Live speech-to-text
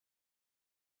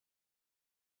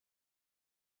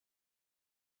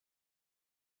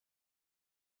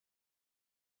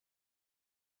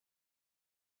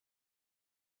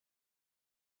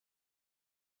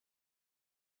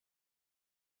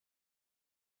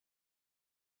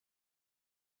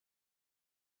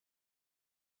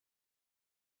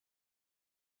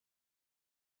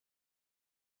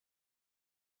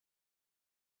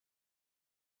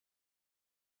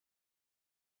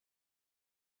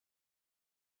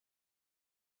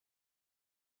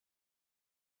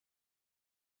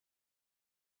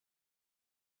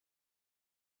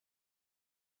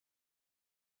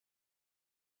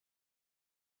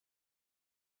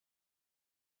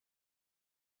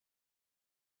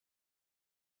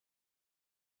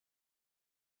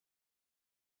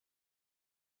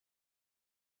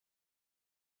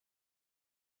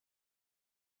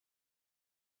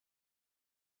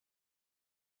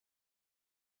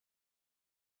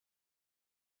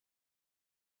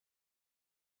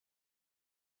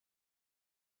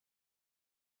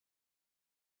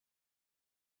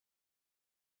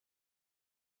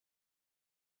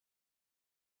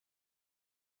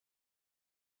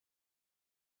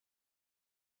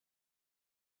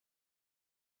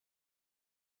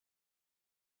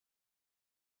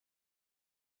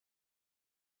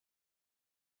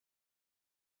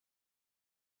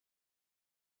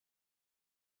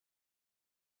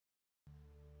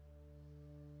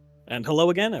And hello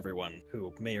again, everyone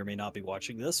who may or may not be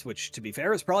watching this, which, to be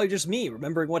fair, is probably just me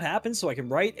remembering what happened so I can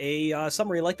write a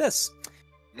summary like this.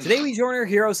 Today we join our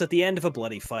heroes at the end of a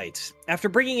bloody fight. After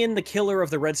bringing in the killer of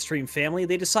the Redstream family,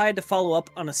 they decide to follow up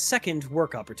on a second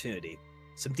work opportunity.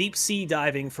 Some deep sea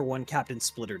diving for one Captain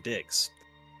Splitter Diggs.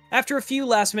 After a few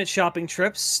last-minute shopping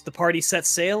trips, the party set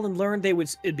sail and learned they would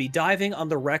be diving on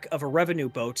the wreck of a revenue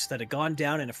boat that had gone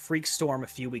down in a freak storm a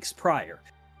few weeks prior.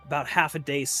 About half a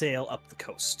day's sail up the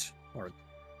coast. Or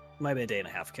might be a day and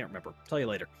a half, can't remember. Tell you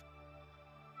later.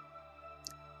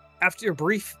 After a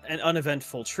brief and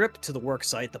uneventful trip to the work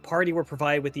site, the party were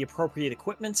provided with the appropriate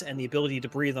equipment and the ability to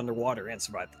breathe underwater and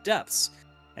survive the depths.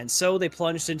 And so they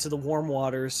plunged into the warm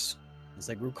waters as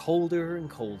they grew colder and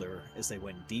colder as they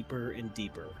went deeper and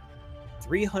deeper,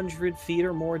 300 feet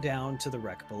or more down to the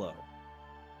wreck below.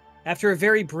 After a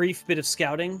very brief bit of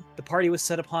scouting, the party was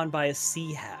set upon by a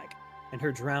sea hag and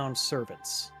her drowned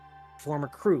servants, former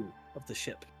crew of the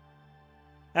ship.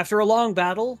 After a long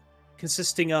battle,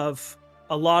 consisting of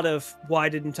a lot of why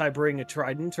didn't I bring a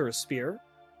trident or a spear,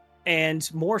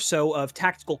 and more so of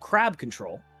tactical crab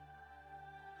control.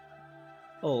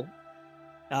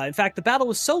 In fact, the battle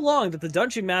was so long that the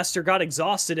dungeon master got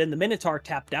exhausted and the Minotaur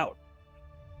tapped out.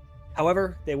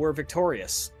 However, they were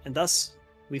victorious, and thus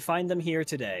we find them here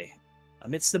today,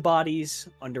 amidst the bodies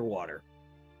underwater.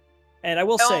 And I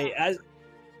will say, as...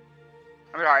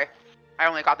 I'm sorry. I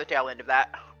only got the tail end of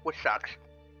that, which sucks.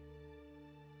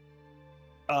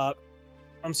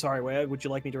 I'm sorry, Wei, would you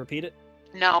like me to repeat it?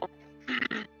 No.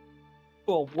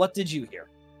 Well, what did you hear?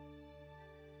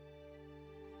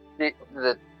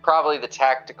 Probably the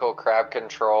tactical crab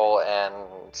control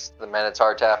and the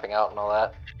Minotaur tapping out and all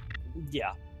that.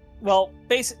 Yeah. Well,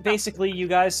 basically, you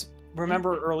guys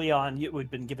remember early on you had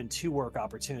been given 2 work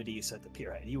opportunities at the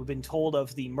pier. You had been told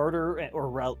of the murder,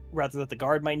 or rather that the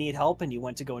guard might need help, and you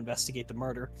went to go investigate the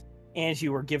murder. And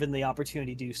you were given the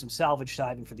opportunity to do some salvage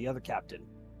diving for the other captain.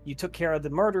 You took care of the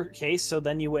murder case, so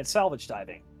then you went salvage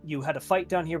diving. You had a fight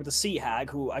down here with the sea hag,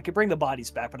 who I could bring the bodies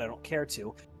back, but I don't care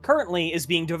to. Currently is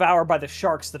being devoured by the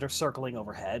sharks that are circling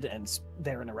overhead and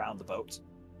there and around the boat.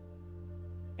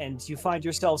 And you find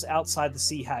yourselves outside the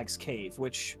sea hag's cave,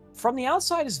 which from the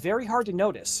outside is very hard to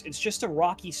notice. It's just a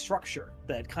rocky structure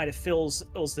that kind of fills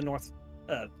the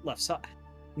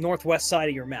northwest side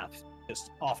of your map,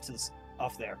 just off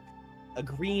there. A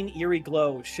green, eerie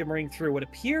glow shimmering through what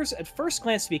appears at first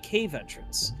glance to be a cave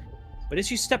entrance. But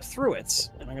as you step through it,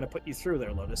 and I'm going to put you through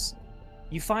there, Lotus,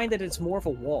 you find that it's more of a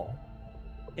wall.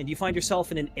 And you find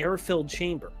yourself in an air-filled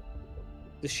chamber.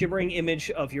 The shimmering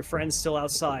image of your friends still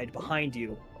outside behind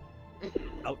you,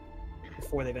 out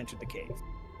before they've entered the cave.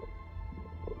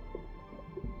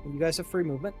 And you guys have free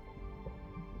movement.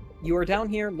 You are down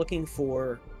here looking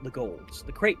for the gold,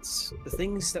 the crates, the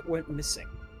things that went missing.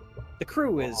 The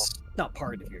crew is not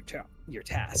part of your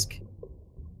task.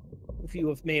 If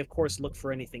you may, of course, look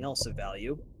for anything else of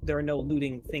value, there are no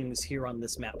looting things here on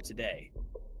this map today.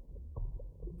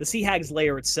 The Sea Hag's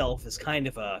lair itself is kind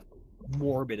of a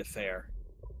morbid affair.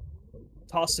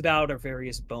 Tossed about are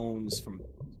various bones from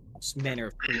manner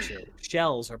of creature.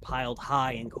 Shells are piled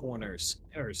high in corners,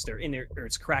 or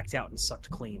it's cracked out and sucked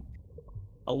clean.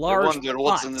 A large I wonder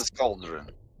what's in this cauldron.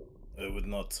 I would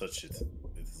not touch it.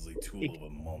 It is a tool of a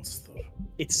monster.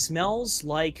 It smells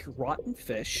like rotten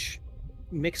fish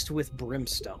mixed with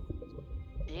brimstone.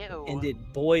 Ew. And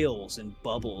it boils and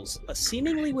bubbles,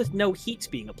 seemingly with no heat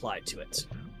being applied to it.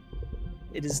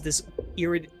 It is this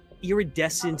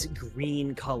iridescent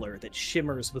green color that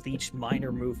shimmers with each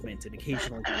minor movement and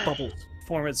occasionally bubbles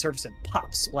form at the surface and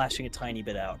pops, splashing a tiny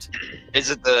bit out. Is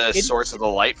it the source of the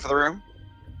light for the room?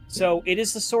 So it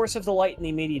is the source of the light in the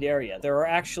immediate area. There are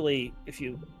actually, if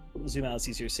you zoom out, it's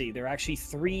easier to see, there are actually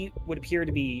 3 what appear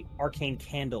to be arcane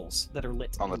candles that are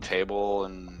lit. On the table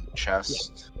and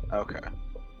chest? Yeah. Okay.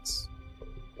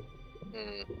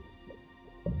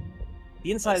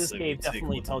 The inside of this cave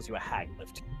definitely tells you a hag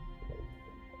lived here.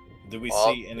 Do we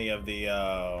see any of the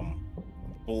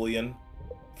bullion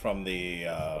from the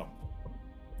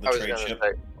trade ship?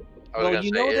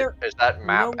 Is that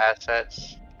map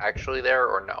assets actually there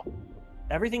or no?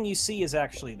 Everything you see is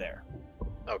actually there.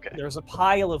 Okay. There's a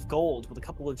pile of gold with a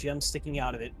couple of gems sticking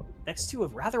out of it, next to a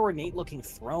rather ornate-looking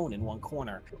throne in one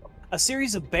corner. A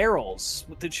series of barrels,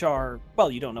 which are, well,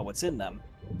 you don't know what's in them.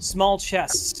 Small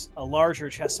chests, a larger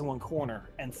chest in one corner,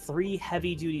 and 3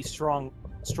 heavy-duty strong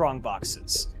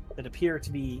boxes that appear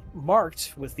to be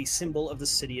marked with the symbol of the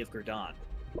city of Gerdon.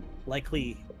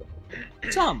 Likely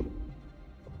some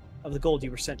of the gold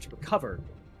you were sent to recover.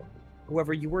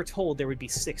 However, you were told there would be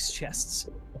 6 chests.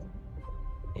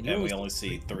 And we only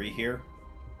see 3 here?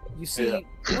 You see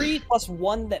 3 plus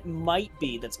 1 that might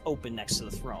be that's open next to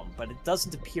the throne, but it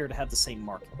doesn't appear to have the same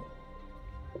marking.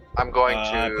 I'm going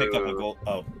I to pick up a gold.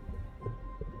 Oh,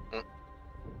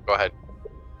 go ahead.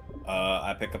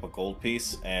 I pick up a gold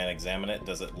piece and examine it.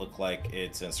 Does it look like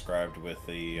it's inscribed with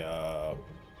the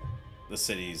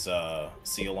city's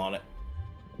seal on it?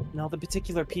 Now, the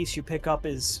particular piece you pick up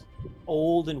is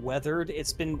old and weathered.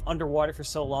 It's been underwater for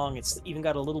so long, it's even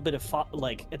got a little bit of,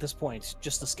 like, at this point,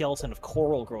 just a skeleton of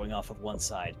coral growing off of one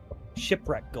side.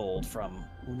 Shipwreck gold from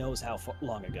who knows how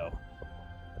long ago.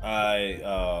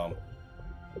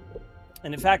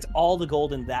 And in fact, all the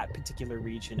gold in that particular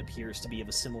region appears to be of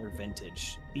a similar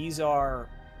vintage. This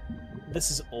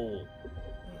is old.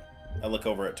 I look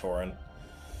over at Torin.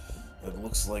 It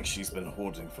looks like she's been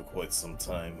hoarding for quite some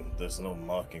time. There's no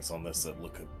markings on this that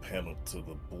look apparent to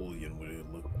the bullion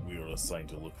we are assigned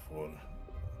to look for.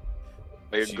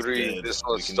 I She's agree. dead. This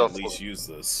We was can stuff. at least use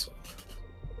this.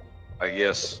 I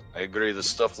guess. I agree. The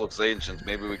stuff looks ancient.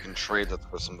 Maybe we can trade it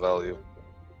for some value.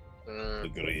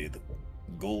 Agreed.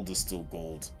 Gold is still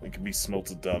gold. It can be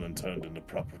smelted down and turned into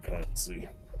proper currency.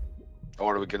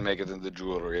 Or we can make it into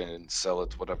jewelry and sell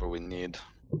it whatever we need.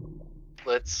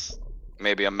 Let's.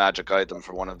 Maybe a magic item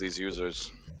for one of these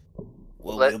users.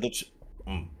 Well, Let- the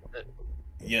other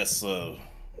yes,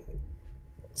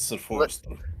 Sir Forrester.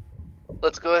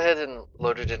 Let's go ahead and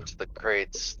load it into the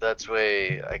crates. That's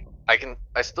way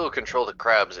I still control the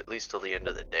crabs at least till the end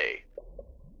of the day.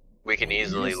 We can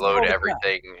easily Use load all the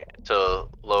everything to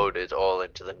load it all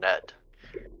into the net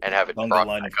and have it On the brought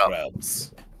line of back up.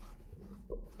 crabs.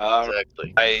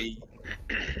 Exactly.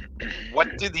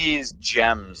 What do these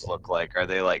gems look like? Are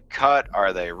they like cut?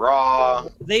 Are they raw?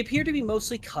 They appear to be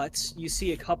mostly cut. You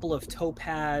see a couple of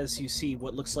topaz, you see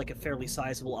what looks like a fairly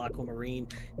sizable aquamarine.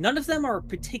 None of them are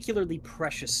particularly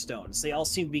precious stones. They all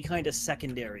seem to be kind of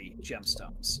secondary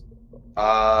gemstones.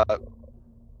 I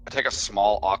take a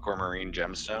small aquamarine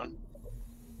gemstone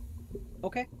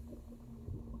Okay.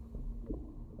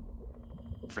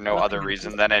 for no other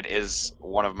reason than it is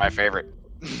one of my favorite.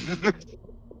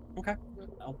 Okay.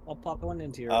 I'll pop one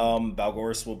into your...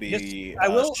 Balgoris will be I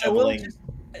will shoveling. just,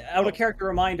 out of character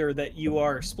reminder that you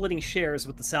are splitting shares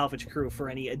with the salvage crew for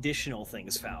any additional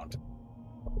things found.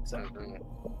 So,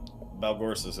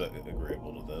 Balgoris is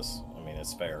agreeable to this. I mean,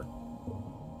 it's fair.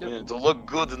 Yeah, to look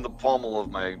good in the pommel of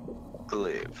my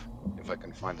glaive, if I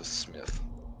can find a smith.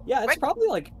 yeah, it's What? probably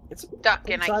like, it's a Duck,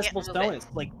 pretty and I can't sizable move stone. it. It's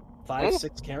like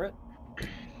 5-6 carat.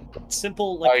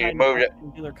 Simple, Oh, like you kind moved of it.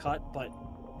 rectangular cut, but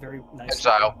very nice.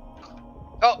 Exile.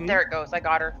 Oh, Hmm? there it goes. I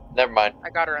got her. Never mind.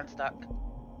 I got her unstuck.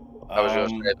 I was gonna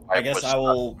say that I I guess was I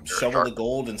will stuck. shovel the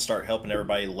gold and start helping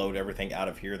everybody load everything out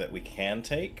of here that we can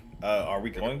take. Are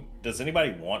we going? Does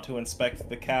anybody want to inspect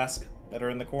the cask that are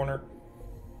in the corner?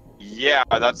 Yeah,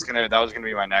 that was gonna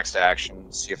be my next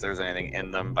action. See if there's anything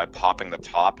in them by popping the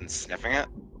top and sniffing it,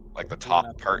 like the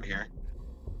top part here.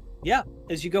 Yeah,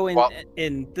 as you go in, Well-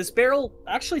 this barrel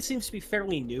actually seems to be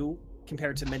fairly new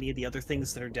compared to many of the other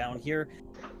things that are down here.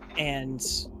 And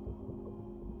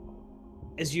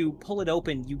as you pull it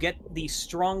open, you get the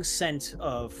strong scent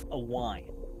of a wine.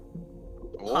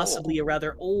 Possibly a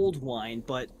rather old wine,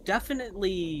 but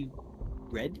definitely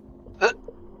red.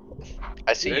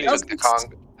 I see It you took the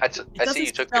doesn't- I see you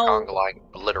doesn't took smell- the conga line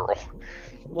literal.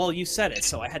 Well, you said it,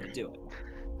 so I had to do it.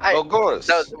 Well, Goris,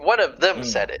 No, one of them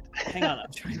said it. Hang on,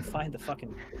 I'm trying to find the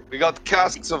fucking... we got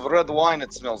casks of red wine.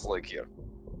 It smells like here.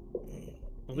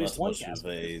 At least Not one much cask.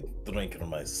 of a drinker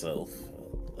myself,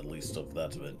 at least of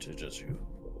that vintage, as you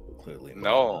clearly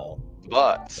No,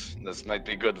 but this might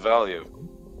be good value.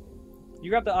 You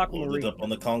grab the Load it aquamarine. up on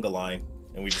the conga line,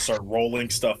 and we just start rolling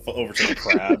stuff over to the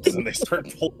crabs, and they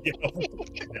start pulling it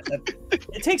over.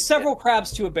 It takes several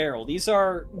crabs to a barrel. These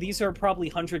are probably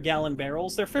 100-gallon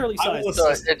barrels. They're fairly I will sized. So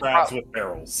assist it's crabs prob- with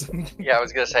barrels. Yeah, I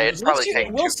was gonna say it's probably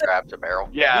taking We'll 2 say- crabs a barrel.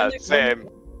 Yeah, When- same.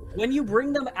 When you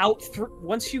bring them out,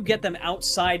 once you get them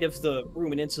outside of the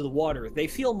room and into the water, they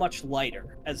feel much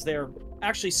lighter, as they're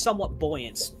actually somewhat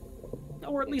buoyant,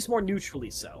 or at least more neutrally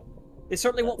so. They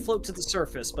certainly won't float to the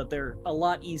surface, but they're a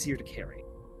lot easier to carry.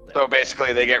 So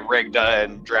basically, they get rigged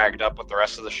and dragged up with the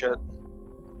rest of the shit.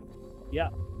 Yeah,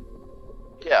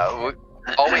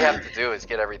 all we have to do is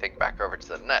get everything back over to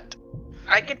the net.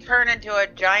 I could turn into a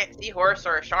giant seahorse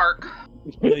or a shark.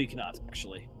 No, you cannot,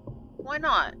 actually. Why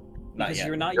not? Not Because yet.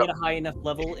 you're not yet a high enough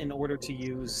level in order to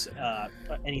use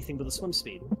anything with a swim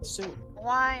speed. Soon.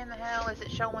 Why in the hell is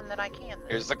it showing that I can? Then?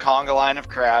 Here's the conga line of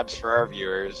crabs for our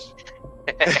viewers.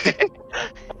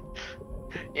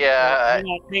 Yeah,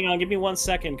 Hang on, give me 1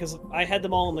 second, because I had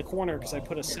them all in the corner because I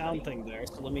put a sound thing there.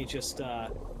 So let me just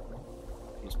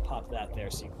pop that there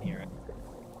so you can hear it.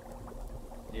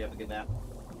 Do you have a good nap?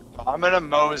 I'm gonna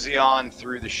mosey on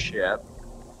through the ship,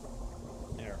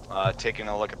 There. taking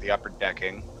a look at the upper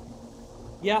decking.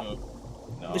 Yeah,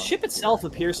 No, the ship itself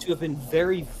appears to have been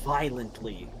very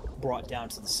violently brought down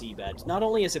to the seabed. Not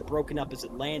only is it broken up as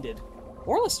it landed,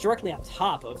 more or less directly on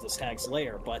top of the Stag's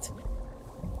lair, but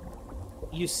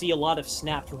you see a lot of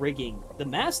snapped rigging. The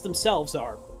masts themselves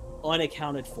are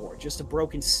unaccounted for, just a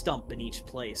broken stump in each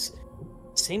place.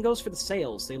 Same goes for the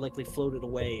sails. They likely floated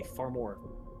away far more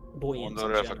buoyant.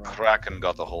 Wonder in if a general. kraken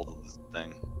got a hold of this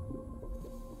thing.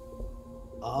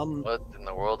 What in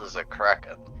the world is a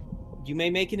kraken? You may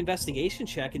make an investigation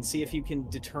check and see if you can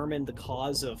determine the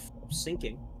cause of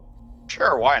sinking.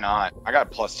 Sure, why not? I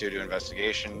got +2 to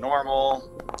investigation. Normal.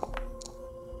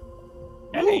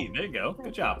 Hey, there you go.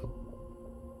 Good job.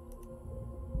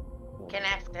 Can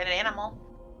ask an animal.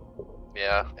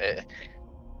 Yeah.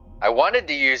 I wanted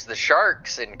to use the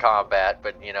sharks in combat,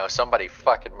 but you know somebody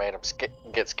fucking made them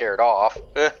get scared off.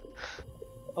 Oh,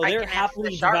 I they're can ask happily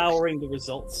the sharks. devouring the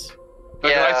results. But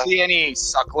do Yeah. I see any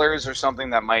sucklers or something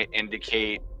that might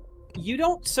indicate? You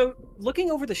don't. So,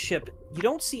 looking over the ship, you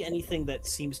don't see anything that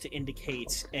seems to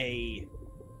indicate a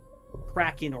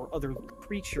kraken or other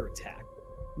creature attack.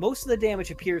 Most of the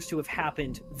damage appears to have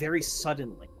happened very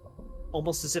suddenly,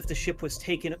 almost as if the ship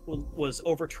was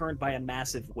overturned by a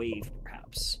massive wave,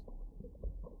 perhaps.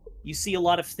 You see a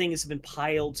lot of things have been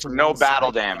piled. To No one side.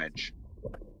 battle damage.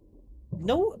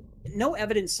 No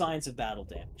evident signs of battle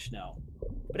damage. No.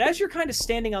 But as you're kind of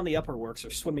standing on the upper works or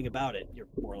swimming about it, you're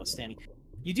more or less standing.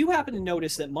 You do happen to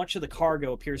notice that much of the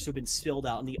cargo appears to have been spilled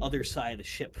out on the other side of the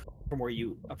ship from where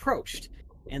you approached,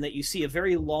 and that you see a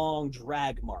very long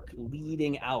drag mark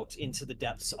leading out into the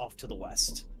depths off to the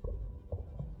west.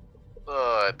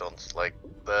 Oh, I don't like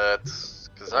that.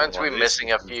 Because aren't we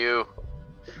missing a few?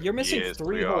 You're missing Yes,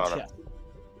 3 we whole are. chests.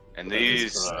 And That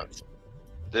is these, correct.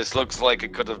 this looks like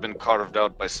it could have been carved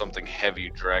out by something heavy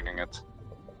dragging it.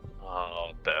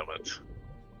 Oh, damn it.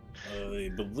 I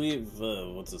believe,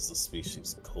 what is the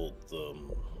species called?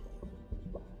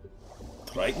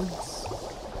 Tritons?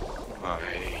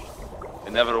 I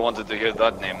never wanted to hear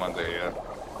that name under here.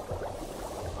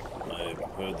 I've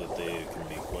heard that they can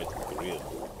be quite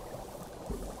agreeable.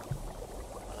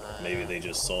 Maybe they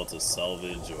just sought a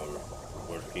salvage or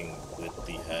working with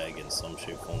the hag in some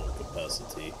shape, form, or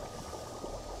capacity.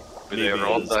 Did they Maybe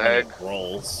roll as the many hag?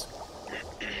 Thralls.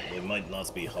 They might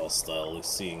not be hostile,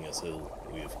 seeing as how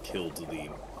we have killed the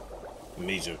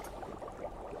major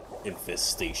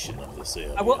infestation of this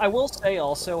area. I will say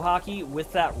also, Hockey,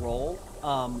 with that roll,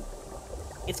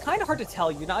 it's kind of hard to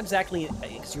tell. You're not exactly,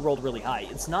 because you rolled really high,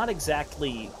 it's not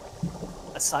exactly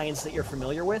a science that you're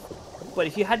familiar with, but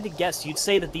if you had to guess, you'd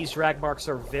say that these drag marks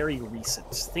are very recent.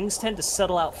 Things tend to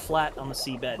settle out flat on the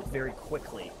seabed very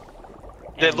quickly.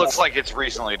 It And looks like it's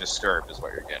recently disturbed, is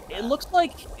what you're getting. It looks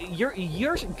like your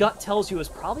gut tells you is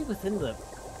probably within the,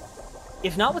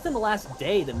 if not within the last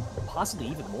day, then possibly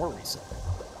even more recent.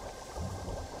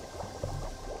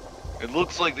 It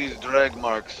looks like these drag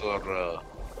marks are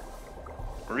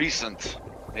recent,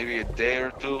 maybe a day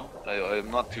or two.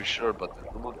 I'm not too sure, but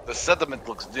the sediment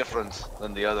looks different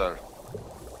than the other.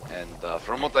 And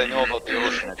from what I know about the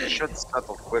ocean, it should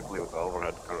settle quickly with the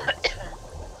overhead current.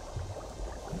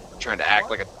 Trying to act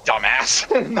like a dumbass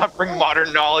and not bring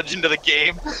modern knowledge into the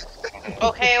game.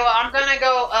 Okay, well, I'm gonna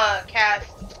go cast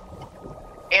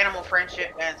animal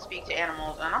friendship and speak to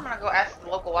animals, and I'm gonna go ask the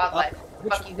local wildlife.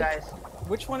 Fuck you guys.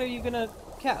 Which one are you gonna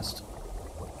cast?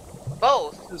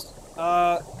 Both. 'Cause,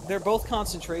 they're both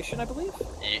concentration, I believe.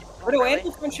 Ye- Or no, Really?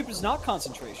 animal friendship is not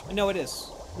concentration. No, it is.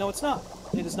 No, it's not.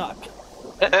 It is not.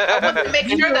 I want to make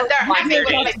sure that they're happy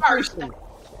with my first. Concentration.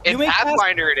 In may cast-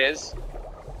 Pathfinder, it is.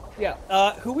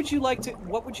 Yeah. Who would you like to?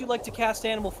 What would you like to cast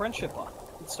animal friendship on?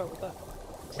 Let's start with that.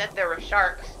 Said there were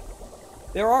sharks.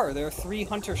 There are 3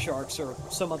 hunter sharks or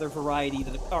some other variety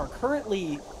that are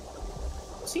currently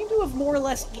seem to have more or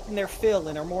less eaten their fill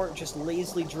and are more just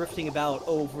lazily drifting about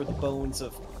over the bones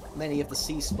of many of the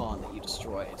sea spawn that you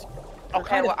destroyed. Okay,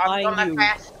 kind well, of I'm eyeing gonna you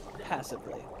cast.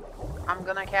 passively. I'm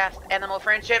gonna cast animal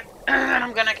friendship, and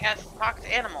I'm gonna cast talk to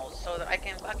animals so that I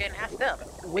can fucking ask them.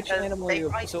 Which Because animal are they you?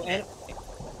 fight So, me.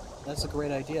 that's a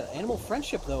great idea. Animal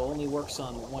friendship, though, only works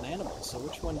on one animal. So,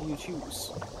 which one do you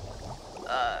choose?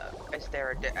 Is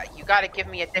there you gotta give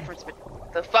me a difference between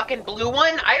the fucking blue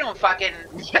one? I don't fucking.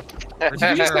 Did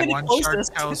you just say the One shark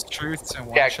closest? tells truths and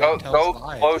one Yeah, shark go tells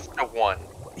lies. close to one.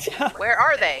 Yeah, Where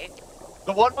are they?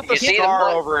 The one with the You see the scar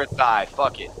one- over its eye,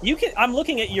 fuck it. you can. I'm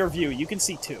looking at your view. You can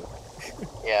see 2.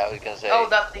 Yeah, I was gonna say. Oh,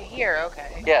 the here.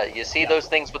 Okay. Yeah, you see those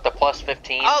things with the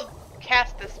 +15? I'll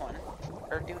cast this one,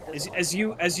 or do this. As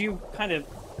you kind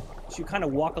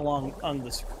of walk along on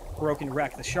this broken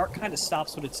wreck, the shark kind of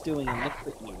stops what it's doing and looks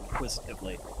at you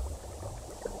inquisitively.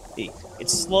 It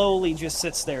slowly just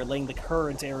sits there, letting the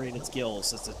current area in its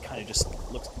gills as it kind of just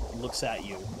looks at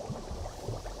you.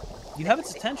 You have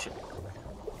its attention,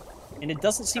 and it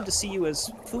doesn't seem to see you as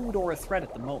food or a threat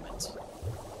at the moment.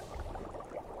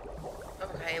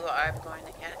 Okay, well, I'm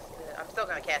still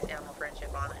going to cast Animal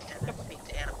Friendship on it and then speak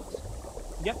to animals.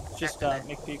 Yep, just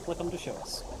make sure you click them to show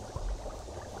us.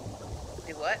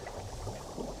 Do what?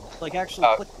 Like, actually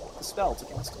click the spell to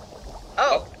cast it.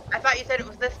 Oh, I thought you said it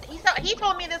was this. He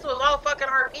told me this was all fucking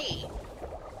RP.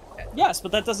 Yes,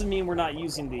 but that doesn't mean we're not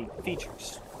using the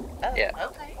features. Oh, Yeah.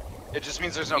 okay. It just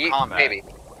means there's no combat. Maybe.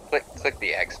 Click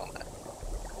the X on that.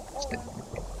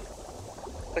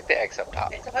 Click the X up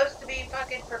top. It's supposed to be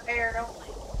fucking prepared only.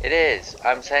 It is.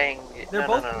 I'm saying... They're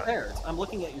both prepared. I'm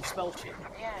looking at your spell sheet.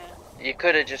 Yeah. You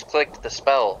could have just clicked the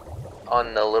spell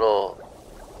on the little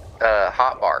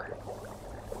hotbar.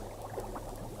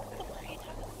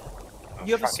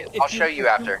 You have I'll show you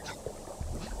after.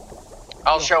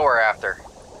 I'll show her after.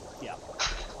 Yeah.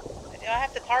 Do I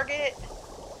have to target it?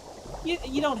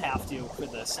 You don't have to for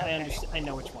this. Okay. I understand. I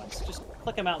know which ones. Just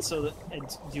click them out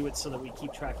and do it so that we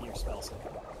keep track of your spells.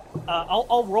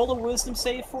 I'll roll a wisdom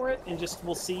save for it, and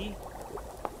we'll see.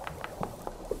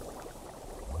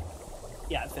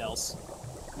 Yeah, it fails.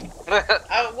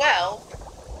 Oh, well.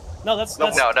 No, that's No.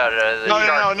 No.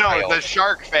 Failed. The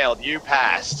shark failed. You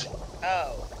passed.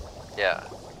 Oh. Yeah.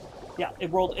 Yeah, it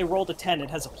rolled a 10. It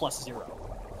has a +0.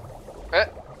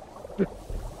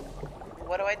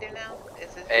 What do I do now?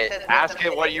 Ask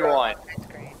it what you want.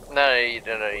 No, you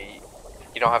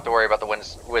don't have to worry about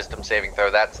the wisdom saving throw.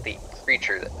 That's the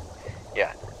creature that...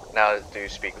 Yeah. Now do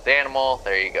speak with the animal.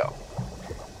 There you go.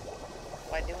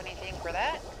 Do I do anything for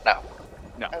that? No.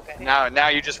 No. Okay. Now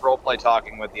you just roleplay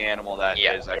talking with the animal that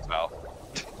is Exile.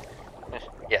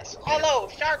 Yes. Hello,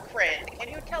 shark friend. Can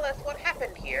you tell us what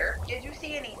happened here? Did you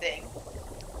see anything?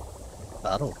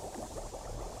 Battle.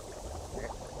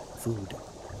 Food.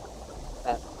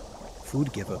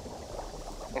 Food giver.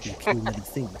 You kill many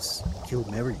things. Kill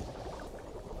Marion.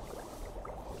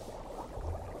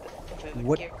 Food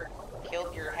What- giver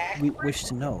killed your hack? We wish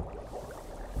to know.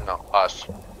 No, us.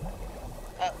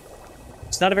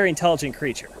 It's not a very intelligent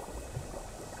creature.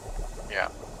 Yeah.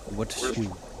 What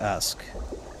you ask?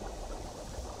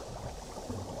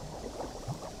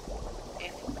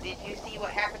 Did you see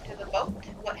what happened to the boat?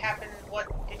 What happened? What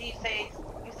did he say?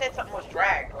 You said something was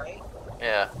dragged, right?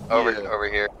 Yeah. Over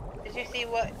here. Did you see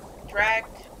what dragged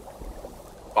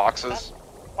Boxes.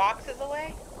 boxes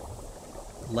away?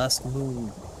 Last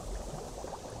moon,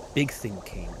 big thing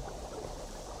came.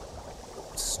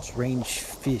 Strange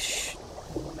fish.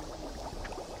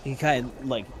 He kind of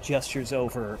like gestures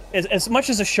over, as much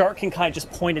as a shark can kind of just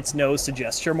point its nose to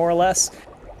gesture, more or less,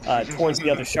 towards the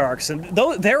other sharks. And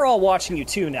they're all watching you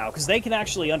too now, because they can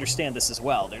actually understand this as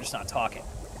well. They're just not talking.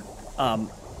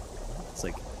 It's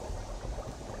like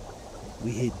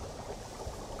we hid.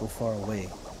 Go far away.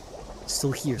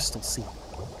 Still here, still see.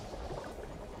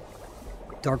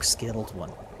 Dark-scaled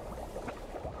one.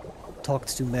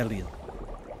 Talked to Marion.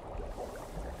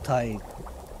 Tie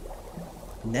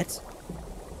net.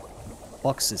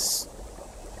 Boxes.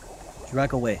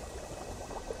 Drag away.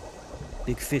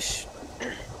 Big fish.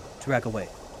 Drag away.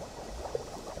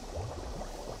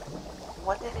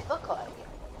 What did it look like?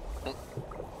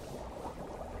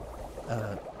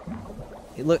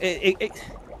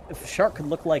 If a shark could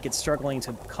look like it's struggling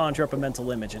to conjure up a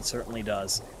mental image, it certainly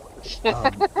does.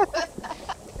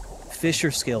 Fish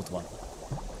or scaled one?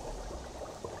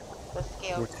 The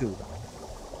scale. Or two?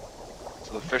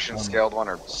 So the fish and scaled one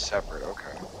are separate.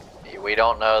 Okay. We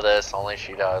don't know this. Only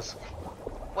she does.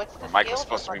 What's the Mike was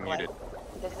scale supposed to be look like? muted.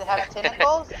 Does it have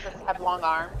tentacles? Does it have long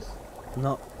arms?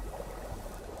 Not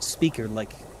speaker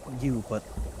like you, but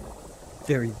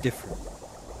very different.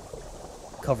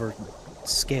 Covered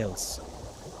scales.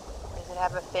 Does it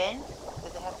have a fin?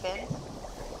 Does it have fins?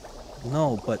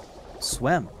 No, but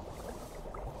swam.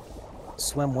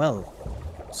 Swam well.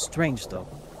 Strange though.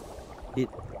 It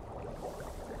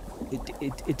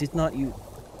did not use.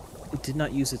 It did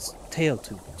not use its tail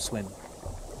to swim.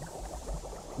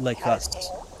 Like Had a us.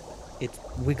 tail? It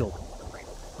wiggled.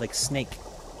 Like snake.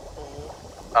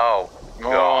 Oh.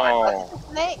 God. Was it a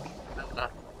snake?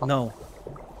 No.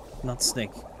 Not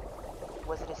snake.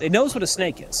 Was it a It knows what a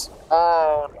snake is.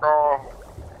 Oh no.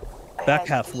 Back Had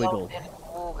half tail wiggled. and-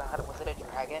 Oh god, was it a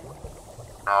dragon?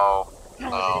 No. Was it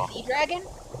a sea dragon?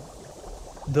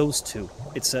 Those two,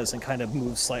 it says, and kind of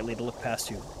moves slightly to look past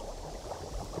you.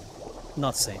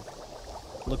 Not same.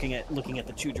 Looking at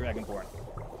the two dragonborn.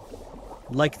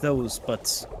 Like those,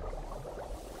 but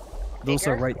those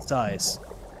are Bigger? right size.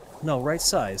 No, right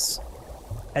size.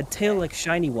 Had tail like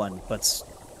shiny one, but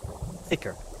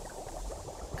thicker.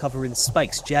 Covered in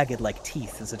spikes, jagged like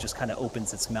teeth, as it just kind of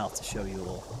opens its mouth to show you a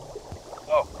little.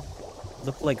 Oh.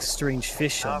 Looked like strange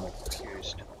fish I'm almost.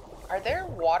 confused. Are there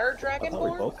water I thought we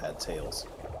dragonborn? both had tails.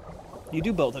 You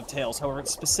do both have tails, however, it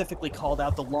specifically called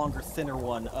out the longer, thinner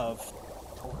one of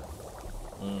Tor.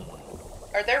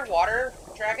 Are there water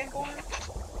dragonborn?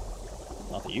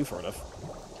 Not that you've heard of.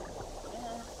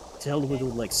 Tail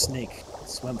wiggled like snake,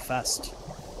 swam fast.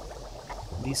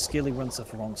 These scaly ones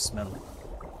have wrong smell.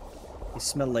 They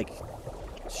smell like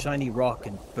shiny rock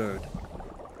and bird.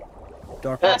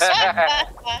 Dark ones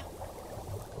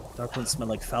smell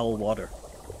like foul water.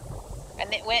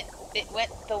 And it went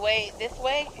the way this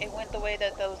way? It went the way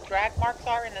that those drag marks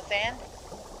are in the sand?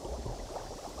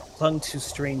 Clung to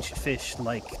strange fish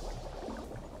like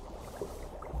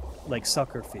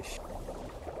sucker fish.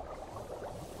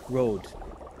 Rode.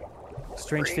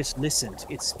 Strange Great. fish listened.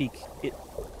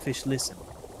 Fish listened.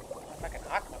 Fucking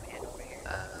Aquaman over here.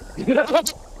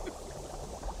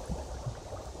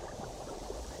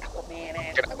 Aquaman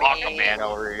and Get Aquaman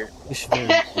over here. Fish very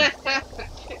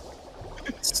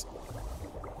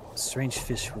strange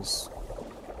fish was.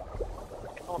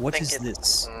 What is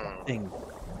this thing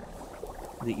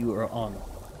that you are on?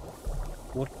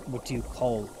 What do you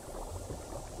call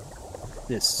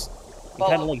this? He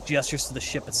kind of like gestures to the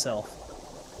ship itself.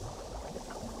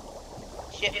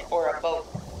 Ship or a boat?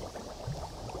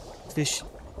 Fish,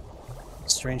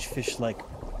 strange fish like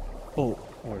boat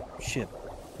or ship.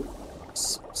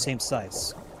 Same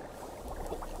size.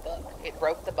 It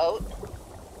broke the boat?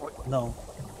 No.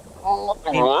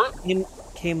 What?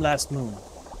 Came last moon.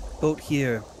 Boat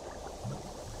here.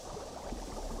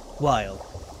 Wild.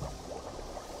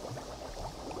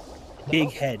 Big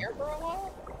Boat head. here for a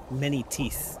while? Many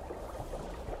teeth.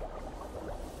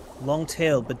 Long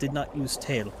tail, but did not use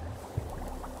tail.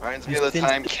 Reminds me Use of the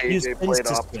fins- time use KJ fins played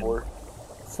to Op swim. 4.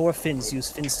 4 fins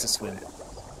use fins to swim.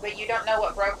 But you don't know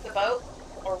what broke the boat?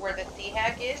 Or where the sea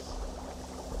hag is?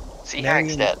 Sea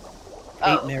Hag's Marion- dead.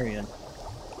 Ate Marion.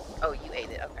 Oh, you ate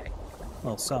it, okay.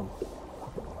 Well, some.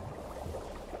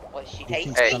 Was she These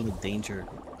things tasty? smell of danger.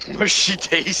 Was she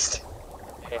taste?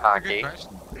 Hey, Hockey.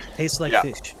 Tastes like Yeah.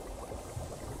 fish.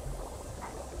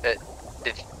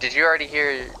 Did you already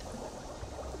hear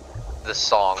the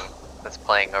song that's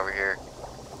playing over here?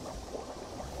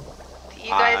 Do you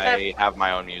guys I have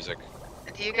my own music.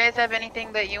 do you guys have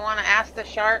anything that you want to ask the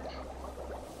shark?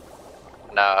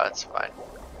 No, it's fine.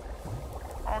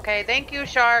 Okay, thank you,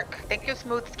 shark. Thank you,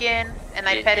 Smooth Skin. And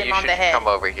I pet him you on should the head. come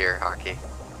over here, Hockey.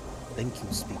 Thank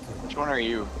you, speaker. Which one are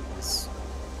you? Yes.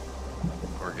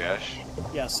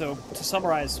 Orgesh? Yeah, so to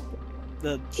summarize,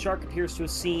 the shark appears to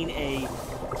have seen a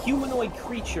humanoid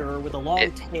creature with a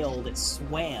long tail that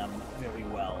swam very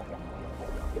well,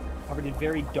 covered in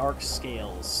very dark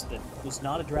scales, that was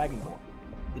not a dragonborn.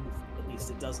 At least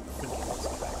it doesn't think it was a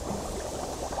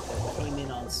dragonborn. That came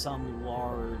in on some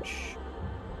large,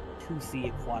 toothy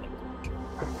aquatic creature.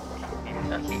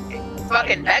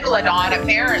 Fucking Megalodon,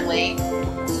 apparently.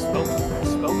 Spoke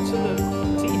to the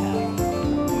sea hag,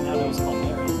 who now knows called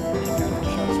Mary, and apparently the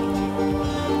sharks did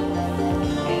too.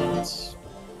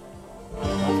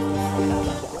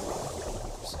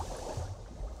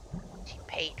 And She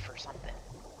paid for something.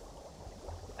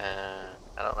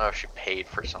 I don't know if she paid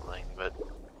for something, but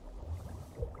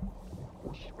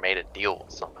she made a deal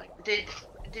with something. Did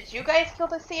you guys kill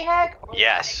the sea hag? Or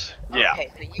Yes. Yeah.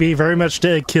 Okay, so you, We very much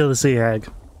did kill the sea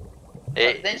hag.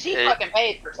 then she fucking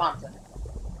paid for something.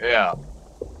 Yeah.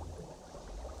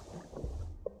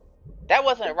 That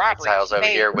wasn't a robbery. Exiles She over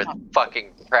paid here for with something.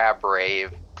 fucking Crab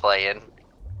Rave playing.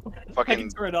 I Fucking can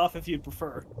turn it off if you'd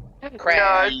prefer.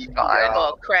 Crab No, it's fine.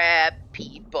 people, crab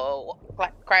people,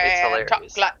 crab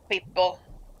hilarious. chocolate people.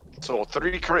 So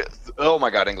 3 crates. Oh my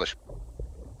god, English.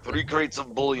 3 crates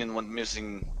of bullion went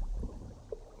missing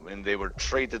when they were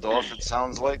traded off. It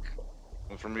sounds like,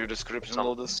 from your description,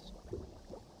 Lotus.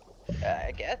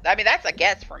 I guess. I mean, that's a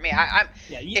guess for me. I'm.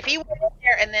 Yeah, If he went in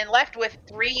there and then left with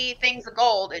 3 things of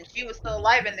gold, and she was still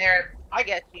alive in there, I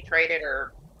guess she traded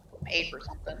or paid for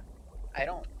something. I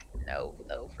don't know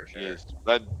though for sure. Yes,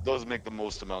 that does make the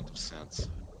most amount of sense.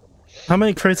 How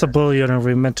many crates of bullion are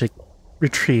we meant to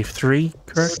retrieve? 3,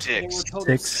 correct? There were total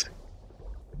 6.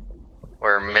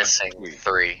 We're missing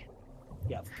 3.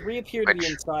 Yeah, 3 appear to be Which-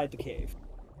 inside the cave.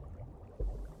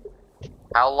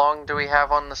 How long do we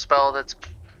have on the spell that's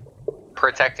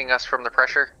protecting us from the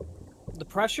pressure? The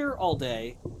pressure all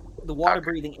day, the water Okay.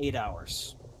 breathing 8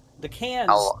 hours. The cans,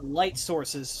 How- light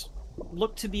sources,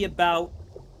 look to be about,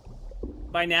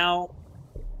 by now,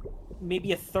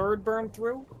 maybe a third burned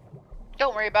through.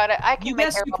 Don't worry about it. I can You make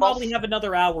guess air you bubbles. probably have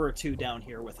another hour or two down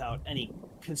here without any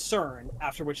concern,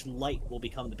 after which light will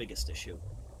become the biggest issue.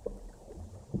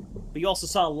 But you also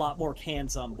saw a lot more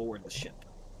cans on board the ship.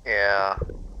 Yeah.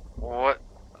 What?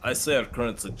 I say our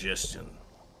current suggestion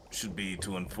should be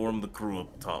to inform the crew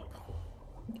up top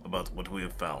about what we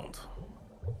have found,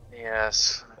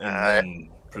 Yes. and then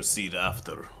proceed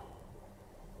after.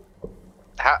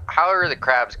 How are the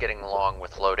crabs getting along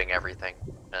with loading everything,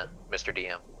 Mr.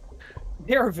 DM?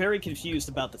 They are very confused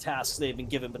about the tasks they've been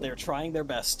given, but they're trying their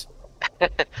best.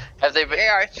 Have they been? They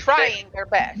are trying their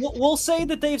best. We'll say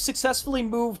that they've successfully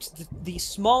moved the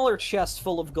smaller chest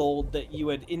full of gold that you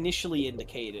had initially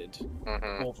indicated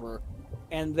over,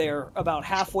 and they're about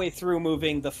halfway through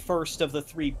moving the first of the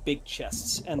 3 big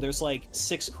chests, and there's like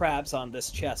 6 crabs on this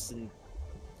chest, and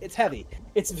it's heavy.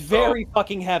 It's very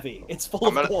fucking heavy. It's full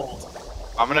of gold.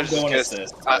 I'm gonna just going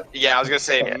assist. assist. Yeah, I was gonna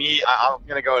say I'm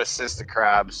gonna go assist the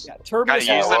crabs. Yeah, Kind Turbius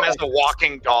of use them as the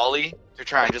walking dolly to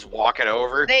try and just walk it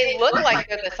over. They look like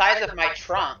they're the size of my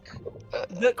trunk.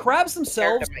 The crabs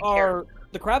themselves Compared to my are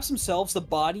the crabs themselves. The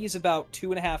body is about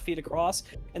 2.5 feet across,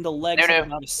 and the legs No. are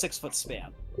about a 6-foot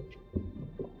span.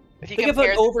 If you Think of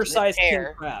compare an them to the oversized king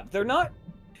chair- crab.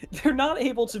 They're not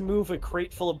able to move a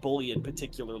crate full of bullion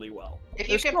particularly well. If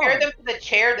you They're compare strong. them to the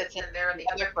chair that's in there and the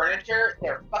other furniture,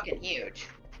 they're fucking huge.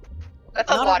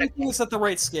 That's a Not lot of. everything is at the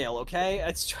right scale, okay?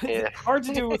 It's hard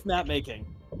to do with map making.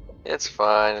 It's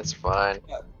fine. It's fine.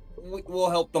 We'll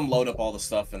help them load up all the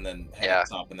stuff and then head Yeah. up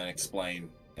top and then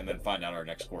explain and then find out our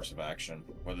next course of action.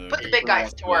 Whether Put the the big crew guys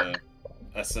wants to work.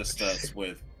 assist us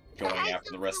with going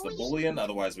after the rest of the bullion,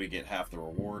 otherwise we get half the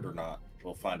reward or not.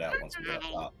 We'll find out once we get up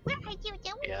top.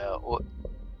 Yeah. Well,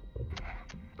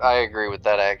 I agree with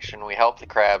that action. We help the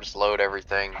crabs load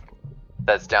everything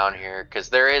that's down here, because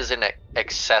there is an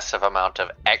excessive amount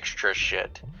of extra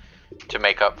shit to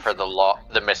make up for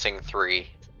the missing 3.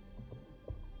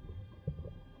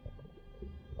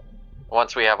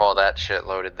 Once we have all that shit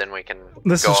loaded, then we can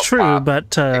This go is up true, top,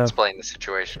 but explain the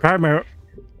situation.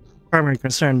 primary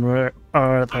concern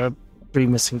are the 3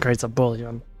 missing crates of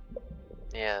bullion.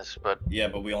 Yes, but Yeah,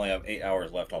 but we only have 8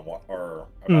 hours left on or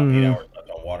about 8 hours left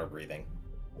on water breathing.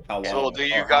 How long? So do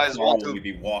you or how guys far want will to- we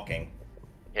be walking?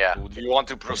 yeah, Do you want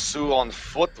to pursue on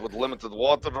foot with limited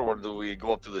water, or do we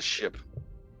go up to the ship?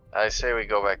 I say we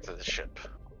go back to the ship.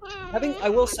 I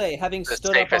will say, having The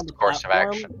stood up on safest the course of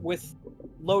platform action. with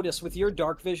Lotus, with your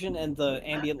dark vision and the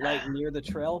ambient light near the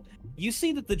trail, you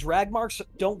see that the drag marks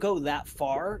don't go that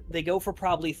far. They go for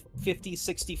probably 50,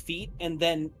 60 feet and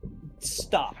then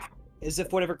stop, as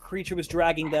if whatever creature was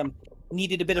dragging them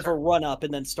needed a bit of a run up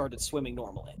and then started swimming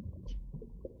normally.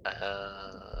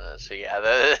 So yeah, Or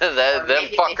them maybe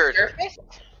they fuckers. surfaced?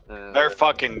 They're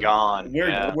fucking gone.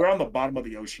 We're on the bottom of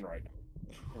the ocean right now.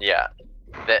 Yeah,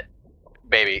 that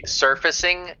baby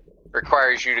surfacing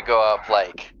requires you to go up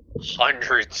like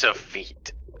hundreds of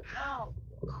feet. Oh,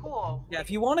 cool. Yeah,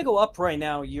 if you want to go up right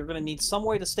now, you're going to need some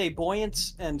way to stay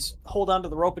buoyant and hold onto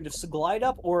the rope and just glide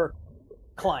up or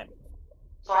climb.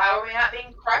 So how are we not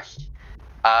being crushed?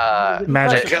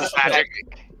 Magic. Because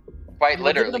magic. Quite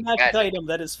You're given literally. a magic magic. item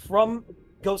that is from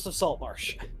Ghost of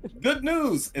Saltmarsh. Good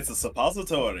news! It's a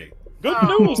suppository. Good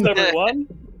Oh. news, everyone!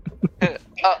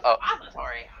 Uh-oh. I'm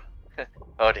sorry.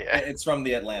 Oh dear. It's from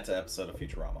the Atlanta episode of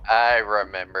Futurama. I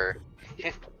remember.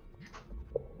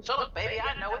 So look, baby,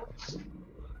 I know it.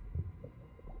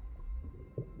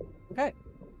 Okay.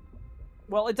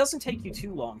 Well, it doesn't take you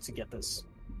too long to get this.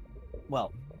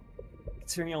 Well,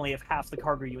 considering you only have half the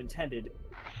cargo you intended,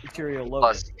 material loaded.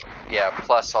 Plus, yeah,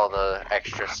 plus all the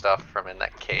extra stuff from in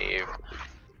that cave.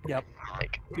 Yep.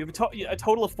 Like, You have a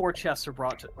total of 4 chests are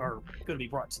going to be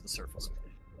brought to the surface.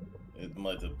 It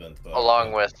might have been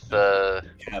along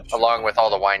with all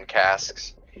the wine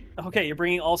casks. Okay, you're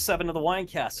bringing all 7 of the wine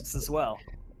casks as well.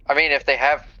 I mean, if they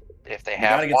have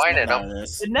wine in them,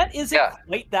 The net isn't Yeah.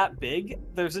 quite that big.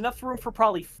 There's enough room for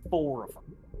probably 4 of them.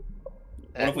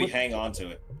 What if we hang on to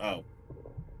it? Oh,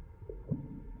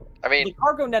 I mean, The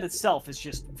cargo net itself is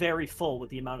just very full with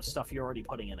the amount of stuff you're already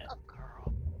putting in it.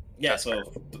 yeah. So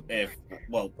if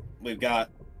well, we've got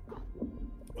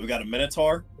a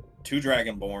Minotaur, 2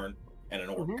 Dragonborn, and an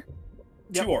orc. Mhm. 2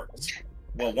 Yep. orcs.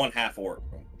 Well, 1 half orc.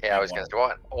 yeah, I was gonna say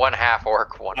one half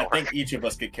orc, one I orc. think each of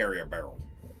us could carry a barrel.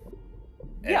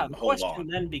 Yeah, And the hold question on.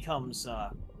 then becomes,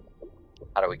 How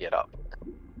do we get up?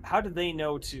 how do they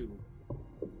know to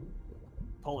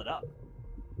pull it up?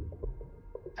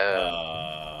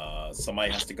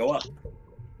 Somebody has to go up. I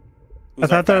Who's our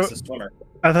thought that- fastest swimmer?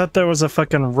 I thought there was a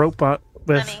fucking rope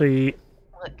with Honey.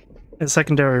 Look. a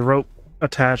secondary rope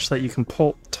attached that you can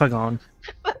tug on.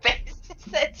 The face.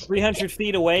 said 300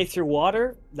 feet away through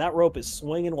water, that rope is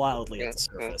swinging wildly at the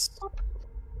surface.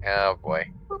 Oh boy.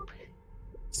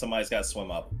 Somebody's got to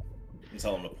swim up and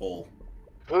tell them to pull.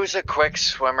 Who's a quick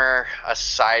swimmer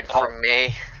aside from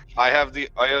me?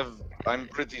 I'm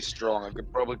pretty strong. I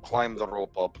could probably climb the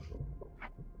rope up.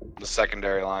 The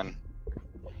secondary line.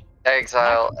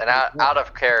 Exile, an out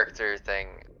of character thing.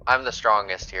 I'm the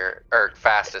strongest here, or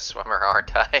fastest swimmer,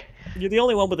 aren't I? You're the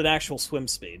only one with an actual swim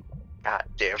speed. God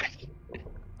damn it.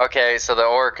 Okay, so the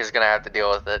orc is gonna have to deal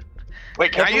with it.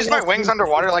 Wait, can I use my wings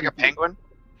underwater like a penguin?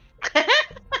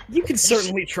 You can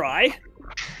certainly try.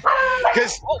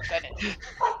 Because Oh goodness.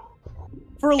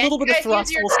 For a little Can't bit you of guys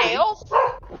thrust, use your we'll see. tails?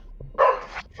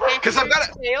 I've got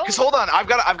because hold on, I've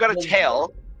got a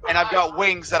tail and I've got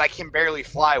wings that I can barely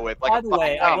fly with. Like By a the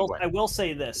way, fucking I will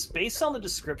say this. Based on the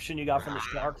description you got from the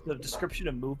shark, the description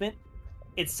of movement,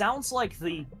 it sounds like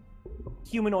the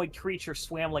humanoid creature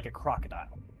swam like a crocodile.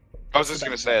 I was just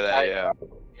gonna say that, yeah.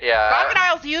 Yeah.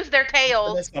 Crocodiles use their An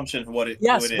tails. assumption of what it,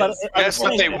 Yes, who it but is. Yes, but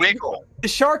they saying- wiggle. The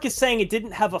shark is saying it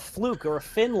didn't have a fluke or a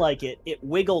fin like it. It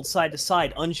wiggled side to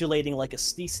side, undulating like a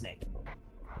sea snake.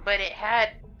 But it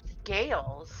had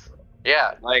scales.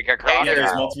 Yeah. Like a Yeah, there's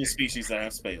crocodile. multiple species that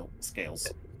have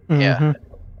scales. Yeah. Mhm.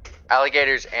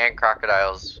 Alligators and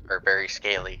crocodiles are very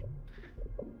scaly.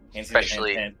 And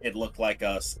Especially- and it looked like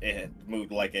us. It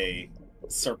moved like a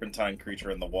serpentine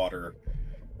creature in the water.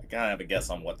 I gotta have a guess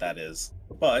on what that is,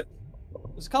 but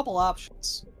There's a couple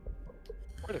options.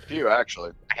 Quite a few,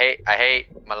 actually. I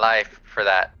hate my life for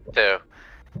that too.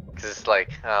 Cause it's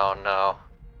like, oh no.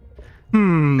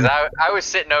 Cause I was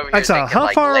sitting over here Exile, thinking how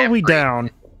like far are we lamprey, down?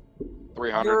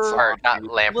 300. or not A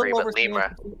lamprey, little but over lemur.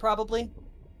 300 feet, probably.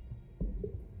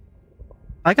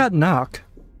 I got knock.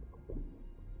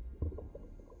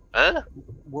 Huh?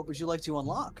 What would you like to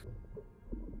unlock?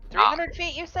 300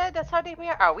 feet, you said? That's how deep we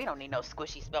are? Oh, we don't need no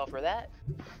squishy spell for that.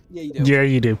 Yeah, you do. Yeah,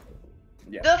 you do.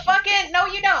 The fucking... No,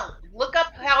 you don't. Look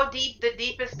up how deep the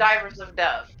deepest divers of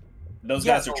Dove. those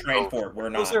Yeah, guys are trained for it. We're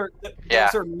not. Those are Yeah.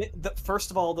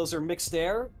 first of all, those are mixed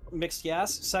air, mixed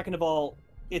gas. Second of all,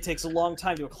 it takes a long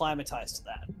time to acclimatize to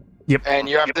that. And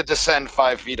you have to descend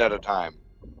 5 feet at a time.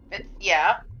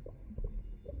 Yeah,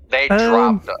 They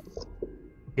Um, dropped us.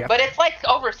 but it's like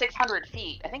over 600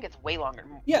 feet. I think it's way longer.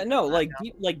 Yeah, no, like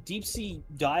deep sea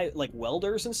dive, like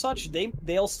welders and such.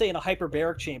 They'll stay in a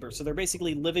hyperbaric chamber, so they're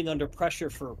basically living under pressure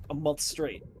for a month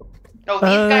straight. No, these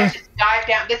guys just dive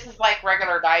down. This is like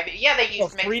regular diving. Yeah, they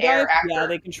use mixed free air dive? after. Yeah,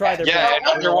 they can try their Yeah,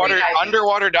 best. and No,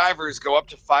 underwater divers go up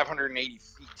to 580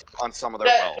 feet on some of their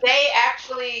wells. They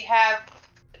actually have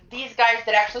these guys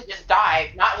that actually just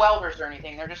dive, not welders or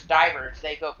anything. They're just divers.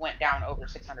 They went down over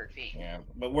 600 feet. Yeah,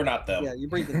 but we're not them. Yeah, you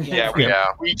breathing. Yeah,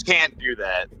 we can't do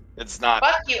that. It's not.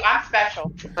 Fuck you, I'm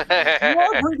special. You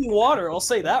are breathing water. I'll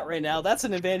say that right now. That's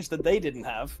an advantage that they didn't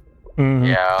have. Mhm.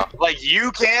 Yeah. Like,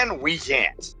 you can, we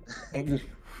can't.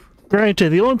 Granted,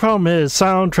 the only problem is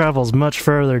sound travels much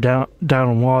further down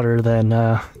in water than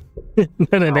than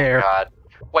in Oh, air. God.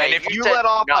 Wait, And if you said let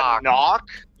off knock. a knock,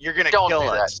 you're gonna Don't kill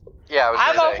do that. us. Yeah, I was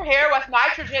I'm gonna over say. here with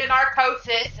nitrogen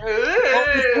narcosis. Well,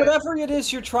 if whatever it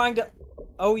is you're trying to.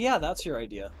 Oh yeah, that's your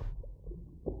idea.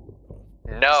 He's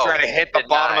No. trying to hit the denied.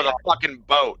 bottom of the fucking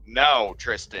boat. No,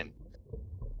 Tristan.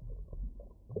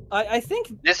 I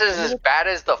think. This is as bad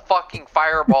as the fucking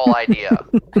fireball idea.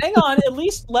 Hang on. At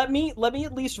least let me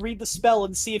at least read the spell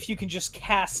and see if you can just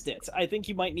cast it. I think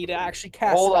you might need to actually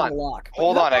cast Hold it on. the lock.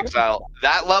 Hold on, Exile.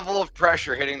 That level of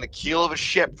pressure hitting the keel of a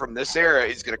ship from this area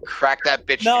is gonna crack that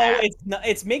bitch No, in half. it's not.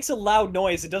 It makes a loud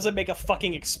noise. It doesn't make a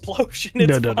fucking explosion.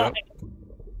 It's No. fine.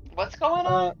 What's going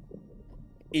on?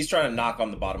 He's trying to knock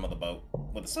on the bottom of the boat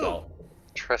with a spell.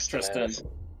 Tristan. is.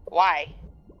 Why?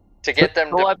 To get them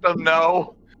to, Let them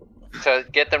know. to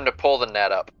get them to pull the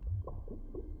net up.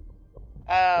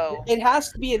 Oh. It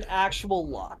has to be an actual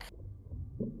lock.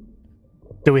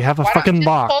 Do we have a Why don't you fucking just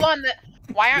lock? pull on the?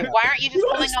 Why aren't you just You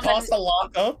pulling just on toss the a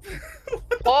lock up.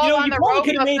 pull You know, on you the probably rope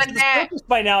could have of made the it to the net? surface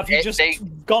by now if you They- just they-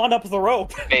 gone up the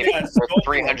rope. Maybe Yeah, we're go for it.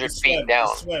 300 Just feet swim, down.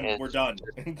 just swim. and We're done.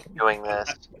 Doing this.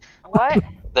 What?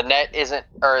 The net isn't,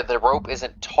 or the rope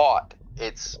isn't taut.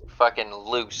 It's fucking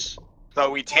loose. So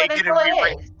we take it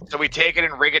and we take it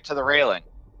and rig it to the railing.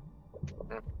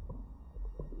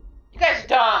 You guys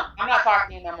dumb. I'm not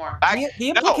talking to you no more. The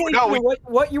implication no, we- of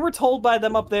what you were told by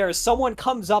them up there is someone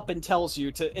comes up and tells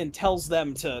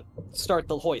them to start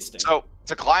the hoisting. So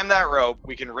to climb that rope,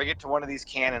 we can rig it to one of these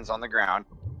cannons on the ground,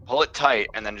 pull it tight,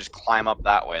 and then just climb up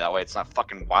that way. That way, it's not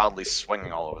fucking wildly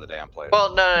swinging all over the damn place.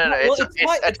 Well, no. Well, It's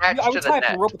I attached would to the tie up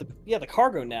net. the rope with the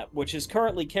cargo net, which is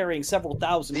currently carrying several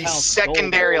thousand the pounds. of gold.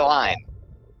 secondary line.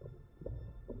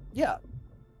 Yeah,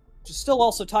 which is still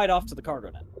also tied off to the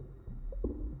cargo net.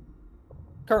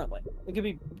 currently. It could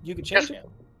be. You could change it.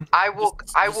 I will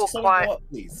Just let me climb. go up,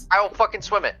 please. I will fucking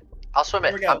swim it. I'll swim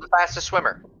Here it. we go. I'm the fastest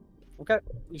swimmer. Okay.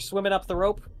 You're swimming up the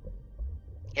rope.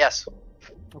 Yes.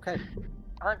 Okay.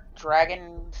 Aren't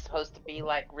dragons supposed to be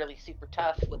like really super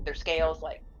tough with their scales,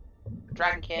 like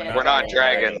dragon kin? We're not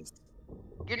dragons.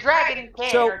 You're dragon kin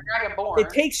So, or dragonborn. It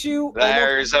takes you.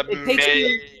 There's a it takes major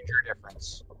you-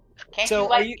 difference. Can't So you,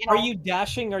 like, are know, you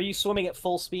dashing? Are you swimming at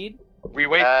full speed? We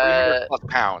weigh 300 plus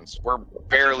pounds. We're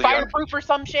barely under. fireproof or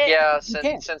some shit? Yeah,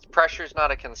 can. since pressure's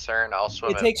not a concern, I'll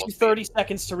swim It at takes full you speed. 30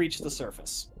 seconds to reach the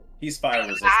surface. He's fire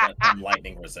resistant and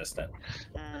lightning resistant.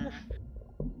 Mm.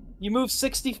 You move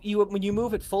 60. When you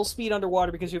move at full speed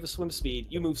underwater because you have a swim speed,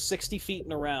 you move 60 feet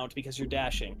in a round because you're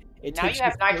dashing. It Now takes you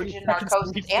have 30 nitrogen, seconds to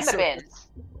narcosis, reach and the surface.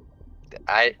 bins.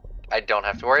 I don't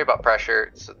have to worry about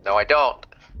pressure. So no, I don't.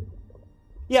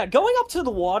 Yeah, going up to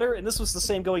the water, and this was the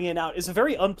same going in and out, is a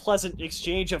very unpleasant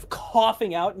exchange of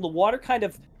coughing out, and the water kind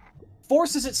of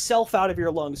forces itself out of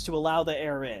your lungs to allow the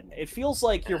air in. It feels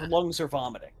like your lungs are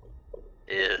vomiting.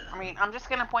 Ugh. I mean, I'm just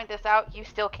gonna point this out. You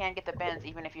still can't get the bins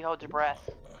even if you hold your breath.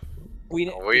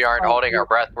 We aren't holding our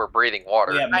breath. We're breathing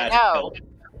water. Yeah, I magic know. pill.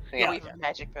 Yeah. We have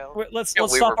magic pill. Let's Yeah, we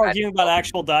stop were arguing about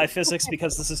actual die physics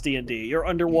because this is D&D. You're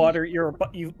underwater.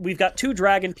 We've got 2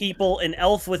 dragon people, an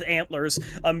elf with antlers,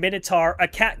 a minotaur, a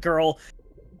cat girl,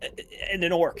 and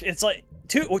an orc. It's like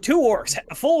two orcs,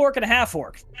 a full orc and a half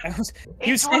orc.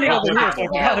 He was standing over here. So I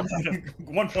forgot about him.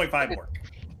 1.5 work.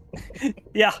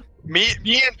 Yeah. Me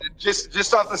and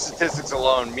just off the statistics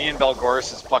alone, me and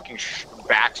Belgoris' fucking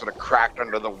backs would have cracked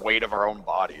under the weight of our own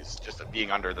bodies, just at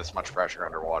being under this much pressure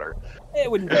underwater. It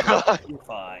wouldn't be. You're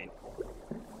fine.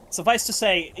 Suffice to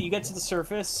say, you get to the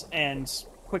surface and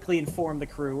quickly inform the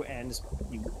crew, and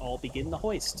you all begin the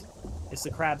hoist. As the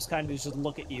crabs kind of just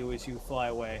look at you as you fly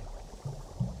away.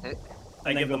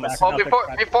 I give them a Well,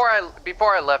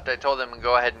 before I left, I told them to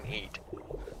go ahead and eat,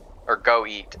 or go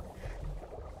eat,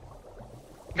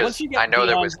 Once because you get I know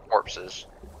there beyond- was corpses.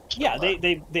 Yeah,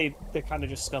 they kind of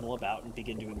just scuttle about and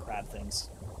begin doing crab things.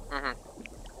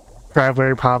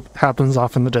 Crabberry pop happens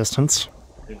off in the distance.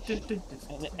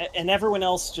 And everyone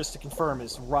else, just to confirm,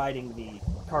 is riding the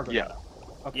cargo. Yeah. boat.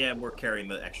 Okay. Yeah, we're carrying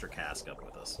the extra cask up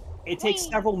with us. It takes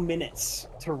several minutes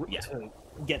to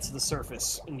get to the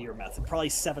surface in your method, probably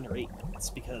 7 or 8 minutes,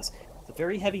 because it's a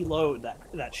very heavy load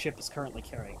that ship is currently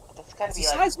carrying. That's gotta It's be the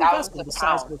like size of a thousands vessel, of the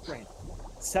size of pounds. a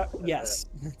crane. Yes,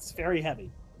 it's very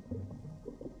heavy.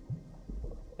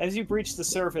 As you breach the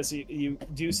surface, you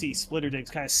do see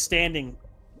Splitterdigs kind of standing,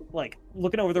 like,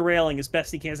 looking over the railing as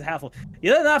best he can as a half. You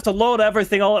didn't have to load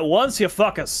everything all at once, you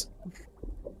fuckers.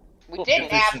 We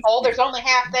didn't, asshole. There's only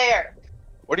half there.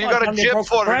 What do you Well, got a then they jib broke the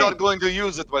for if you're crane. not going to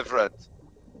use it, my friend?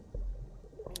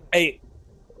 Hey.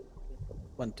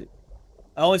 1, 2.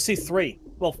 I only see 3.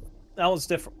 Well, that one's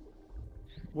different.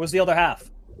 Where's the other half?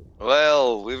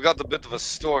 Well, we've got a bit of a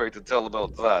story to tell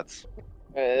about that.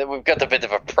 We've got a bit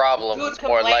of a problem. Dude It's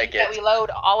more complains like that it. we load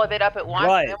all of it up at once,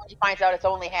 Right. and then when he finds out it's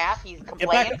only half, he's Get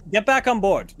complaining. back on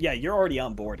board. Yeah, you're already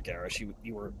on board, Garish. You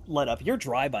were let up. You're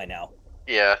dry by now.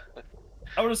 Yeah.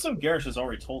 I would assume Garish has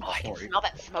already told Oh, the I can story. smell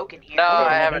that smoke in here. No, Oh,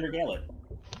 I yeah, haven't. Vandergalen.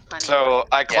 Honey. So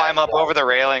I climb Yeah. up over the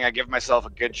railing, I give myself a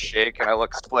good shake, and I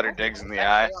look Splitterdigs in the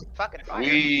eye. Actually, I'm fucking fire.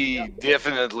 We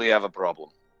definitely have a problem.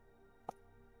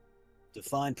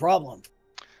 Define problem.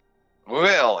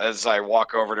 Well, as I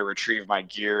walk over to retrieve my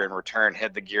gear and return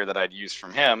hid the gear that I'd used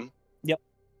from him. Yep.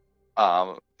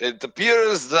 It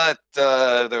appears that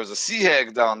there was a sea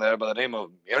hag down there by the name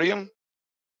of Miriam.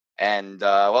 And,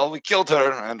 well, we killed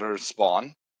her and her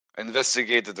spawn.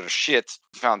 Investigated her shit.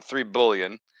 Found 3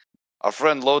 bullion. Our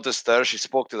friend Lotus there, she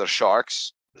spoke to the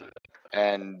sharks.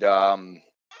 And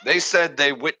they said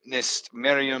they witnessed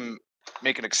Miriam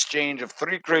make an exchange of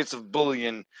 3 crates of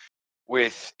bullion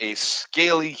with a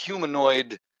scaly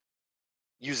humanoid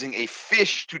using a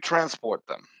fish to transport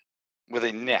them with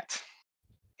a net.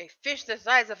 A fish the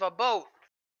size of a boat.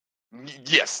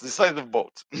 Yes, the size of a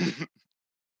boat.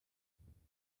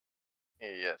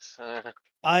 Yes.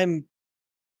 I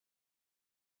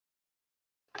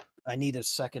need a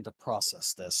second to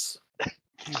process this.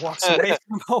 He walks away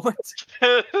for a moment.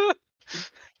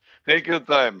 Take your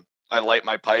time. I light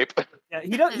my pipe. Yeah,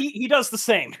 he does the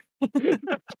same.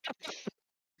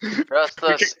 Trust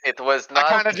us, it was I not.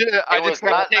 kind of did. I It was just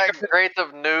kinda not take that great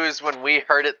of news when we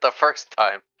heard it the first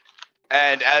time.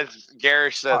 And as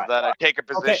Garish says Alright. that, I take a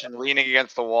position leaning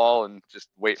against the wall and just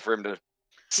wait for him to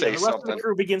say The rest of something. the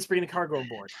crew begins bringing the cargo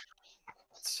aboard.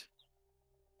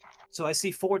 So I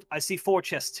see 4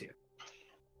 chests here.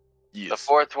 The Yes.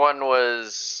 4th one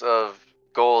was of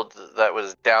gold that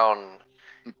was down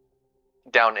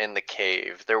in the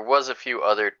cave. There was a few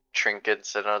other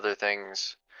trinkets and other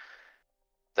things.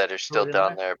 that are still did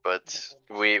down I? there, but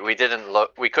we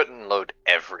couldn't load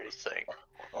everything.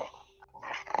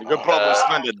 You could probably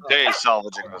spend a day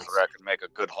salvaging this wreck and make a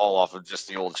good haul off of just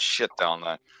the old shit down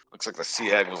there. Looks like the Sea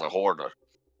Hag was a hoarder.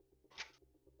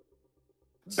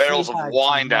 Barrels of Sea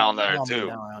wine Hag down did there not too.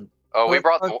 down. Oh, we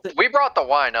First- brought the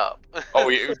wine up. Oh,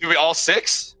 do we all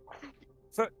 6?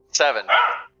 7.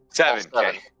 7.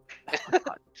 Okay.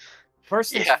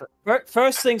 First things, Yeah.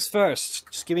 first things first.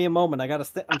 Just give me a moment.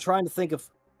 I'm trying to think of.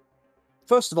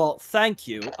 First of all, thank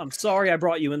you. I'm sorry I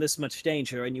brought you in this much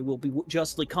danger, and you will be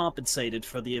justly compensated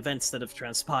for the events that have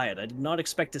transpired. I did not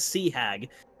expect a sea hag,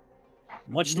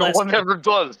 much No less one ever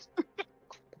does.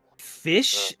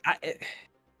 fish. I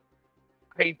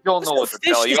don't know what to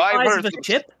Fish tell the you. I've size heard of a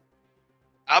ship.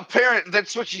 Apparently,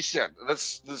 that's what she said.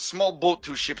 That's the small boat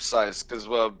to ship size, because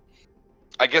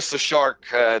I guess the shark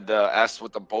had asked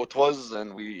what the boat was,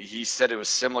 and he said it was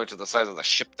similar to the size of the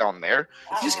ship down there.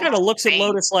 He just kind of looks at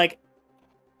Lotus like,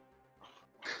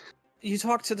 "You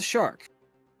talk to the shark."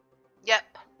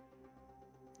 Yep.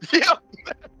 Yeah.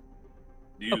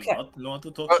 Do you Okay. not want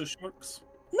to talk to sharks?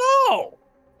 No.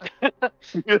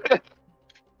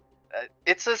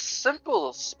 It's a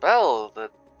simple spell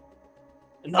that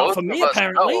Not both for of me, us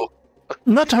apparently. know.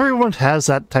 Not everyone has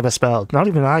that type of spell. Not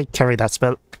even I carry that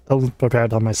spell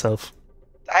prepared on myself.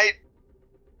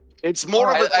 It's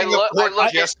more of a thing of court look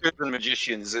at- jesters and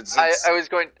magicians. I was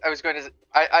going to.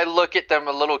 I look at them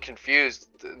a little confused,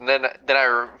 and then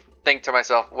I think to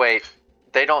myself, wait,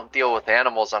 they don't deal with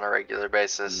animals on a regular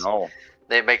basis. No.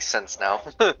 They make sense now.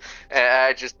 And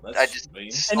I just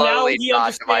strange. And now slowly he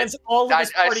nod to my. understands all of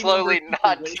his I party slowly members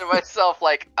nod completely. to myself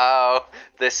like, oh,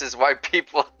 this is why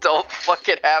people don't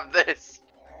fucking have this.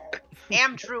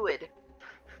 Am druid.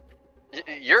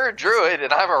 You're a druid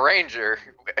and I'm a ranger.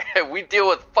 We deal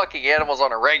with fucking animals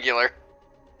on a regular.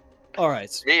 All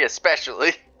right, Me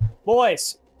especially.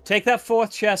 boys, take that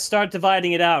fourth chest, start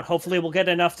dividing it out. Hopefully, we'll get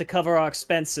enough to cover our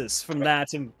expenses from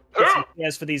that and get some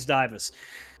shares for these divers.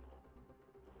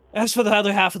 As for the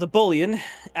other half of the bullion,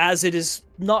 as it is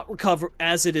not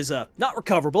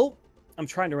recoverable, I'm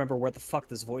trying to remember where the fuck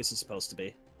this voice is supposed to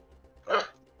be.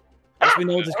 As we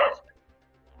know,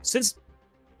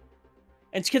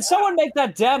 and can someone make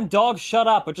that damn dog shut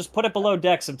up or just put it below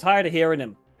decks? I'm tired of hearing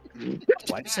him.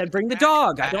 Wife said bring the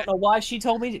dog. I don't know why she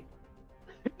told me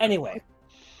to. Anyway.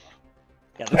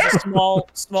 Yeah, there's a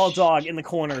small dog in the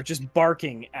corner just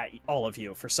barking at all of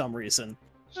you for some reason.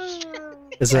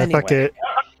 Is that like Anyway.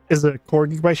 is it a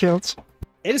corgi by chance?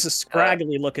 It is a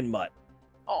scraggly looking mutt.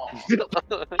 Oh.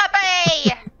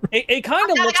 Puppy! It kind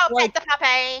of Gotta looks go like pet the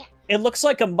puppy. it looks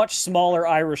like a much smaller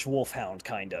Irish wolfhound,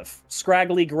 kind of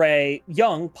scraggly gray,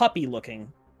 young puppy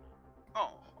looking.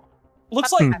 Oh. Looks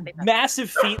Puppy, like puppy, puppy. massive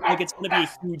feet, like it's gonna be a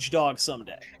huge dog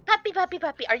someday. Puppy, puppy,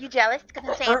 puppy. Are you jealous? Because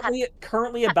I'm saying puppy.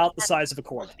 Currently about the size of a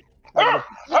corgi.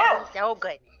 Oh,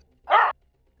 good.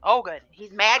 Oh, good.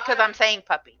 He's mad because I'm saying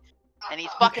puppy. And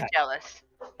he's fucking Okay. jealous.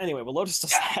 Anyway, well, Lotus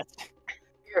does that.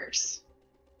 Years.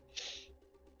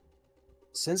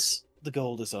 Since the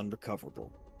gold is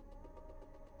unrecoverable,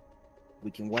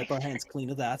 we can wipe our hands clean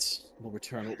of that. We'll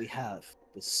return what we have.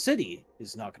 The city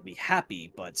is not going to be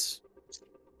happy, but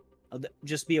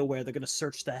just be aware they're going to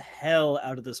search the hell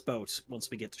out of this boat once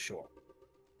we get to shore.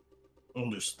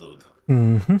 Understood.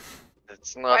 Mm-hmm.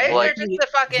 It's Why not is like there just a If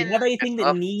fucking... you have anything that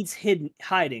Up. needs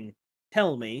hiding,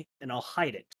 tell me, and I'll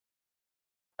hide it.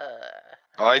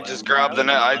 I just grabbed the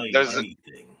net.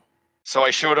 So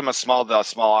I showed him a small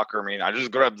aquamarine. I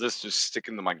just grabbed this to stick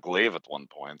into my glaive at one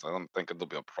point. I don't think it'll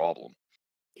be a problem.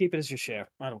 Keep it as your share.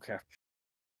 I don't care.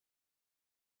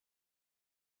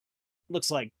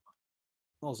 Looks like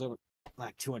rolls over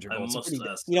like 200 I volts. must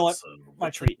ask, You know what? sir, My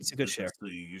what treat. type It's a of good business share.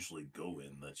 do you usually go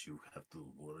in that you have to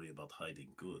worry about hiding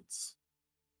goods?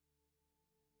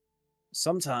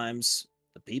 Sometimes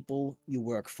the people you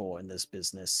work for in this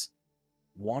business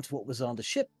want what was on the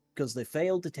ship because they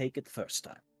failed to take it the first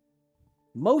time.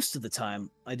 Most of the time,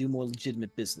 I do more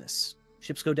legitimate business.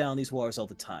 Ships go down these waters all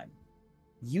the time.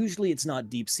 Usually it's not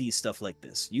deep sea stuff like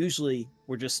this. Usually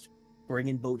we're just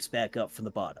bringing boats back up from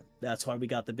the bottom. That's why we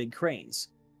got the big cranes.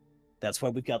 That's why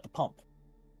we've got the pump.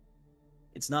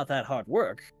 It's not that hard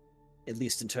work, at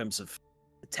least in terms of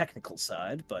the technical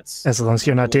side, but... As long as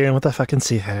you're not dealing with a fucking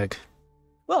sea hag.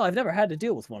 Well, I've never had to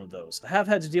deal with one of those. I have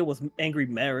had to deal with angry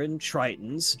Marin,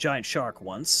 Tritons, giant shark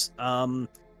once,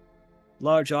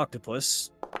 large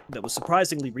octopus that was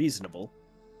surprisingly reasonable.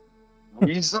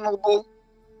 Reasonable?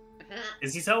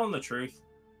 Is he telling the truth?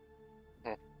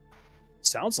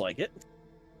 Sounds like it.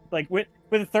 Like with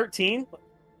a 13,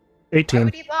 18. Why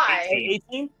would he lie?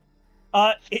 18.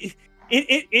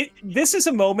 This is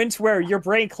a moment where your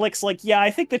brain clicks like, yeah,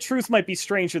 I think the truth might be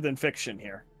stranger than fiction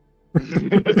here.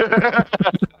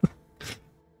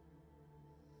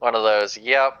 One of those,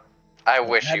 yep, I Look,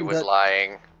 wish I he haven't was got-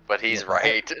 lying, but he's Look,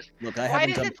 right. Look, I Why haven't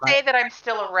does done it say that I'm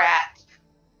still a rat?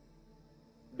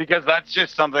 Because that's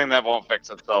just something that won't fix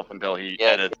itself until he Yeah,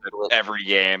 edits it every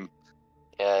game.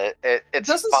 Yeah, It it's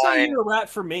doesn't say fine. you're a rat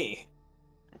for me.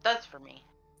 It does for me.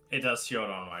 It does show it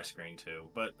on my screen too,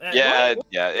 but Yeah,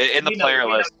 in the player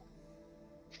list.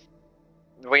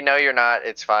 We know you're not,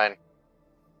 it's fine.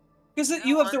 Because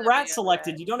you have the rat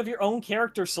selected, you don't have your own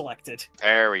character selected.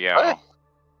 There we go. What?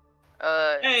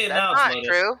 Hey, That's now it's not Lotus.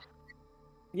 true.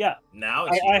 Yeah, Now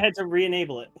it's I had to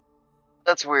re-enable it.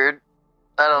 That's weird.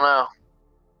 I don't know.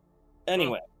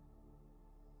 Anyway.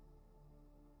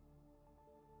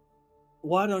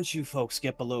 Why don't you folks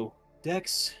get below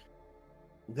decks?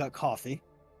 We got coffee.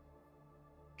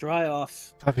 Dry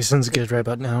off. Coffee sounds good right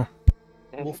about now.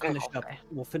 We'll finish up.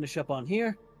 We'll finish up on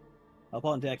here, up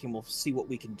on deck, and we'll see what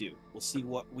we can do. We'll see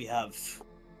what we have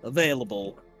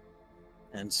available,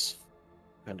 and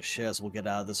what kind of shares we'll get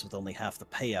out of this with only half the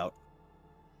payout.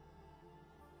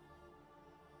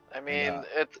 I mean,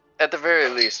 at the very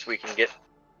least, we can get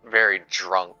very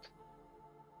drunk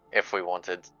if we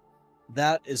wanted.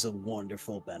 That is a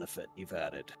wonderful benefit you've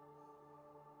added.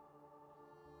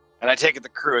 And I take it the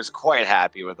crew is quite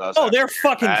happy with us. Oh, they're after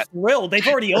fucking that. thrilled. They've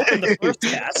already opened the first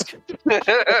cask.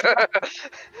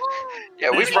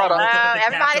 Yeah, we brought up.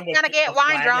 Everybody's gonna get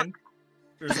wine drunk.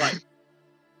 There's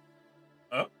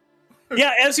like,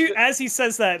 Yeah, as he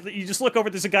says that, you just look over.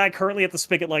 There's a guy currently at the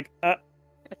spigot, like,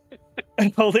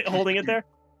 holding it there.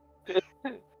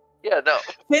 Yeah, no.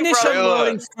 Finish brought-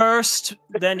 unloading first,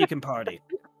 then you can party.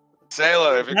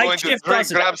 Sailor, if you're Night going to shift drink,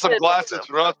 doesn't- grab some glasses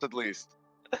for us at least.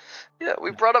 Yeah,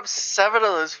 we brought up 7 of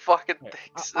those fucking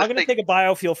things. I'm gonna take a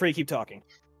biofuel free. Keep talking.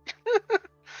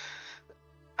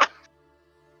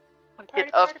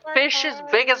 A fish as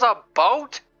big as a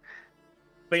boat?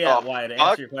 but yeah, Oh, Wyatt, to fuck,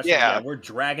 answer your question, yeah. yeah, we're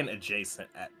dragon adjacent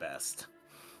at best.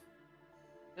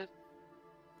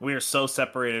 We are so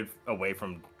separated away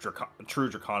from true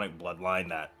draconic bloodline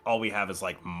that all we have is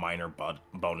like minor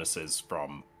bonuses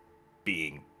from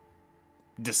being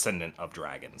descendant of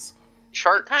dragons.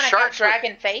 Kind of got Sharks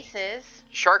dragon faces.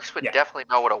 Sharks would Yeah. definitely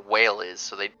know what a whale is,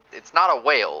 so it's not a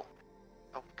whale.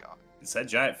 Oh god. It said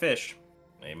giant fish.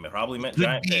 They probably meant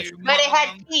giant fish. But it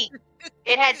had teeth.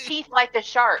 It had teeth like the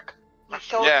shark. You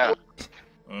showed Yeah.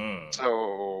 me. Mm.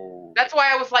 So That's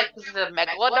why I was like, was it a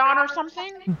megalodon or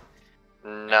something?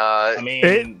 No. I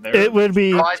mean, It would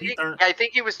be. Well, I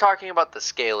think he was talking about the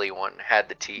scaly one, had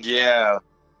the teeth. yeah.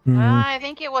 I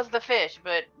think it was the fish,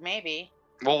 but maybe.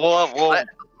 Well,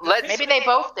 Let's Maybe they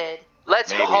both did. let's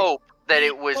Maybe. hope that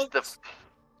it was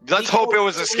let's hope it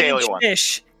was a scaly one.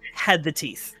 Fish had the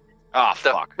teeth. Ah, the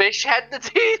fuck. fish had the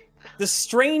teeth. The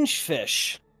strange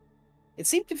fish. It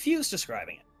seemed confused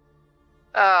describing it.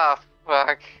 Ah,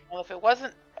 fuck. Well, if it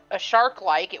wasn't a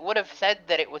shark-like, it would have said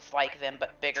that it was like them,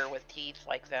 but bigger with teeth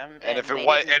like them. And if they it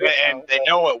was, didn't and they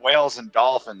know what whales and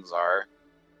dolphins are.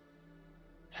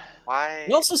 Why?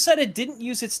 It also said it didn't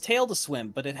use its tail to swim,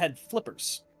 but it had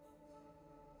flippers.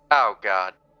 Oh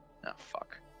god. Oh,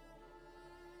 fuck.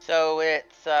 So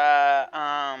it's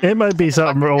It might be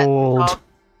something old.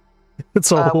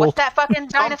 It's old. what's that fucking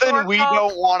dinosaur Something we called?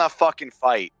 don't want to fucking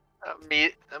fight.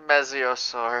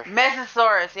 Mesiosaur.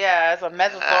 Mesosaurus, yeah, it's a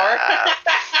mesosaur.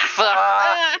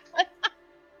 Ah,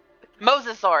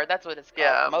 Mosasaur, that's what it's called.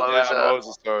 Yeah,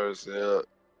 Mosasaurs,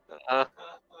 yeah.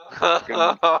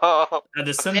 A And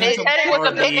descendant it of said it was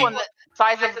a big the one, the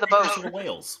size of the boat. traditional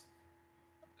whales.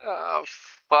 Oh,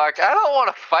 fuck. I don't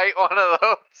want to fight one of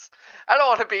those. I don't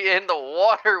want to be in the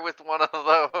water with one of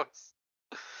those.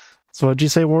 So what'd you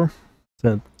say, War?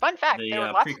 Fun fact, The, there were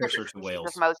lots of precursor different to species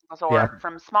whales. of mosasaur, Yeah.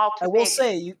 from small to I big. will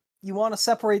say, you want to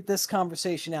separate this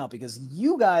conversation out because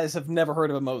you guys have never heard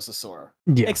of a mosasaur.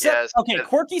 Yeah. Except, Yes, okay, yes.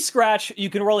 Quirky Scratch, you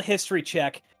can roll a history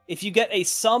check. If you get a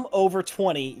sum over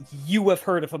 20, you have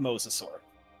heard of a mosasaur.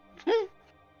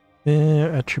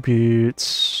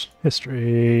 Attributes,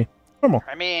 history, normal.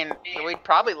 I mean, we'd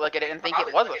probably look at it and think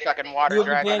it was a fucking water You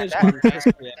have dragon. advantage at on that your point.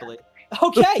 history, I believe.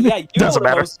 Okay, yeah, you know Doesn't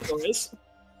what a matter. mosasaur is.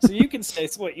 So you can say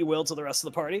what you will to the rest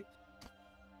of the party.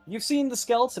 You've seen the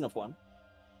skeleton of one.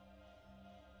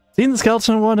 Seen the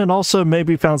skeleton one, and also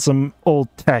maybe found some old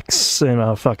texts in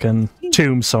a fucking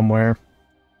tomb somewhere.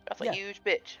 That's a Yeah. huge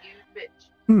bitch. Huge bitch.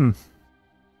 Hmm.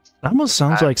 That almost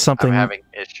sounds like something. I'm having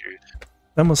issues.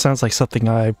 That almost sounds like something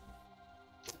I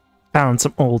found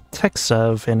some old texts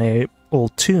of in a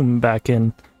old tomb back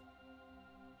in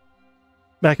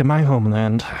my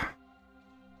homeland.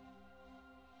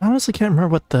 I honestly can't remember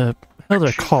what the know they're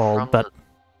Aren't you called, from but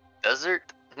the desert?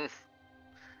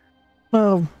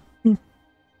 well,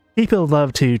 people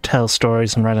love to tell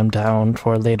stories and write them down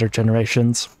for later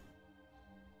generations.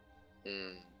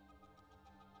 Hmm.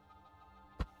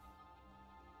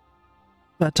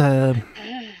 But I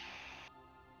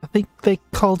think they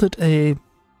called it a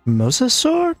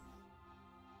mosasaur?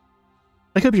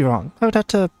 I could be wrong. I would have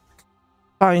to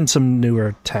find some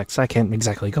newer text. I can't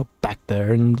exactly go back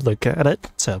there and look at it,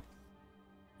 so...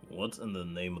 What in the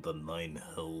name of the nine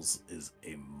hells is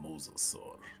a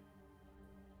mosasaur?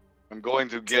 I'm going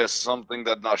to guess something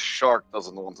that the shark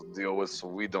doesn't want to deal with, so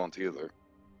we don't either.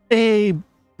 A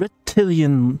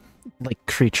reptilian-like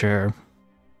creature.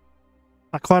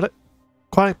 Aquatic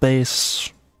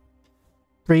base.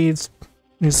 Breathes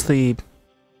is the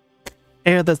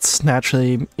air that's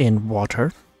naturally in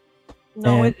water.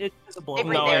 No, And- it is a blow.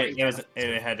 Every No, day.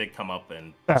 it had to come up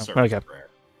and Oh, surface okay. rare.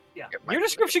 Yeah. Get my- Your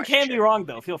description my can be shit. wrong,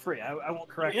 though. Feel free. I won't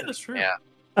correct Yeah, it. that's true. Yeah.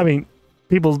 I mean,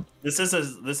 people... This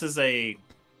is a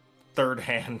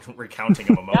third-hand recounting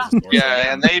of a mosasaur.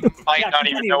 Yeah, and they might Yeah, not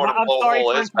even continue. know what a I'm sorry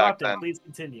blowhole for is back interrupting. then. Please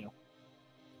continue.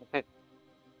 I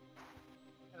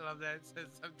love that. It says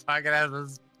I'm talking out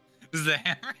of the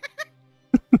hammer.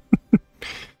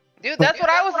 Dude, that's what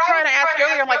I was trying to ask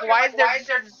earlier. I'm like, why is there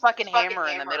just a fucking hammer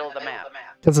in the middle of the map?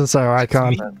 Because it's our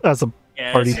icon as a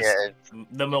Yeah, Party. it's just- Yeah, it's-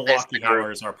 the Milwaukee the group.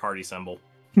 hammer is our party symbol.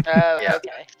 Oh, Yeah.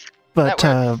 okay. But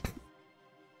That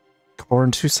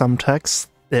according to some texts,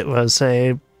 it was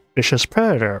a vicious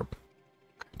predator.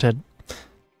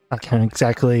 I can't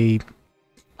exactly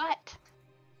What?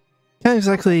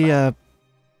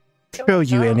 show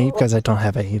you any because I don't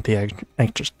have any of the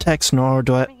extra text, nor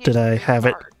did I have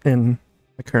it in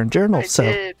the current journal. I So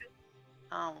did.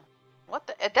 Oh, what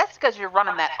the? That's because you're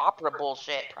running that opera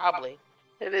bullshit, probably.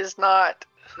 It is not.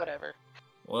 Whatever.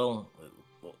 Well,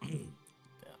 yeah.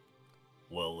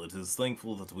 Well, it is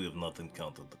thankful that we have not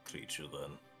encountered the creature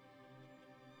then.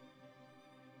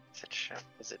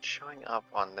 Is it showing up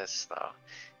on this though?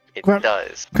 It Gra-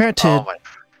 does. granted, Oh my.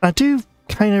 I do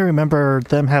kind of remember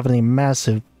them having a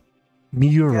massive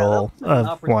mural Yeah, that was an of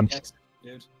operative one. exit,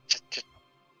 dude.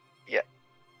 Yeah.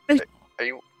 Hey. Are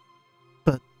you?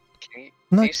 But Can you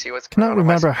not- see what's going Cannot on my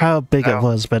remember screen? how big No. it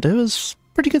was, but it was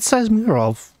pretty good sized mural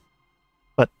of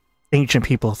what ancient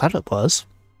people thought it was.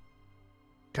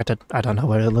 Granted, I don't know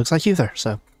what it looks like either,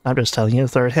 so I'm just telling you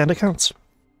third-hand accounts.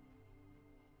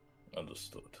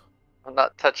 Understood. I'm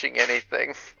not touching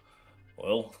anything.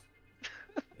 Well,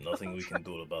 nothing we can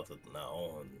do about it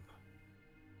now, and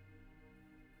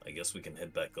I guess we can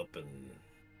head back up and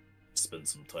spend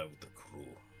some time with the crew.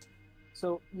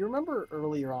 So, you remember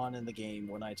earlier on in the game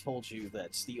when I told you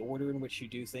that the order in which you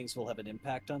do things will have an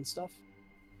impact on stuff?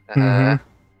 Mhm.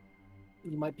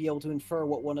 You might be able to infer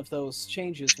what one of those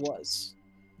changes was.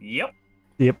 Yep.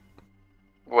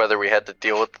 Whether we had to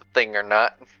deal with the thing or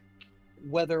not.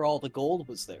 Whether all the gold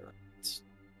was there.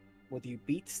 Whether you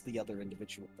beat the other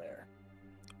individual there.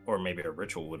 Or maybe a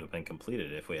ritual would have been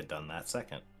completed if we had done that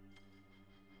second.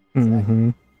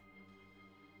 Mm-hmm.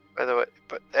 By the way,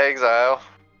 but Exile.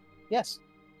 Yes.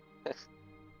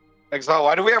 Exile,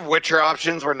 why do we have Witcher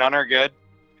options where none are good?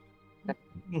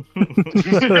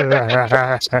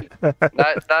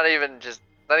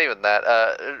 Not even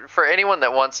that. For anyone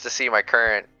that wants to see my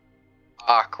current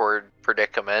awkward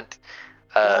predicament,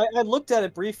 I looked at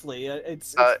it briefly.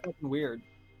 It's fucking weird.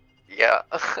 yeah,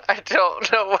 I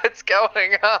don't know what's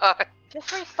going on.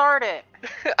 Just restart it.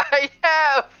 I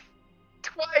have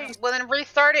twice. Well, then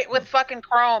restart it with fucking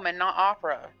Chrome and not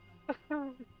Opera.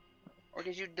 Or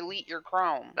did you delete your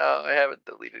Chrome? No, I haven't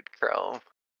deleted Chrome.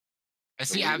 I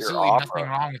see Delete your absolutely nothing Opera.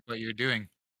 wrong with what you're doing.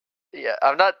 Yeah,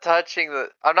 I'm not touching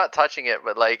it,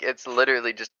 but like it's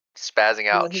literally just spazzing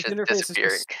Yeah, out, his shit interface is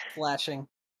disappearing. just flashing.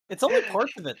 It's only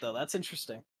parts of it though. That's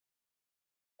interesting.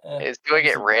 It's doing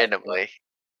it randomly.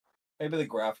 Maybe the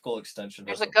graphical extension.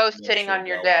 There's a doesn't ghost make sitting sure on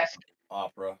your well desk.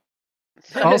 Opera.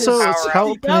 Also, Power it's up.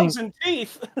 helping. 50,000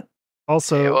 teeth.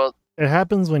 Also, Yeah, well, it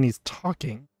happens when he's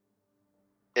talking.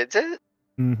 is it?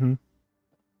 Mm-hmm.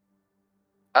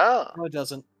 Oh, No, it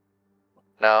doesn't.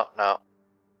 no. Not,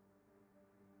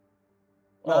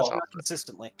 Oh. not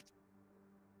consistently.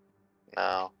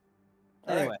 No.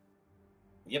 Anyway,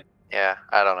 Yeah,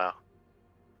 I don't know.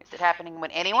 Is it happening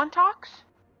when anyone talks?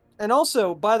 and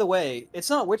also, by the way, it's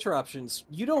not Witcher options.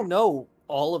 You don't know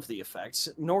all of the effects,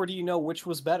 nor do you know which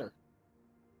was better.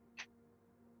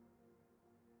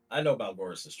 I know about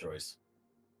Boris's choice.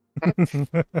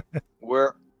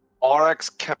 We're RX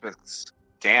Kepis.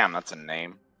 Damn, that's a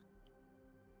name.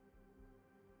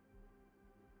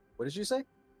 What did you say?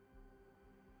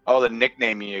 Oh, the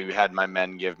nickname you had my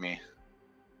men give me.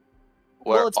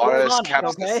 Well, it's going Aura's on,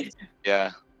 captain. okay?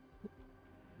 Yeah.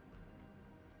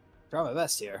 Try my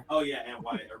best here. Oh yeah, and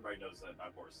why everybody knows that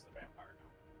Balgorus is a vampire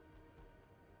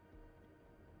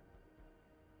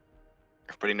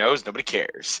Everybody knows, nobody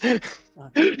cares. now.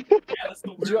 Yeah, that's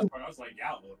the weirdest part. I was like,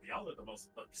 y'all are the most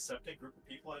accepting group of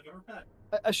people I've ever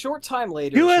met. A short time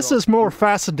later, US Cheryl, is more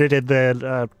fascinated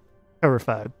than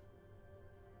terrified.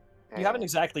 you haven't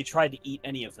exactly tried to eat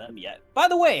any of them yet. By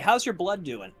the way, how's your blood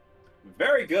doing?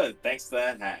 Very good, thanks to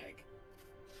that hag.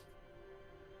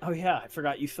 Oh yeah, I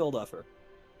forgot you filled up her.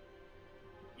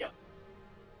 Yep.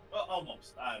 Well,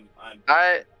 almost. I'm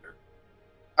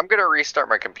gonna restart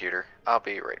my computer. I'll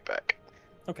be right back.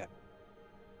 Okay.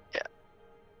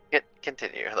 Yeah.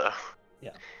 Continue though.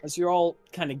 Yeah. As you're all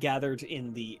kind of gathered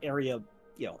in the area,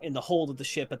 in the hold of the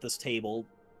ship at this table,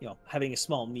 having a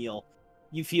small meal,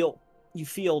 you feel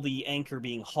the anchor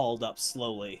being hauled up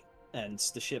slowly, and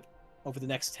the ship over the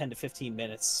next 10 to 15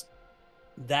 minutes,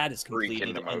 that is completed. Freak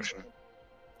into motion.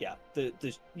 Yeah,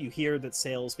 you hear that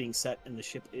sails being set, and the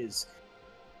ship is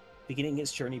beginning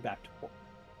its journey back to port.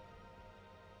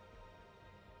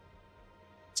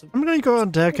 So, I'm gonna go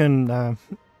on deck and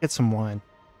get some wine.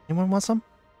 Anyone want some?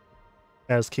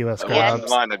 As QS grabs,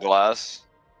 Wine a glass.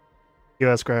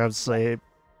 QS grabs a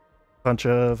bunch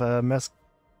of mess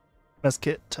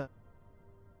kit. I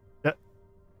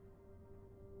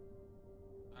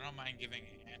don't mind giving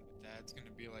a hand with that. It's gonna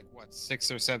be like what,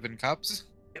 6 or 7 cups?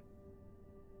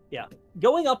 yeah,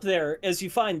 going up there, as you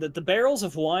find that the barrels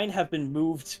of wine have been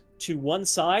moved to one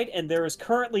side, and there is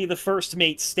currently the first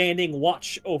mate standing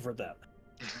watch over them.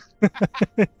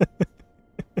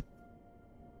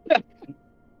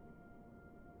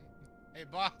 Hey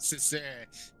boss, is there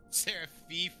a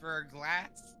fee for a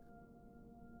glass?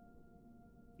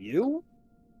 You?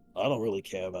 I don't really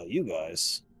care about you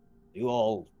guys. You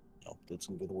all did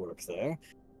some good work there.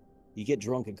 You get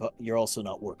drunk and you're also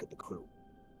not working the crew.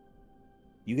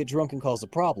 You get drunk and cause a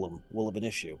problem, we'll have an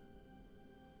issue.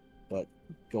 But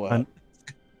go ahead.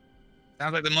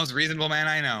 Sounds like the most reasonable man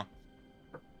I know.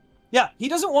 Yeah, he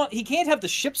can't have the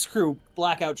ship's crew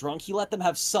blackout drunk. He let them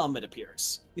have some, it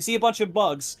appears. You see a bunch of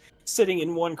bugs sitting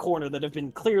in one corner that have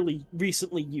been clearly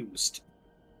recently used.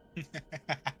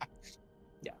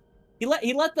 Yeah. He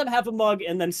let them have a mug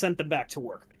and then sent them back to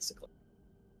work, basically.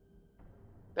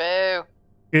 Boo.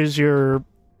 Here's your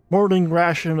morning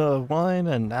ration of wine,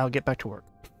 and now get back to work.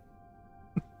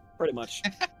 Pretty much.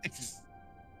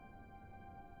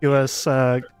 US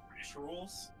British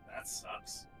rules? That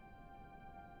sucks.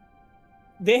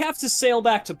 They have to sail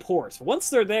back to port.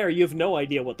 Once they're there, you have no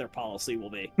idea what their policy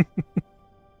will be.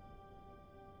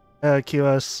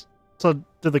 QS. So,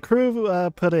 did the crew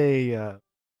put a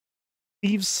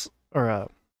thieves or a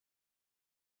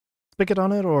spigot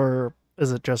on it, or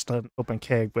is it just an open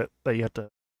keg that you have to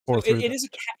pour through?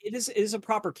 It is a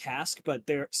proper cask, but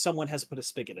someone has put a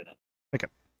spigot in it. Okay.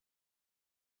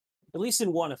 At least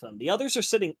in one of them. The others are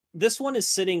sitting. This one is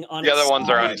sitting on. The other ones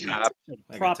are side, untapped. I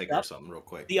can propped take her up. something real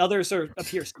quick. The others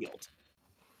appear sealed.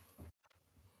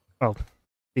 Well,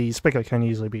 the spigot can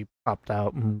easily be popped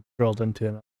out and drilled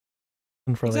into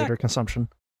and for later consumption.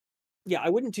 Yeah, I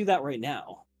wouldn't do that right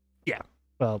now. Yeah.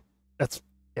 Well, that's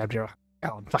you're a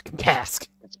gallon fucking cask.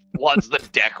 Floods the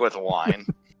deck with wine.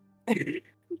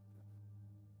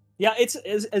 Yeah, it's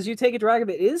as you take a drag of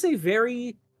it,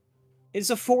 it's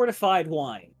a fortified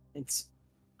wine. It's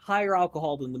higher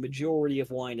alcohol than the majority of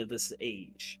wine of this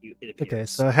age, it appears. Okay,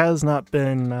 so it has not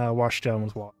been washed down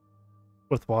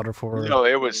with water for... No,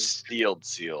 it was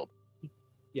sealed.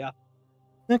 Yeah.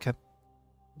 Okay.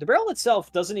 The barrel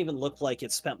itself doesn't even look like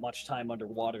it spent much time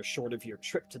underwater short of your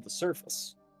trip to the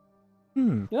surface.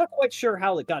 Hmm. You're not quite sure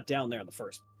how it got down there in the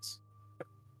first place.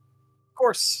 Of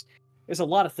course, there's a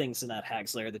lot of things in that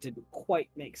hag's lair that didn't quite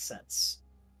make sense.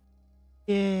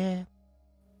 Yeah.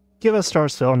 Give us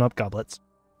stars filling up goblets.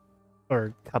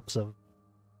 Or cups of...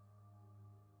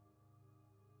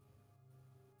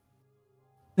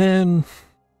 And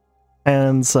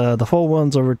hands the full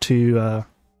ones over to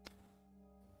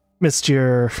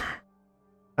Mr.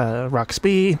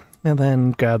 Roxby, and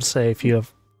then grabs a few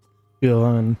of fuel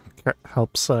and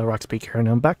helps Roxby carry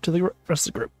them back to the rest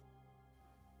of the group.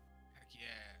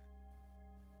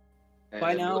 Heck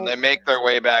By And now- when they make their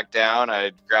way back down,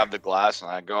 I grab the glass and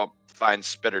I go up find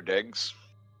splitter digs.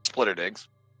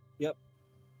 Yep.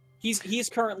 He's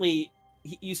currently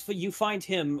you find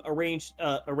him arranged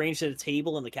at a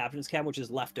table in the captain's cabin, which is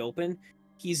left open.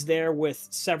 He's there with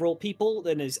several people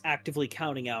and is actively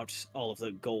counting out all of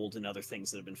the gold and other things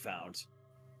that have been found.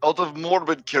 Out of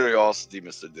morbid curiosity,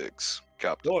 Mr. Diggs,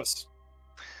 Captain, Of course.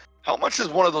 how much is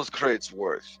one of those crates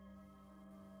worth?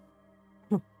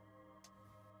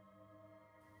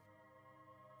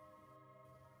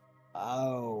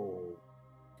 Oh,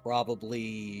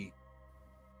 probably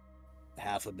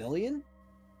 $500,000.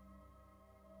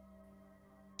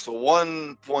 So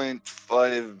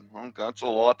 1.5. Okay, that's a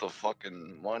lot of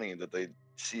fucking money that they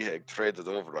Seahag traded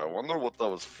over. I wonder what that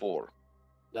was for.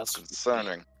 That's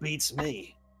Concerning. beats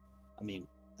me. I mean,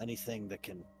 anything that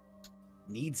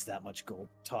needs that much gold.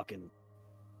 Talking.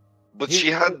 But she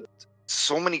had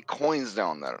so many coins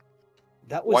down there.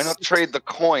 That was Why not trade the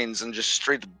coins and just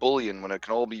straight bullion when it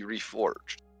can all be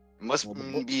reforged? It must be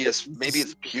maybe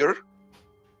it's pure.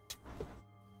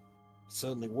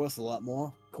 Certainly worth a lot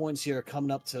more. Coins here are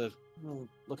coming up to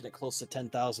looking at close to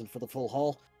 10,000 for the full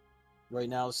haul. Right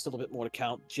now, there's still a bit more to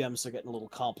count. Gems are getting a little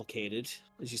complicated.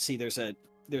 As you see, there's a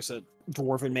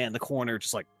dwarven man in the corner,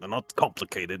 just like, they're not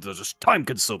complicated, they're just time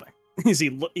consuming.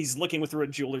 He's looking through a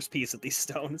jeweler's piece at these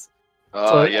stones.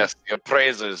 Yes, the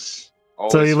appraisers.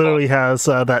 So he literally has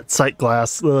that sight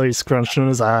glass literally scrunched in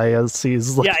his eye as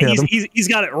he's looking at him. He's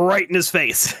got it right in his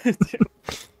face.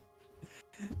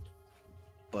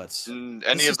 But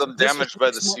any of them damaged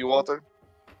by the seawater?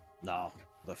 No,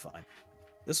 they're fine.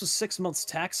 This was 6 months'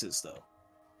 taxes, though,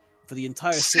 for the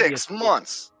entire city. 6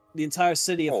 months. The entire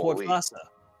city of Holy. Fort Plaza.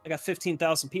 I got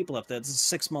 15,000 people up there. This is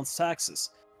 6 months' taxes,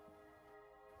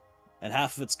 and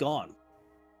half of it's gone.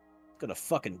 Gonna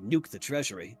fucking nuke the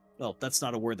treasury. Well, that's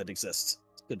not a word that exists.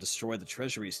 It's gonna destroy the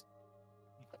treasuries.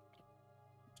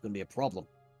 It's gonna be a problem.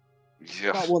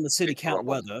 Yeah. Not one the city can't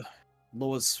weather.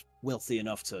 Laura's wealthy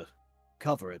enough to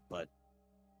cover it, but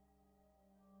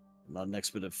I'm not an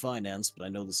expert at finance, but I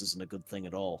know this isn't a good thing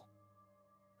at all.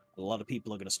 A lot of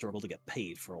people are going to struggle to get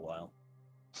paid for a while.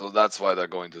 So that's why they're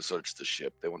going to search the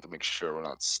ship. They want to make sure we're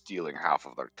not stealing half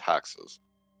of their taxes.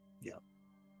 Yeah.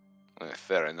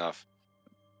 Fair enough.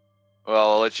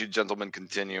 Well, I'll let you gentlemen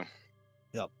continue.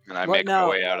 Yep. And I make my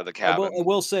way out of the cabin. I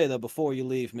will say, though, before you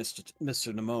leave, Mr.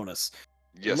 Nemonis,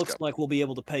 Yes, it looks Captain. like we'll be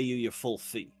able to pay you your full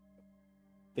fee.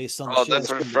 Based on the Oh, shares that's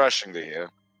from the- refreshing to hear.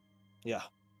 Yeah.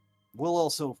 We'll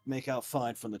also make out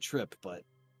fine from the trip, but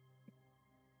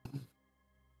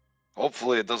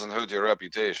Hopefully it doesn't hurt your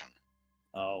reputation.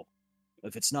 oh,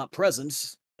 if it's not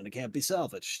present, then it can't be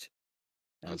salvaged.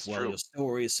 And That's while true. your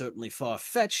story is certainly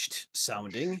far-fetched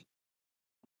sounding,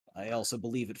 I also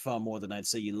believe it far more than I'd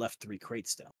say you left 3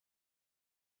 crates down.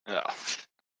 Yeah.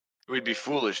 We'd be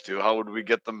foolish to. How would we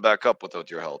get them back up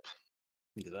without your help?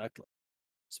 Exactly.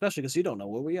 Especially because you don't know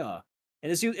where we are.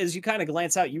 And as you kind of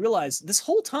glance out, you realize this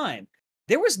whole time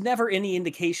there was never any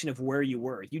indication of where you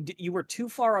were. You were too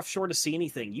far offshore to see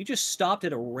anything. You just stopped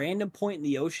at a random point in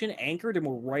the ocean, anchored, and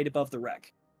were right above the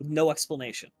wreck with no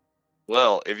explanation.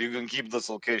 Well, if you can keep this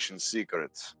location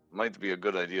secret, might be a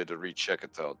good idea to recheck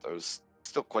it out. There's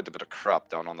still quite a bit of crap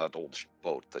down on that old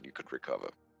boat that you could recover.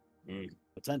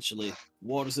 Potentially.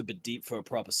 Water's a bit deep for a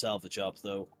proper salvage job,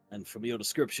 though, and from your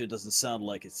description, it doesn't sound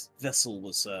like its vessel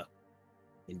was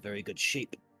in very good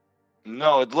shape.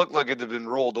 No, it looked like it had been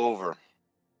rolled over.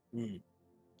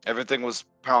 Everything was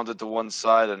pounded to one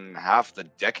side, and half the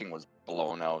decking was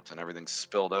blown out, and everything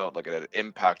spilled out like it had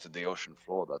impacted the ocean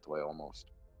floor that way almost.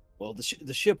 Well,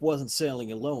 the ship wasn't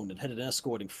sailing alone. It had an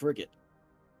escorting frigate.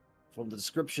 From the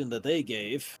description that they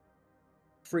gave,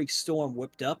 freak storm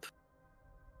whipped up,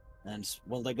 and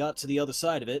when they got to the other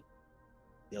side of it,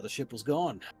 the other ship was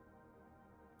gone.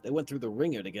 They went through the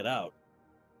ringer to get out.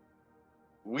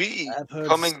 I've heard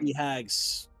sea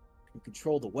hags can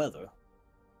control the weather.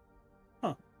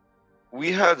 We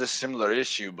had a similar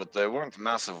issue, but they weren't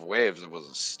massive waves. It was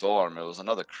a storm. It was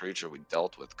another creature we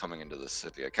dealt with coming into the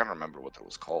city. I can't remember what it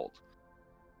was called.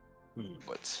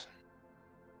 But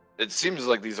it seems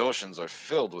like these oceans are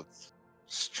filled with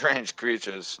strange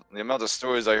creatures. The amount of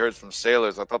stories I heard from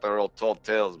sailors, I thought they were all tall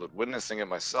tales, but witnessing it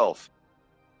myself,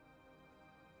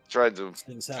 tried to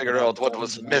figure out what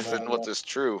was myth and what is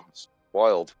true. It's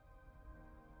wild.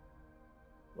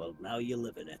 Well, now you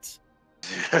live in it.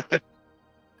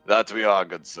 That we are,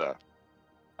 good sir.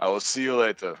 I will see you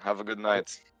later. Have a good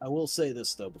night. I will say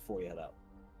this, though, before you head out.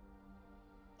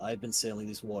 I've been sailing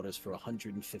these waters for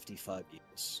 155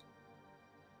 years.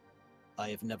 I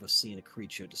have never seen a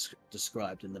creature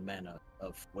described in the manner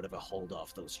of whatever hauled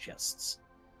off those chests.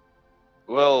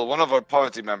 Well, one of our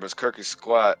party members, Horky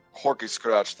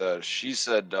Scratch, she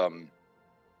said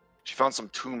she found some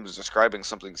tombs describing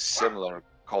something similar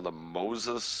called a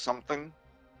Moses something.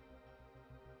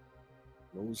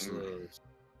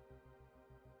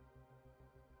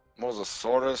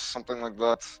 Mosasaurus, something like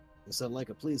that. They sound like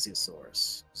a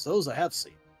plesiosaurus. So those I have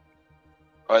seen.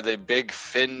 Are they big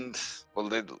finned? Well,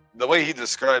 the way he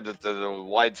described it, the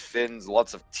wide fins,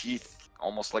 lots of teeth,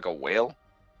 almost like a whale.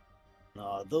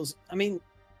 Those, I mean,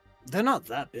 they're not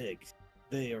that big.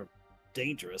 They are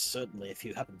dangerous, certainly if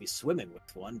you happen to be swimming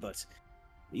with one, but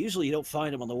usually you don't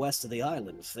find them on the west of the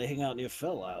island. They hang out near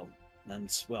Fell Isle,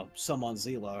 and, well, some on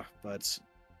Zelar, but...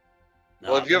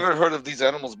 Well, have you ever heard of these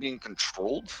animals being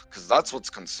controlled? Because that's what's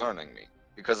concerning me.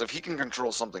 Because if he can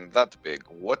control something that big,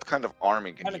 what kind of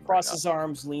army can Kind he of bring up? crosses his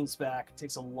arms, leans back,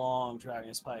 takes a long drag in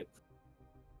his pipe.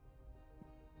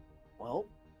 Well,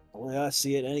 the way I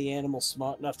see it, any animal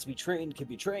smart enough to be trained can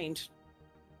be trained.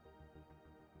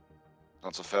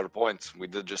 That's a fair point. We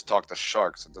did just talk to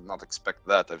sharks. I did not expect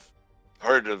that. I've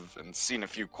heard of and seen a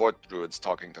few court druids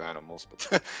talking to animals,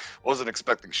 but wasn't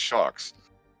expecting sharks.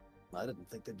 I didn't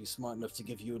think they'd be smart enough to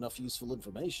give you enough useful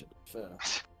information. Fair.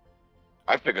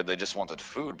 I figured they just wanted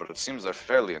food, but it seems they're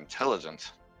fairly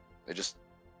intelligent. They just...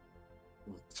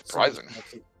 surprising.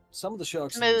 Some of the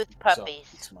sharks... Smooth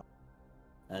puppies.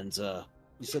 And,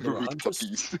 you said there were Smooth hunters?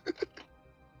 puppies.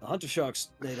 The hunter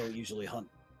sharks, they don't usually hunt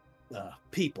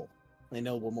people. They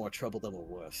know we're more trouble than we're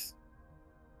worth.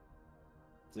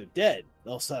 If they're dead,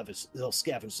 they'll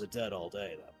scavenge the dead all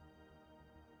day, though.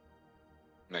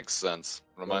 Makes sense.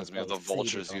 Reminds me of the probably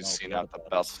vultures faded you've on all seen the out other the bodies.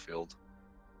 battlefield.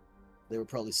 They were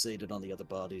probably sated on the other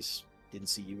bodies. Didn't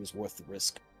see you as worth the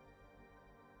risk.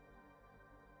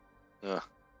 Yeah.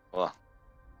 Well,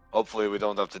 hopefully we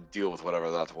don't have to deal with whatever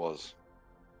that was.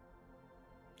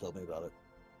 Tell me about it.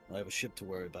 I have a ship to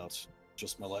worry about.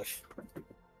 Just my life.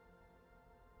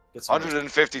 Get some rest.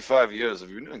 155 years. Have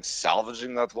you been doing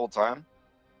salvaging that whole time?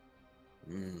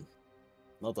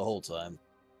 Not the whole time.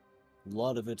 A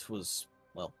lot of it was,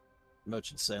 well,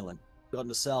 merchant sailing. Got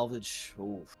into salvage,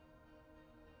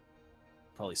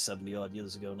 probably 70-odd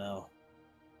years ago now.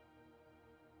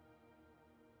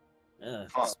 Yeah,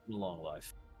 it's been a long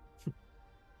life.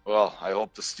 Well, I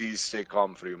hope the seas stay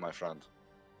calm for you, my friend.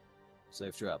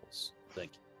 Safe travels.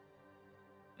 Thank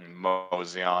you.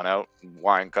 Mosey on out,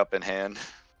 wine cup in hand.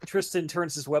 Tristan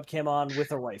turns his webcam on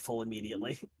with a rifle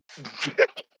immediately.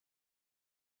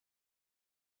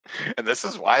 And this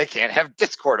is why I can't have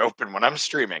Discord open when I'm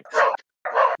streaming.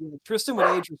 Tristan would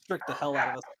age restrict the hell out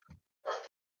of us.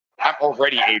 I'm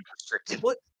already age restricted.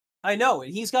 What? I know,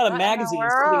 and he's got a magazine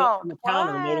sitting up on the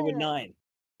counter loaded with 9.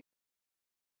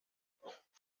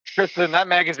 Tristan, that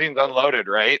magazine's unloaded,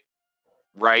 right?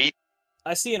 Right?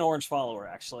 I see an orange follower,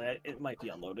 actually. It might be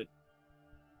unloaded.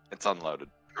 It's unloaded.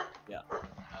 Yeah.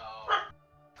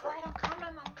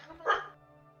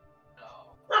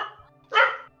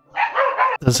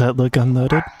 Does that look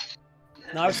unloaded?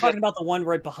 No, I was talking about the one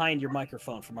right behind your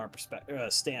microphone from our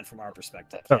perspective, stand from our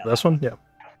perspective. Oh, this one? Yeah.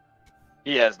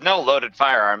 He has no loaded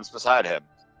firearms beside him.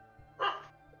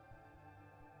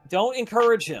 Don't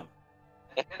encourage him.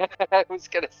 I was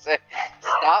gonna say,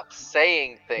 stop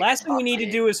saying things. Last thing we need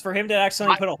to do is for him to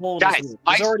accidentally put a hole in his Guys, roof.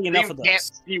 my There's already enough of stream can't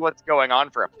those. see what's going on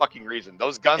for a fucking reason.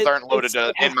 Those guns aren't loaded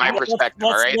in my perspective,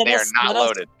 alright? They are not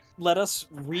loaded. Let us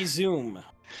resume.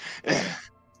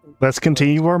 Let's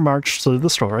continue our march through the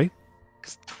story.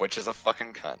 Because Twitch is a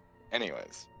fucking cunt.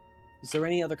 Anyways. Is there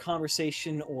any other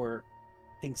conversation or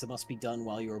things that must be done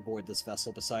while you're aboard this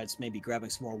vessel besides maybe grabbing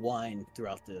some more wine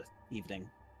throughout the evening?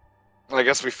 I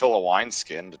guess we fill a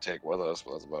wineskin to take with us,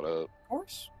 but that's about it. Of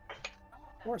course.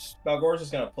 Of course. Balgor's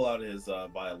is gonna pull out his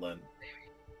violin.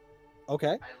 Okay.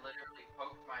 I literally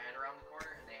poked my head around the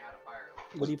corner and they had a fire.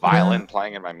 What do you Violin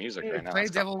playing in my music Hey, right now. Play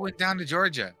It's Devil went down to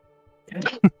Georgia.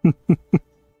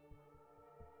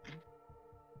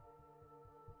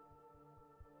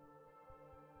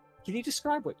 Can you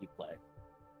describe what you play?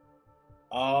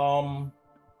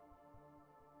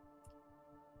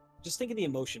 Just think of the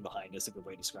emotion behind it is a good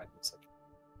way to describe music.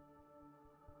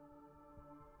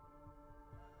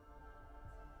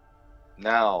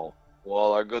 Now,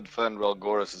 while our good friend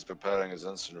Relgoris is preparing his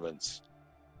instruments,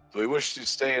 do we wish to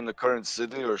stay in the current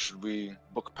city or should we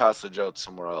book passage out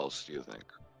somewhere else, do you think?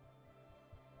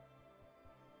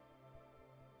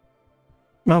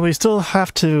 Well, we still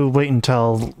have to wait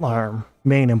until our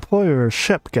main employer's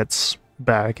ship gets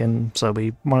back, and so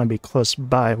we want to be close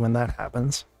by when that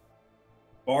happens.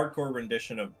 Bardcore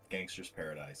rendition of Gangster's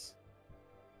Paradise.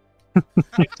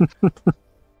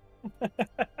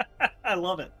 I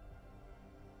love it.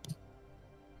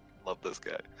 Love this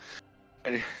guy.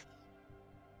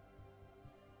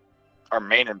 Our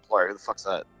main employer, who the fuck's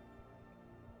that?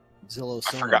 Zillow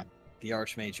I forgot. the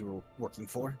archmage you were working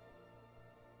for.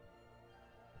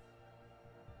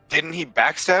 Didn't he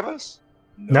backstab us?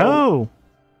 No!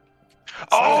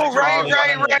 Oh, right.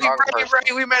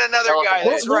 We met another guy.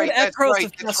 That's right. That's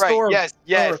right.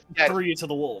 Yes. Threw you to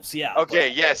the wolves. Yeah. Okay.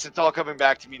 Yes, it's all coming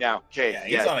back to me now. Okay. Yeah,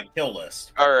 he's on a kill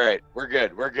list. All right. We're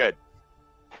good.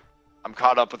 I'm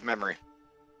caught up with memory.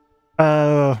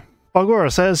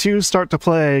 Balgoris, as you start to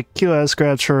play, QS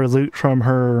grabs her loot from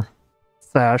her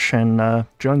Sash and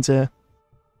joins you.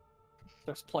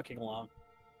 Starts plucking along.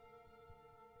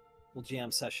 Little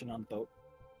jam session on the boat.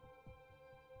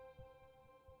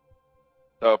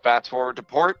 So fast forward to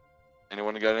port.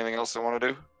 Anyone got anything else they want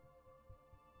to do?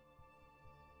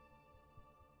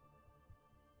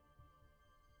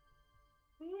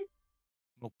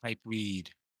 We'll pipe weed.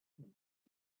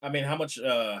 I mean, how much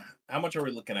are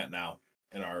we looking at now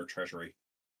in our treasury?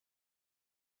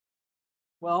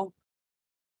 Well,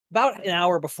 about an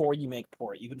hour before you make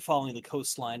port, you've been following the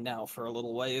coastline now for a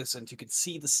little ways, and you can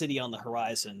see the city on the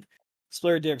horizon.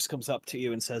 Splurdirks comes up to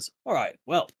you and says, "All right,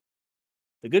 well,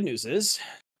 the good news is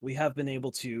we have been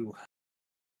able to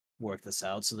work this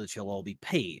out so that you'll all be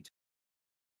paid.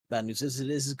 Bad news is it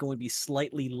is going to be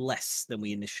slightly less than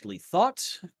we initially thought,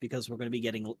 because we're going to be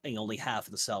getting only half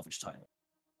of the salvage title.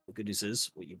 The good news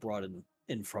is what you brought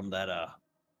in from that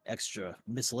extra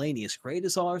miscellaneous crate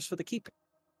is ours for the keeping."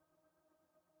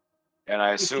 And I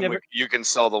you assume never- you can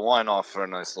sell the wine off for a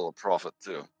nice little profit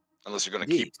too, unless you're going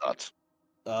to keep Indeed. that.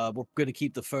 We're going to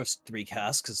keep the first 3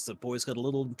 casks because the boys got a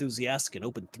little enthusiastic and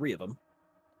opened 3 of them.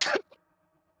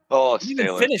 Oh, They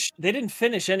didn't sailors! They didn't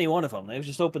finish any one of them. They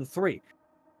just opened 3.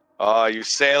 Oh, you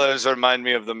sailors remind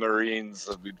me of the Marines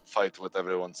that we'd fight with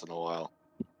every once in a while.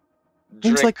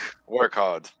 Seems Drink, like- work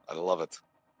hard. I love it.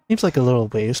 Seems like a little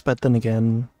waste, but then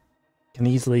again, can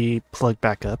easily plug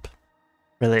back up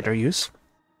for later use.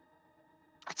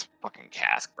 It's a fucking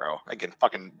cask, bro. I can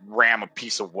fucking ram a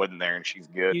piece of wood in there and she's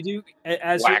good. You do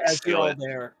as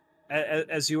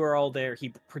you are all there. He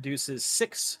produces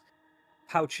 6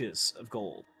 pouches of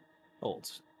gold.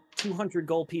 200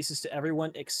 gold pieces to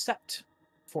everyone except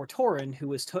for Torin,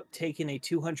 who has taken a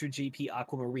 200 GP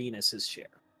aquamarine as his share.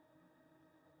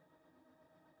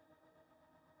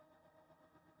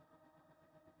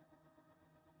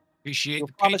 Appreciate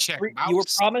the paycheck, You were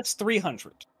mouse. promised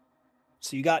 300,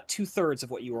 so you got 2/3 of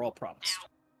what you were all promised.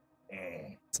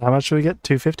 So how much do we get?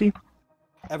 250?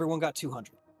 Everyone got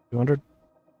 200. 200?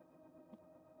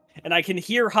 And I can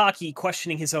hear Hockey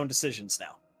questioning his own decisions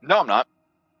now. No, I'm not.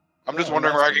 I'm just No,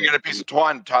 wondering that's where I can good. get a piece of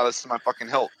twine to tie this to my fucking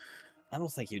hilt. I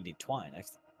don't think you'd need twine. I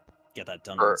can get that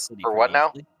done in For the city. for pretty what now?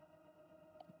 easily.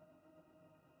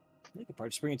 You could probably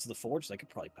just bring it to the forge. They could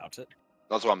probably pouch it.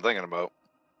 That's what I'm thinking about.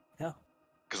 Yeah.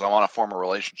 Because I want to form a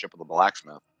relationship with the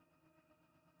blacksmith.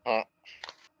 By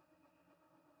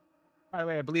the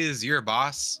way, I believe this is your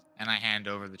boss, and I hand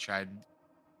over the trident.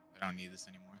 I don't need this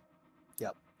anymore.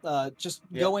 Yep. Just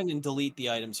go in and delete the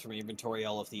items from your inventory.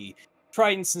 All of the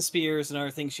tridents and spears and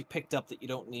other things you picked up that you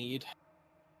don't need.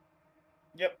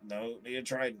 Yep, no, need a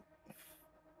trident.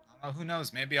 I don't know, who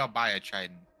knows? Maybe I'll buy a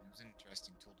trident. It was an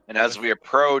interesting tool. And as we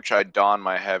approach, I don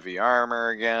my heavy armor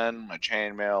again, my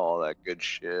chainmail, all that good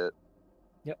shit.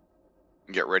 Yep.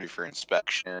 And get ready for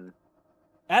inspection.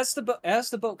 As the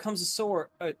boat comes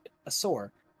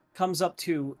ashore comes up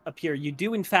to appear, you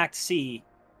do in fact see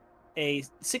a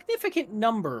significant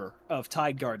number of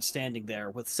tide guards standing there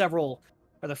with several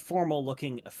rather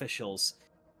formal-looking officials.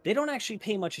 They don't actually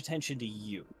pay much attention to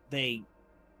you.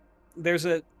 There's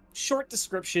a short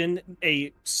description,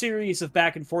 a series of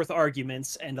back-and-forth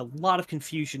arguments, and a lot of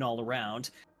confusion all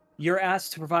around. You're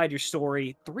asked to provide your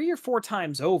story 3 or 4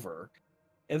 times over.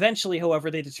 Eventually, however,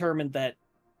 they determined that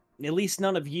at least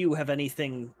none of you have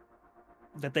anything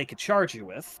that they could charge you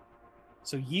with.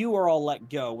 So you are all let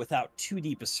go without too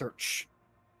deep a search.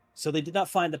 So they did not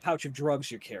find the pouch of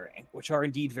drugs you're carrying, which are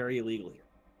indeed very illegal here.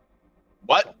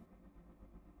 What?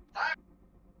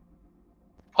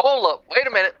 Hold up. Wait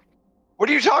a minute. What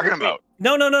are you talking about?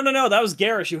 No. That was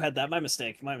Garish who had that. My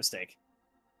mistake.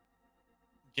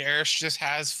 Garish just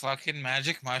has fucking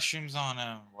magic mushrooms on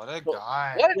him. What a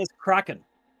guy. What? It's Kraken.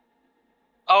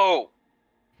 Oh,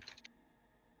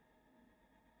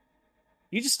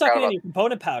 You just stuck it in about- your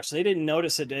component pouch, so they didn't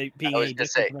notice it being I was any gonna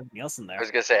different say- from everything else in I there.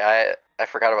 was gonna say I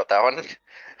forgot about that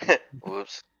one.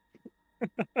 Whoops.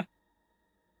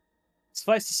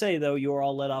 Suffice to say, though, you were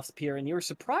all let off the pier, and you were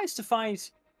surprised to find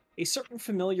a certain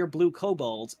familiar blue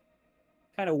kobold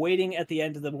kind of waiting at the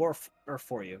end of the wharf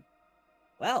for you.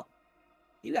 Well,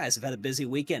 you guys have had a busy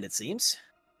weekend, it seems.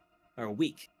 Or a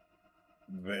week.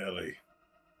 Very.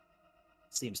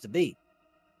 Seems to be.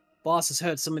 Boss has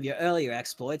heard some of your earlier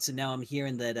exploits, and now I'm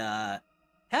hearing that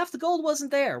half the gold wasn't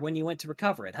there when you went to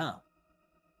recover it, huh?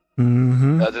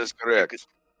 Mm-hmm. That is correct.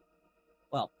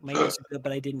 Well, my ears are good,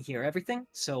 but I didn't hear everything,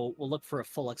 so we'll look for a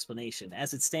full explanation.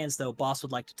 As it stands, though, Boss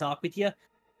would like to talk with you,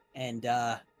 and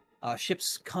our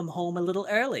ships come home a little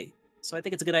early, so I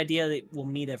think it's a good idea that we'll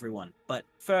meet everyone. But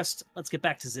first, let's get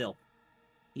back to Zil.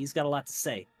 He's got a lot to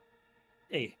say.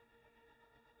 Hey.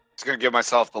 Just gonna give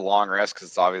myself the long rest because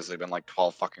it's obviously been like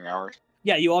 12 fucking hours.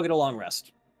 Yeah, you all get a long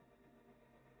rest.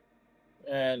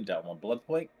 And down 1 blood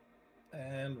point.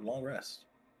 And long rest.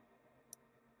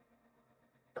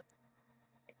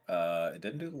 It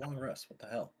didn't do the long rest. What the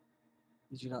hell?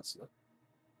 Did you not see it?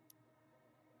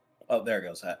 Oh, there it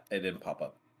goes. It didn't pop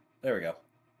up. There we go.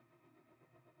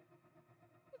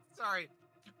 Sorry.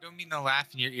 Don't mean to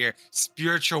laugh in your ear.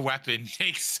 Spiritual weapon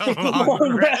takes a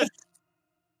long rest.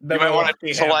 You might want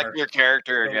to select your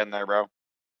character again there, bro.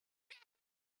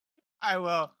 I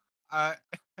will.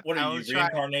 What I are will you, try.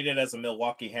 reincarnated as a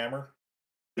Milwaukee Hammer?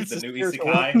 It's The a new spiritual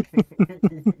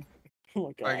Isekai? Oh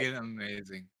my god. Fucking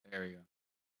amazing. There we go.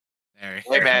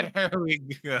 Hey, man. There we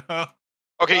go.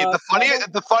 Okay,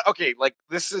 okay, like,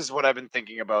 this is what I've been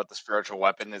thinking about the spiritual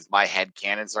weapon is my head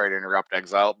canon. Sorry to interrupt,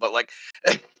 Exile, but, like,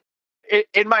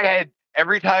 in my head,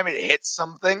 every time it hits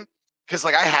something, because,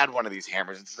 like, I had one of these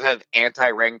hammers. It said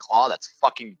anti-ring claw. That's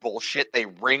fucking bullshit. They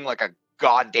ring like a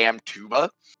goddamn tuba.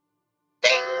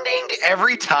 Ding, ding.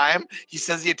 Every time he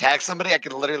says he attacks somebody, I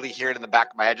can literally hear it in the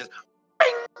back of my head just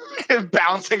bing,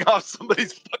 bouncing off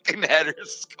somebody's fucking head or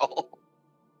skull.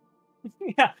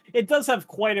 Yeah, it does have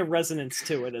quite a resonance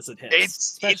to it as it hits,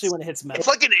 especially when it hits metal. It's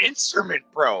like an instrument,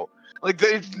 bro. Like,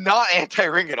 it's not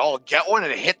anti-ring at all. Get one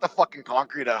and hit the fucking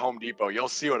concrete at Home Depot. You'll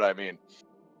see what I mean.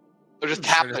 Or just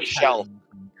tap the shell.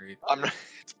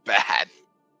 It's bad.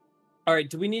 All right,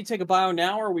 do we need to take a bio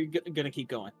now, or are we gonna keep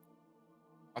going?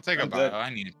 I'll take a bio.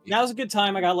 I need it. Now's a good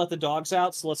time. I gotta let the dogs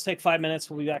out, so let's take 5 minutes.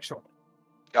 We'll be back shortly.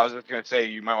 I was just gonna say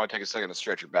you might want to take a second to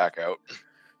stretch your back out.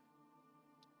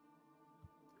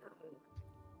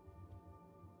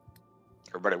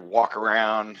 Everybody walk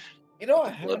around. You know, I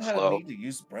haven't Blood had flow. a need to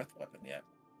use breath weapon yet.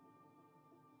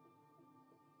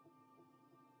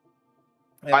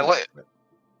 I like.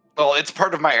 Well, it's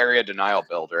part of my area denial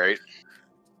build, right?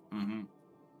 Mm-hmm.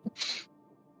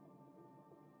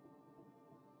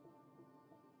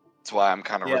 That's why I'm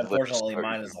kind of unfortunately,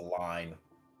 mine is a line.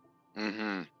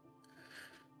 Mm-hmm.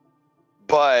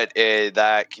 But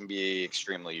that can be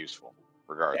extremely useful,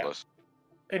 regardless.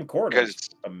 In corridors,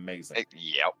 amazing.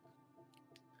 Yep.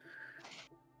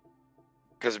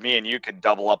 Because me and you could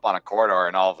double up on a corridor,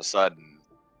 and all of a sudden.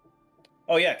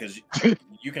 Oh yeah, because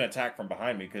you can attack from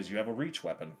behind me because you have a reach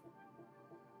weapon.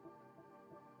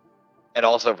 And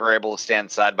also, if we're able to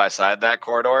stand side by side that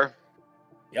corridor.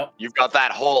 Yep. You've got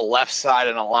that whole left side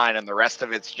in a line, and the rest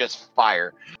of it's just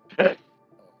fire.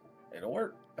 It'll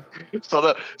work.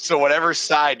 So whatever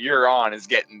side you're on is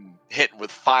getting hit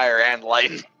with fire and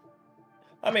lightning.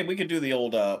 I mean, we could do the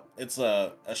old. It's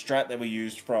a strat that we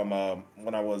used from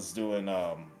when I was doing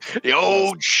the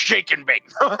old shake and bake.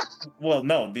 Well,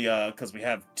 no, the because we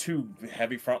have 2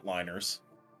 heavy frontliners.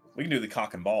 We can do the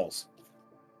cock and balls.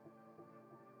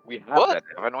 We have that,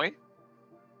 haven't we?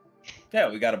 Yeah,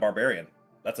 we got a barbarian.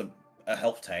 That's a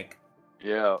health tank.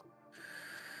 Yeah.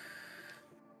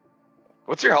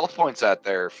 What's your health points at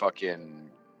there, fucking?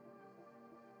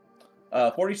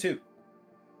 42.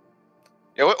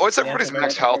 Yeah, what's everybody's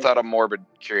max health out of morbid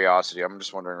curiosity? I'm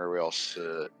just wondering where we all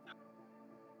sit.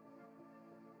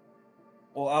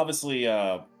 Well, obviously,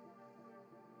 God,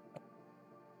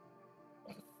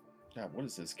 what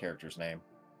is his character's name?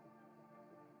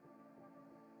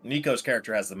 Nico's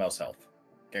character has the most health.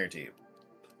 Guarantee you.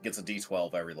 Gets a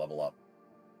D12 every level up.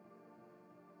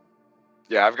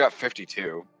 Yeah, I've got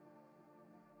 52.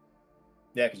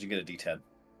 Yeah, because you get a D10.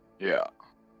 Yeah.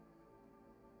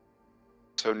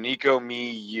 So Nico, me,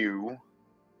 you.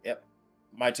 Yep.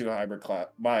 My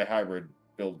hybrid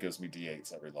build gives me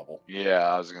D8s every level. Yeah,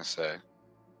 I was gonna say.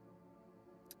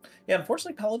 Yeah,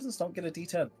 unfortunately, paladins don't get a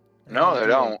D10. No, they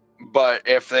don't. But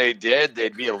if they did,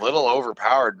 they'd be a little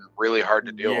overpowered and really hard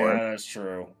to deal with. Yeah, that's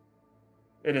true.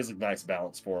 It is a nice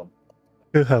balance for them.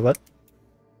 Who have it?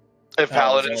 If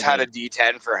paladins had a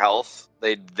D10 for health,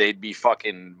 they'd be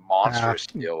fucking monstrous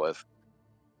to deal with.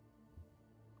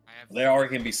 They are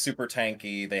can be super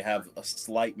tanky. They have a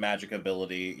slight magic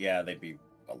ability. Yeah, they'd be.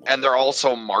 And they're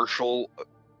also martial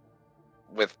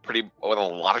with a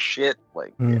lot of shit.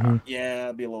 Like, yeah,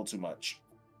 it'd be a little too much.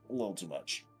 A little too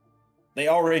much. They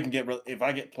already can get. If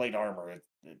I get plate armor,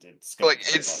 it's like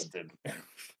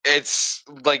it's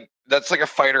like that's a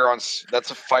fighter on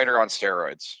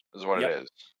steroids is what it is.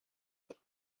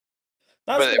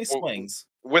 Not as many swings.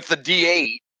 With the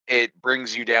D8, it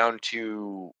brings you down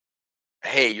to,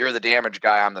 hey, you're the damage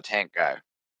guy, I'm the tank guy.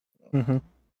 Mm-hmm.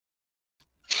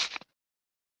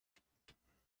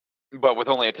 But with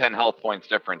only a 10 health points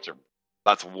difference,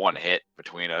 that's one hit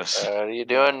between us. What are you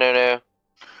doing, Nunu?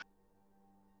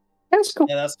 That's cool.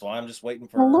 Yeah, that's why I'm just waiting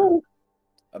for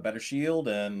a better shield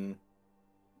and.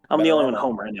 I'm the only one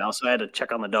home right now, so I had to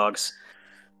check on the dogs.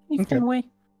 Okay.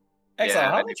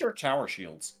 Exile, how much are tower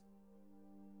shields?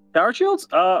 Tower shields?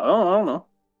 I don't know.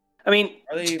 I mean,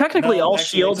 Are they, technically, no, all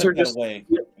actually, they shields took are that just away.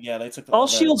 Yeah, they took all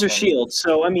that shields are from- shields.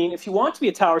 So I mean, if you want it to be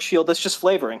a tower shield, that's just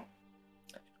flavoring.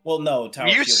 Well, no, tower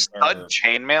You shields stud are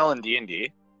chainmail in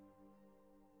D&D?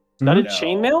 Studded No.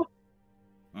 chainmail?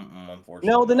 Unfortunately.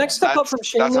 No, the next step up from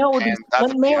chainmail would be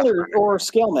splint mail or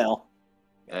scale mail.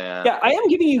 Yeah, I am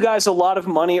giving you guys a lot of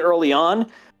money early on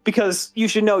because you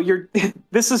should know you're.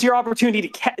 This is your opportunity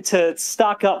to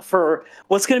stock up for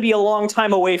what's going to be a long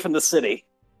time away from the city.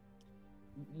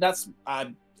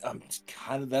 I'm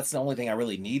kind of that's the only thing I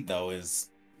really need though is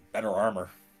better armor.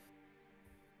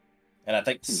 And I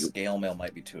think scale mail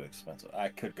might be too expensive. I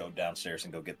could go downstairs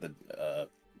and go get the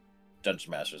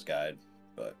Dungeon Master's Guide,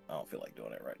 but I don't feel like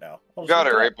doing it right now. Got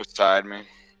it right beside me.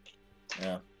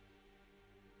 Yeah.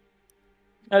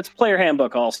 That's player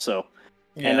handbook also,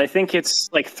 and Yeah. I think it's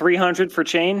like 300 for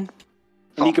chain. And you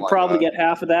Something could like probably that. get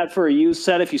half of that for a used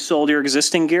set if you sold your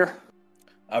existing gear.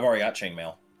 I've already got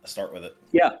chainmail. I start with it.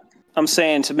 Yeah, I'm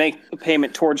saying to make a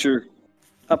payment towards your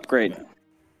upgrade.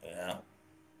 Yeah.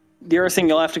 The other thing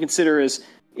you'll have to consider is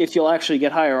if you'll actually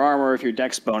get higher armor if your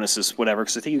dex bonuses, whatever,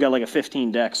 because I think you got like a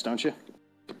 15 dex, don't you?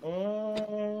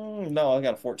 No, I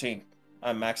got a 14.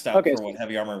 I'm maxed out Okay. for what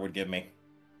heavy armor would give me.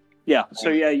 Yeah, so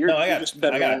yeah, you're, No, I you're got just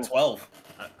better I got than- a 12.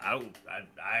 I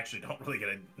actually don't really get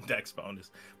a dex bonus.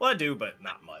 Well, I do, but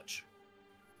not much.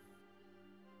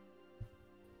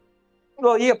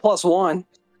 Well, you get +1.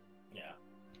 Yeah.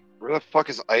 Where the fuck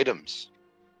is items?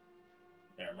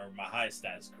 Yeah, remember my highest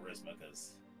stat is charisma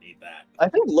because need that. I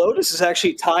think Lotus is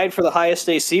actually tied for the highest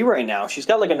AC right now. She's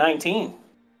got like a 19.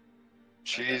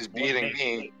 She's beating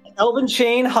me. Elven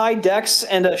Chain, high dex,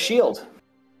 and a shield.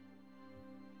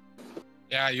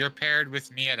 Yeah, you're paired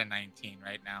with me at a 19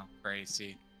 right now for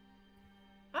AC.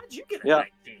 How'd you get a Yeah.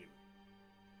 19?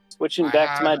 Switching I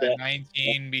back to my have a deck.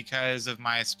 19 because of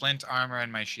my splint armor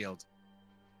and my shield.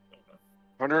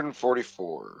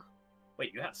 144.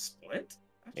 Wait, you have split?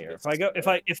 Here,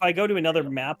 if I go to another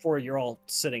map where you're all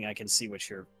sitting, I can see what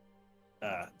your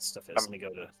stuff is. Let me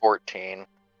go to 14.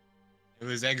 It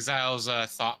was Exile's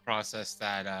thought process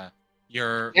that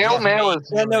your Scale mail mate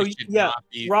is Yeah, no, should yeah. not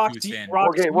be Rock, too do you- thin. Rock,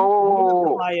 Okay, do you whoa, whoa, have whoa, the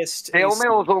whoa. highest Scale AC?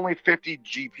 mail is only 50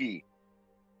 GP.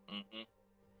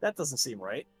 That doesn't seem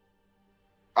right.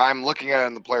 I'm looking at it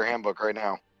in the player handbook right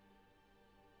now.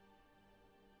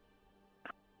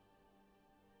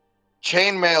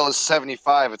 Chainmail is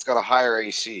 75. It's got a higher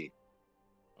AC.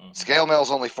 Scale mail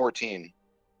is only 14.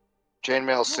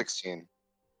 Chainmail is 16.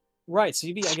 Right, so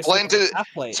you'd be, I guess, Splint looking is, at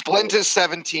half plate. Splint is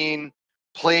 17.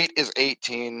 Plate is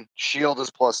 18. Shield is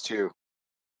 +2.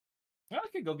 I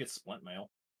could go get splint mail.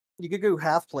 You could go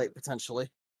half plate potentially.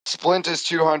 Splint is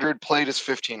 200. Plate is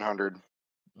 1500.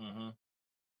 Mm-hmm.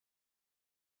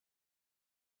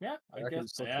 Yeah, I reckon guess.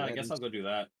 it's looking Yeah, I at guess it. I'll go do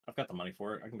that. I've got the money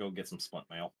for it. I can go get some splint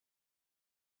mail.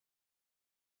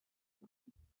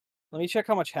 Let me check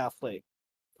how much half plate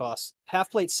costs.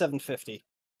 Half plate's 750. I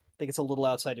think it's a little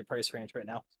outside your price range right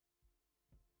now.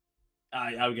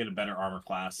 I would get a better armor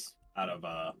class out of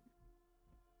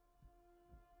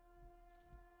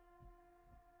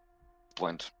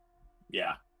Splint.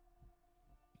 yeah.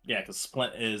 Yeah, because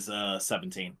splint is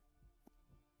 17.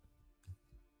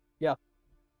 Yeah.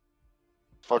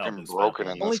 Fucking it's broken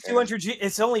fine. in Only this game. 200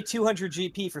 it's only 200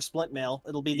 GP for splint mail.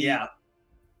 It'll be the Yeah.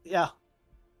 Yeah.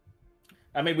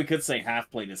 I mean, we could say half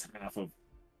plate is half of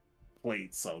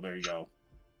plate, so there you go.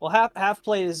 Well, half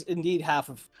plate is indeed half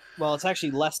of. Well, it's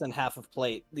actually less than half of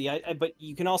plate. But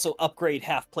you can also upgrade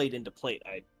half plate into plate.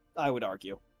 I would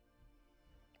argue.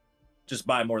 Just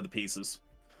buy more of the pieces.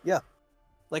 Yeah,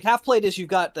 like half plate is you've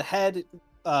got the head,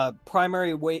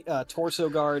 primary weight, torso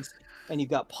guards, and you've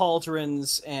got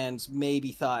pauldrons and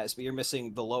maybe thighs, but you're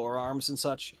missing the lower arms and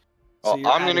such. Well, you're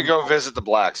I'm gonna adding- go visit the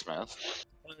blacksmith.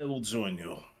 I will join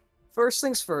you. First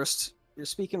things first. You're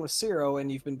speaking with Ciro,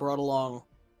 and you've been brought along.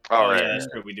 All Oh, right. yeah, that's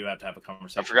true. We do have to have a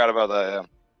conversation. I forgot about that.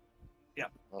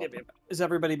 Yep. Is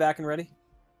everybody back and ready?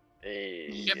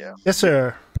 Yeah. Yes,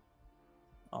 sir.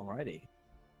 Alrighty.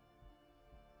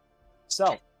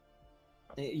 So,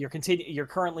 you're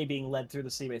currently being led through the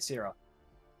Seabay Zero.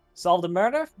 Solved a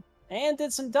murder and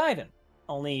did some diving.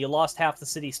 Only you lost half the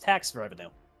city's tax revenue.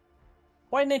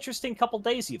 Quite an interesting couple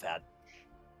days you've had.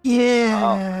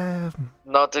 Yeah.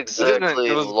 Not exactly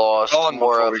It was lost. gone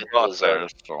More before of we it got was there,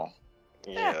 so.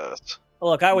 yes.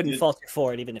 Look, I wouldn't fault you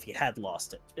for it even if you had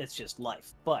lost it. It's just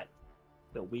life. But,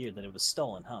 a bit weird that it was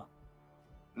stolen, huh?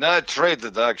 No, I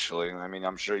traded actually. I mean,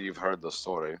 I'm sure you've heard the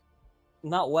story.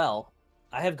 Not well.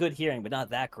 I have good hearing, but not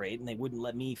that great, and they wouldn't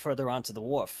let me further onto the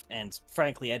wharf. And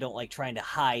frankly, I don't like trying to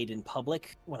hide in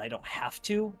public when I don't have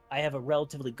to. I have a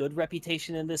relatively good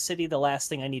reputation in this city. The last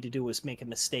thing I need to do is make a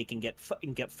mistake and get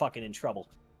fucking in trouble.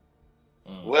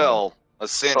 Well,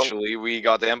 essentially, we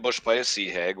got ambushed by a sea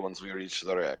hag once we reached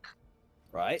the wreck.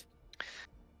 Right.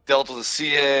 Dealt with a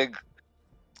sea hag.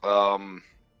 How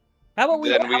about we?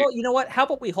 Then How about you know what? How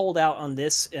about we hold out on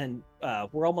this, and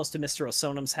we're almost to Mr.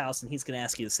 Osonum's house, and he's going to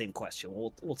ask you the same question.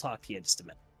 We'll talk to you in just a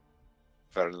minute.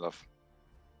 Fair enough.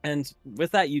 And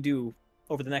with that, you do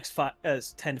over the next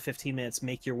 10 to 15 minutes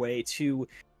make your way to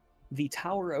the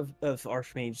tower of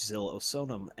Archmage Zil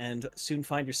Osonum, and soon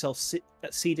find yourself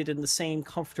seated in the same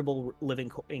comfortable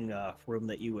living room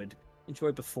that you would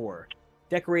enjoy before,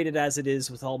 decorated as it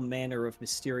is with all manner of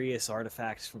mysterious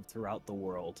artifacts from throughout the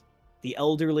world. The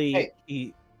elderly...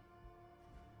 Hey.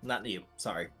 Not you.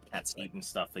 Sorry. Cat's eating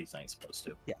stuff he's not supposed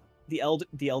to. Yeah. The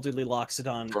elderly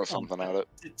Loxodon Throw something at it.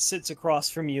 Sits across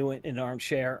from you in an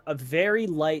armchair. A very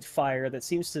light fire that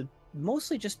seems to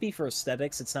mostly just be for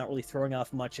aesthetics. It's not really throwing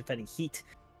off much, if any, heat.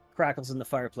 Crackles in the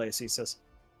fireplace. He says,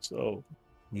 "So,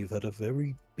 you've had a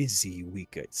very busy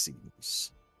week, it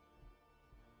seems."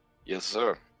 Yes,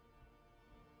 sir.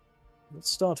 Let's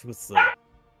start with the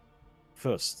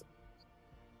first.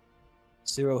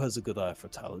 Zero has a good eye for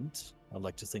talent. I'd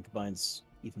like to think mine's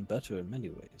even better in many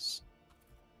ways.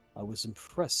 I was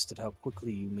impressed at how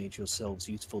quickly you made yourselves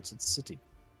useful to the city.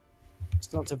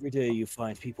 It's not every day you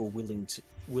find people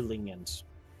willing and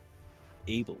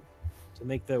able to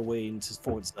make their way into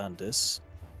Fort Zandis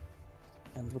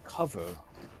and recover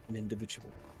an individual.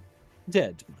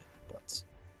 Dead, but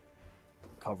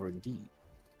recover indeed.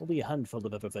 Only a handful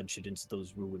have ever ventured into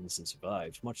those ruins and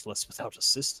survived, much less without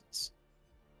assistance.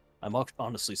 I'm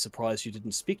honestly surprised you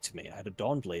didn't speak to me. I had a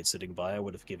Dawnblade sitting by I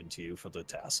would have given to you for the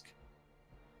task.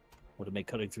 Would have made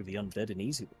cutting through the undead an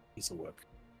easy piece of work.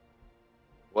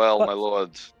 Well, my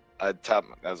lord, I tap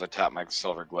my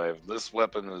silver glaive. This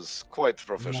weapon is quite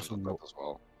proficient with that as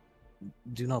well.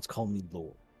 Do not call me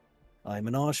lord. I'm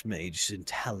an archmage in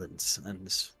talent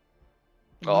and...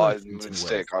 Oh, I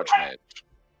mistake, archmage.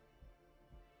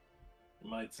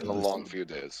 It's been a long few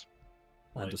days.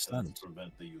 I understand.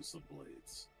 Prevent the use of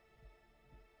blades.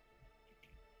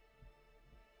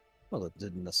 Well, it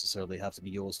didn't necessarily have to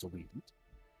be yours to wield.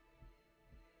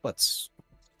 But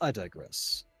I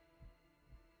digress.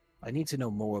 I need to know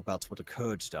more about what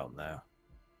occurred down there.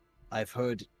 I've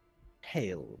heard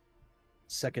tale,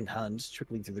 secondhand,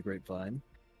 trickling through the grapevine.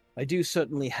 I do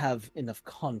certainly have enough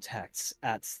contacts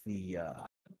at the,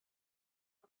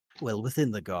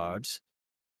 within the guard,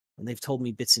 and they've told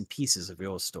me bits and pieces of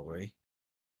your story,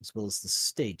 as well as the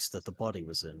state that the body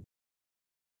was in.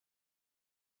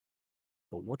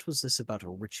 But what was this about a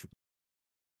ritual?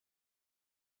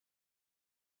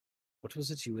 What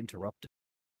was it you interrupted?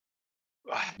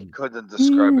 I couldn't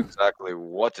describe exactly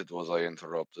what it was I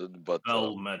interrupted, but...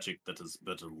 magic that is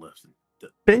better left.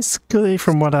 Basically,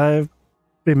 from what I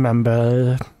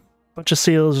remember, a bunch of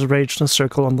seals raged in a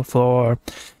circle on the floor.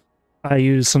 I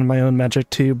used some of my own magic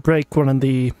to break one of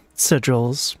the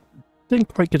sigils.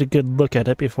 Didn't quite get a good look at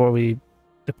it before we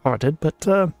departed, but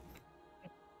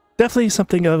definitely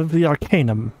something of the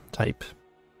arcanum type.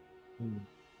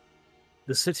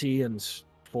 The city and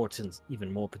Fortin,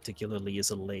 even more particularly,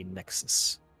 is a lane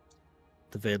nexus.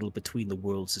 The veil between the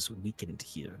worlds is weakened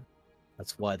here.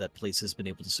 That's why that place has been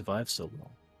able to survive so long.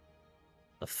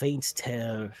 A faint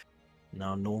tear in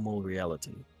our normal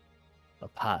reality. A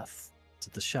path to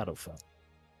the Shadowfell.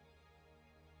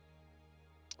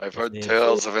 I've heard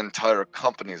tales of entire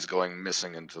companies going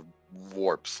missing into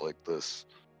warps like this.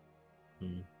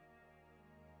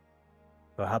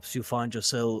 Perhaps you find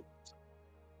yourself...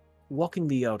 Walking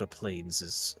the outer planes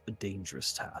is a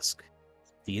dangerous task.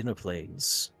 The inner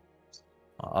planes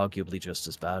are arguably just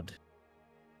as bad.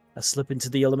 A slip into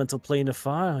the elemental plane of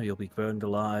fire, you'll be burned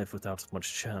alive without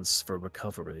much chance for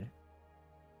recovery.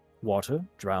 Water,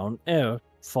 drown, air,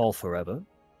 fall forever.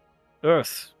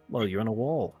 Earth, well, you're in a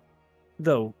wall.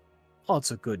 Though,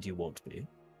 odds are good you won't be.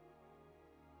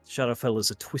 Shadowfell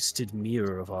is a twisted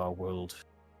mirror of our world.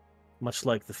 Much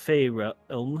like the Fey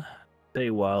realm,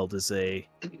 Feywild is a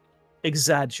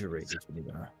exaggerated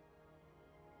mirror.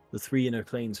 The three inner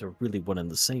planes are really one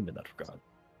and the same in that regard.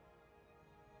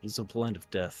 It is a blend of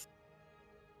death.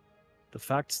 The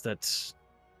fact that...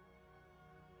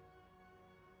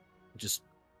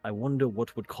 I wonder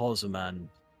what would cause a man,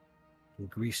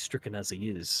 grief-stricken as he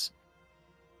is,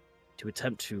 to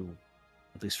attempt to,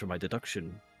 at least from my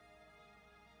deduction,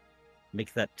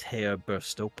 make that tear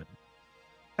burst open.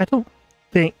 I don't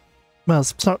think... Well,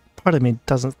 part of me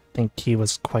doesn't think he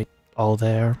was quite all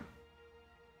there.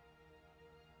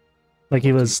 Like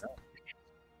he was...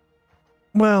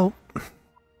 Well...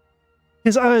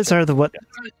 His eyes are the what...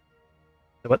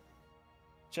 What?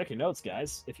 Check your notes,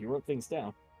 guys, if you wrote things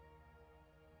down.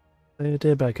 They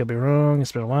did, but I could be wrong.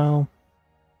 It's been a while.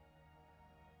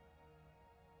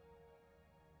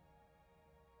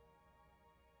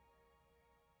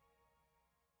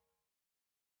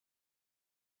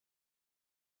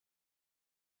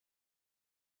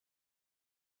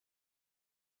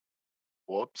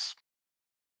 Whoops.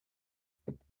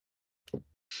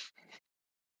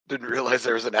 Didn't realize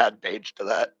there was an ad page to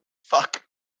that. Fuck.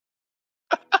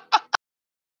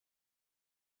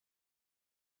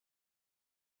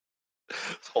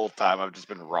 This whole time I've just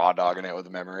been raw dogging it with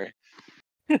memory.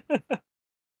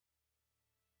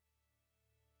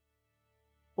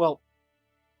 Well,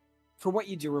 for what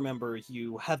you do remember,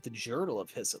 you have the journal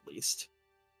of his at least.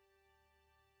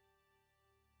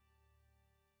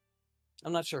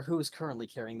 I'm not sure who is currently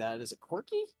carrying that. Is it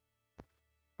Corky?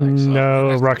 No,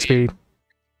 That's Roxby.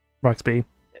 Roxby.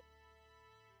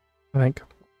 I think.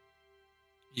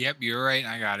 Yep, you're right.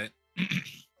 I got it.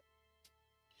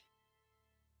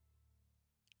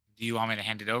 Do you want me to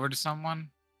hand it over to someone?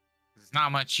 There's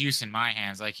not much use in my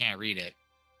hands. I can't read it.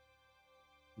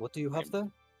 What do you have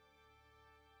there?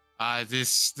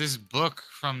 This book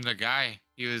from the guy.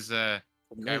 He was the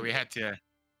guy we had to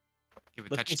give a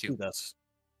Let's touch just to. do that.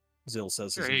 Zill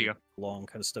says Sure, as here he you go. long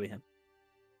kind of study him.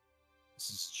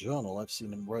 This is a journal. I've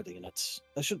seen him writing in it.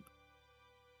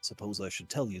 Suppose I should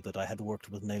tell you that I had worked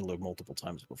with Naylor multiple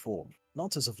times before.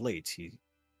 Not as of late. He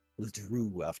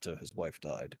withdrew after his wife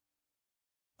died.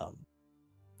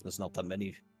 There's not that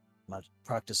many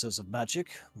practices of magic,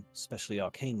 especially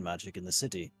arcane magic in the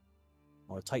city,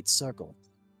 or a tight circle.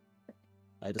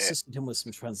 I had assisted him with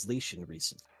some translation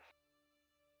recently.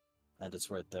 And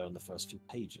it's right there in the first few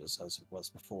pages, as it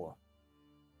was before.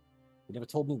 He never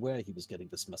told me where he was getting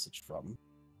this message from.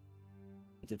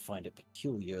 I did find it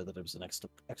peculiar that it was an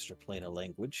extra planar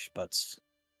language, but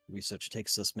research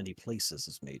takes us many places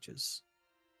as mages.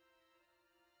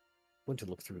 I'm going to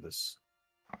look through this.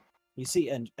 You see,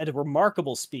 and at a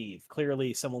remarkable speed,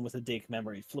 clearly someone with a dig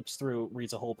memory flips through,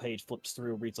 reads a whole page, flips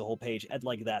through, reads a whole page, at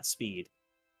like that speed.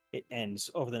 It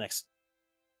ends over the next...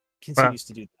 continues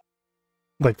to do that.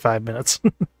 Like 5 minutes.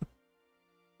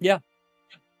 Yeah.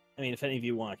 I mean, if any of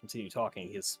you want to continue talking,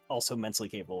 he's also mentally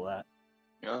capable of that.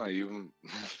 Yeah, you.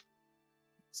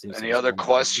 Seems Any there's other one more.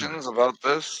 questions about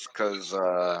this? Because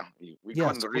we Yes,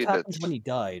 couldn't what read happened it. when he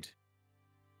died?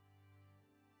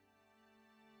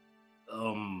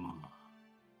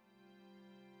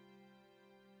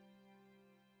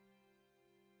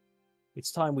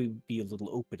 It's time we be a little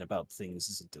open about things,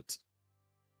 isn't it?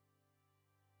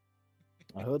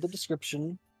 I heard the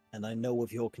description, and I know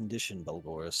of your condition,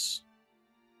 Belgoris.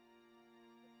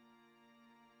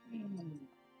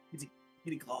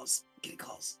 Kitty claws. Kitty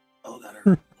claws. Oh, that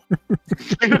hurt.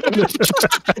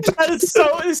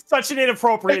 That is such an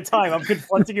inappropriate time. I'm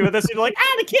confronting you with this, and you're like,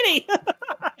 the kitty!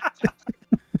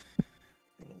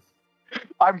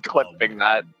 I'm clipping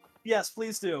that. Yes,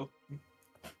 please do.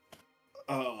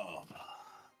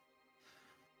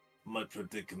 My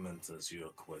predicament, as you are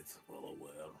quite well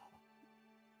aware,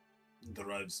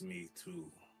 drives me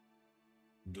to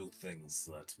do things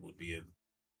that would be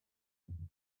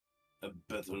a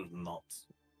better not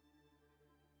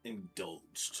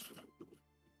indulged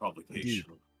provocation.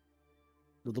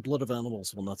 Indeed. The blood of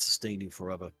animals will not sustain you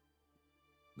forever.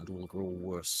 It will grow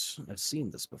worse. I've seen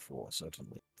this before,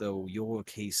 certainly. Though your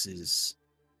case is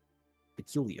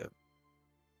peculiar.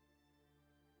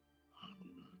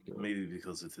 Maybe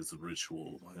because it is a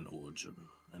ritual in origin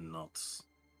and not...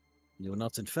 You're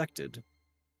not infected.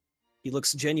 He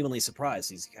looks genuinely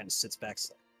surprised. He kind of sits back.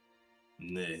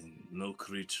 Nay, no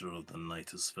creature of the night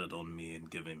has fed on me and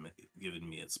given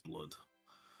me its blood.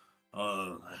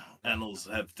 Annals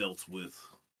have dealt with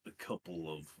a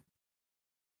couple of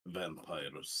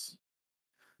vampires.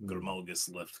 Grimalgus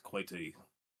left quite a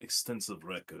extensive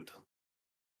record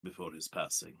before his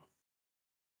passing.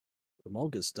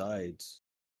 Grimalgus died.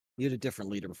 You had a different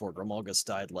leader before. Grimalgus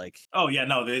died like... Oh, yeah,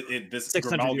 no, this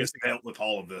 600 Grimalgus years ago. dealt with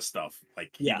all of this stuff.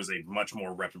 Like, he was a much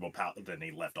more reputable paladin than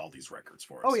he left all these records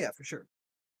for us. Oh, yeah, for sure.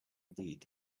 Indeed.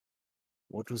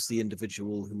 What was the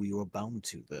individual who you were bound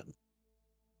to, then?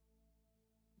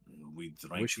 We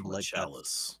drank from a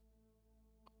chalice.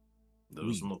 There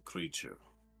was no creature.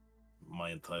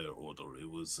 My entire order, it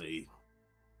was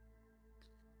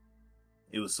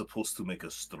supposed to make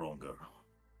us stronger.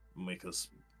 Make us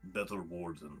better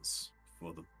wardens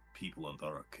for the people under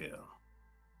our care.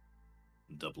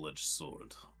 Double-edged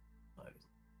sword, I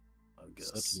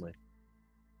guess. Certainly.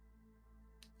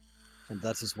 And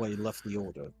that is why you left the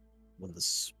order when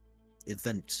this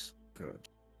event occurred.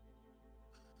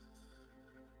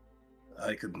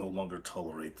 I could no longer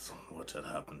tolerate what had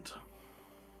happened.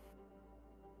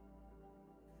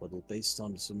 Well, based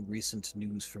on some recent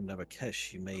news from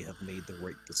Narakesh, you may have made the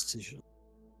right decision.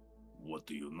 What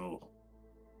do you know?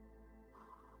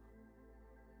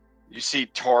 You see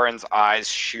Torin's eyes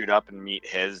shoot up and meet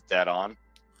his dead on.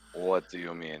 What do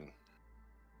you mean?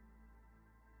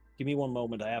 Give me one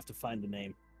moment. I have to find the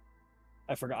name.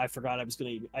 I forgot I was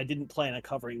gonna. I didn't plan on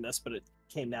covering this, but it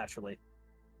came naturally.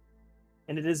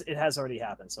 And it has already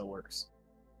happened, so it works.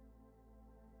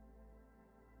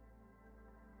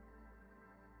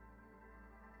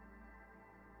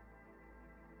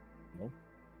 No.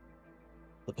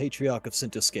 The Patriarch of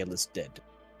Sinterscale is dead.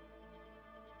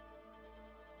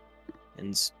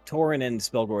 And Torin and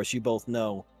Spelgoros, you both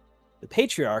know, the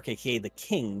Patriarch, aka the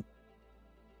King,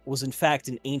 was in fact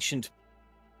an ancient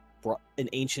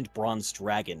bronze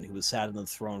dragon who has sat on the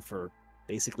throne for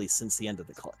basically since the end of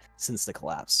since the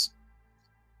collapse.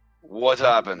 What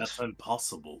happened? That's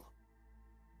impossible.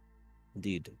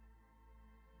 Indeed.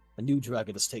 A new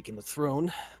dragon has taken the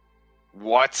throne.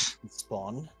 What?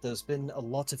 Spawn. There's been a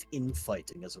lot of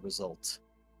infighting as a result.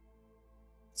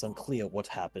 It's unclear what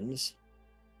happened.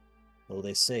 Though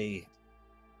they say,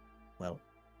 well,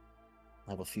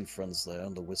 I have a few friends there,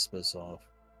 and the whispers are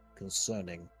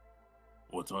concerning.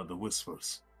 What are the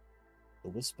whispers? The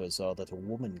whispers are that a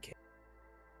woman came.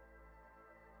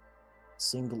 A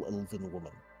single elven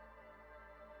woman.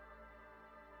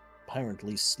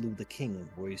 Apparently slew the king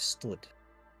where he stood.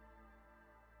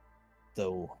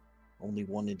 Though only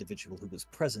one individual who was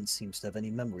present seems to have any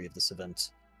memory of this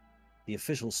event. The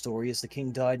official story is the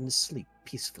king died in his sleep,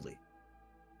 peacefully.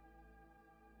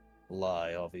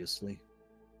 Lie, obviously.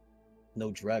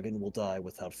 No dragon will die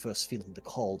without first feeling the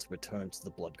call to return to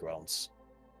the blood grounds,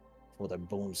 for their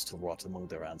bones to rot among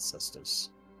their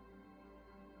ancestors.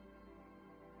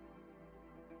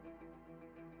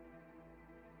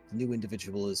 The new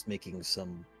individual is making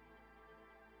some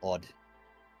odd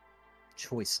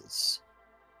choices.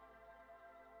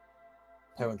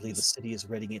 Apparently the city is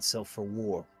readying itself for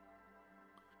war.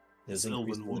 There's This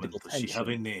increased elven woman, political does she have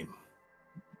a tension. name?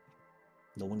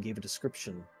 No one gave a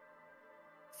description.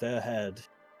 Fair-haired,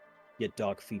 yet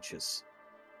dark features.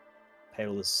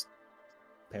 Pale as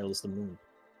the moon.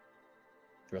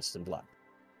 Dressed in black.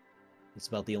 It's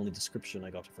about the only description I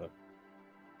got of her.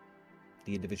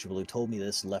 The individual who told me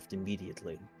this left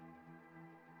immediately.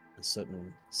 A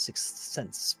certain sixth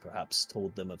sense, perhaps,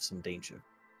 told them of some danger.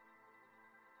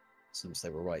 Seems they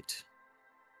were right.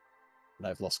 And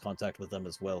I've lost contact with them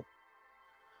as well.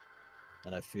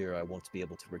 And I fear I won't be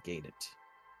able to regain it.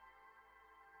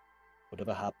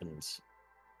 Whatever happens,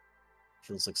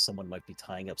 feels like someone might be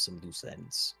tying up some loose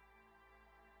ends.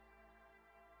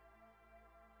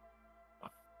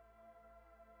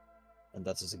 And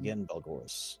that is again,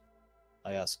 Belgoros.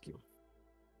 I ask you,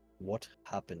 what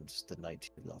happened the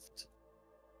night you left?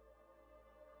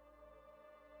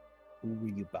 Who were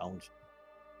you bound to?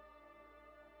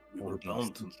 We were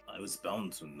bound to, I was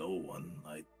bound to no one.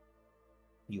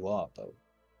 You are, though.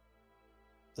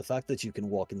 The fact that you can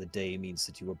walk in the day means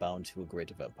that you are bound to a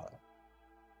greater vampire.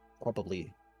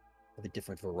 Probably of a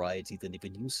different variety than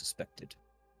even you suspected.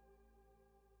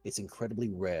 It's incredibly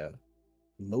rare.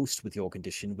 Most with your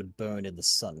condition would burn in the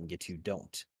sun, yet you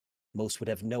don't. Most would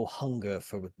have no hunger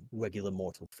for regular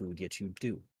mortal food, yet you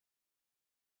do.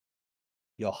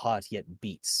 Your heart yet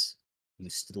beats. You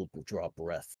still draw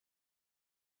breath.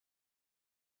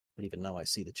 But even now I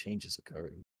see the changes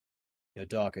occurring. You're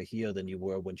darker here than you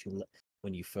were when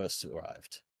you first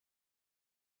arrived.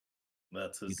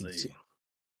 That is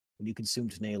When you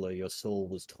consumed Naylor, your soul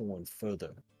was torn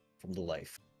further from the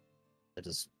life that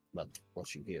has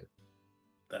brought you here.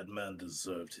 That man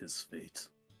deserved his fate.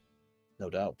 No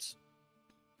doubt.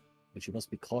 But you must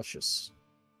be cautious.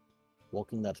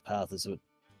 Walking that path is a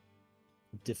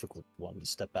difficult one to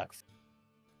step back from.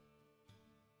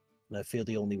 And I feel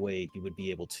the only way you would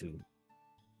be able to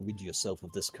rid yourself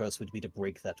of this curse would be to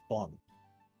break that bond.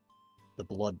 The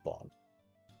blood bond.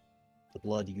 The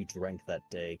blood you drank that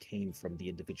day came from the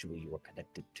individual you are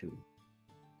connected to.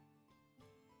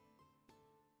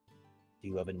 Do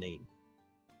you have a name?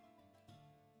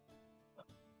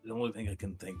 The only thing I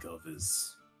can think of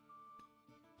is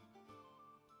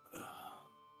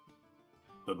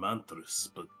Bermantis,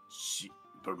 but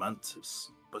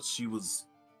she was.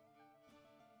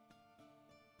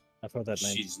 I've heard that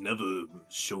name. She's never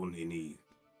shown any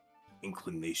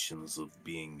inclinations of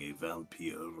being a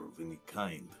vampire of any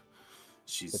kind.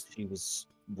 But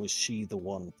was she the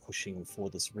one pushing for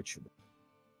this ritual?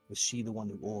 Was she the one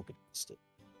who organized it?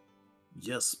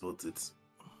 Yes, but it's.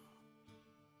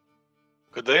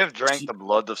 Could they have drank the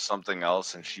blood of something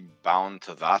else and she bound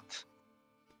to that?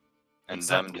 And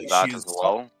Exactly. them did that as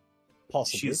well?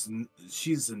 Possibly.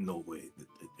 She's in no way.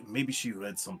 Maybe she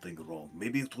read something wrong.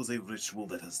 Maybe it was a ritual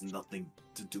that has nothing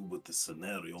to do with the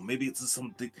scenario. Maybe it's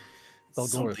something.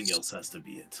 Something else has to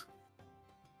be it.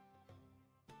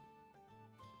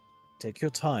 Take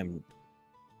your time.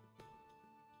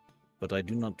 But I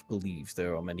do not believe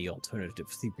there are many alternative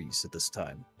theories at this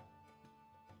time.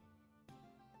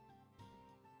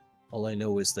 All I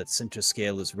know is that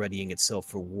Scale is readying itself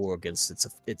for war against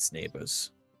its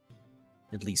neighbors.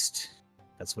 At least,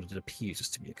 that's what it appears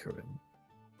to be occurring.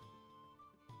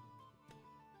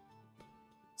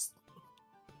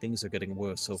 Things are getting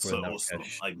worse over Sir in Oslo,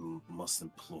 Marrakesh. I must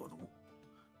implore.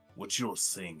 What you're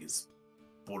saying is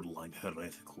borderline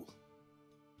heretical.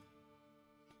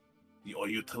 Are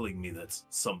you telling me that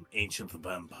some ancient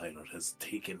vampire has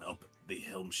taken up the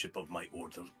helmship of my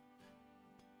order?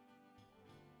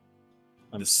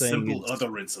 I'm The saying simple it's-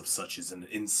 utterance of such is an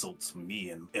insult to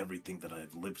me and everything that I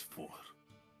have lived for.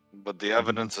 But the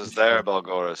evidence is there,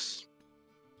 Belgoris.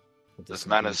 This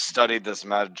man has studied this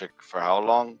magic for how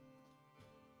long?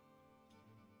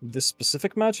 This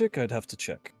specific magic, I'd have to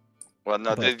check. Well,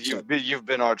 no, But, you've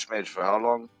been Archmage for how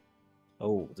long?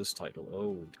 Oh, this title.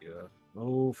 Oh, dear.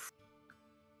 Oh,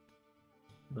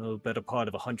 the better part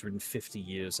of 150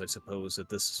 years, I suppose, at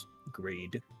this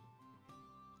grade.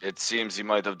 It seems you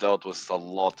might have dealt with a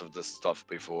lot of this stuff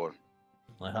before.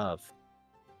 I have.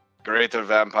 Greater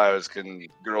vampires can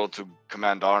grow to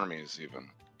command armies, even.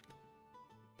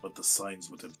 But the signs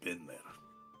would have been there.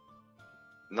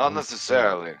 Not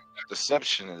necessarily.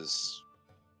 Deception is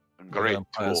a The great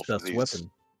vampire's tool for best these.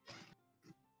 weapon.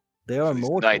 They are these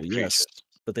mortal, night yes, creatures.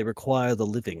 but they require the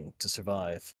living to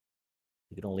survive.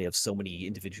 You can only have so many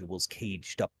individuals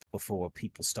caged up before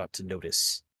people start to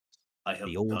notice. I have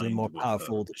The older, dined more with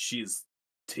powerful. her. She has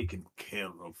taken care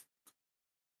of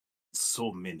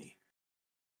so many.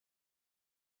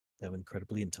 They're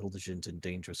incredibly intelligent and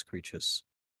dangerous creatures.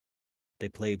 They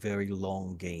play very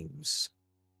long games.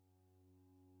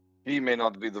 He may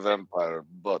not be the vampire,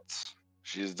 but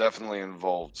she is definitely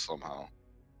involved somehow.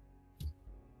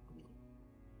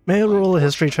 May I roll a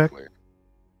history check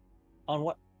On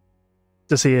what?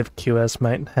 to see if QS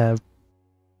might have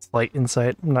slight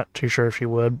insight? I'm not too sure if she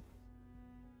would.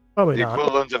 Probably The not.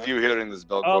 equivalent of you hearing this,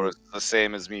 Belgoris, is the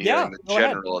same as me Yeah, hearing the go ahead.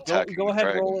 general attack. Go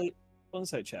ahead, roll a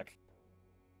insight check.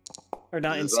 Or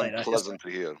not It is insight. unpleasant to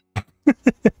hear.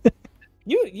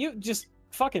 You just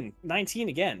fucking 19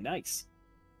 again. Nice.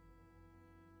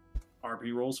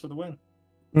 RP rolls for the win.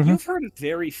 You've heard of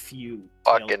very few tales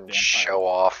of Fucking vampires. show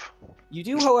off. You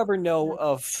do, however, know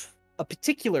of a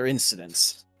particular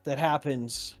incident that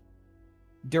happened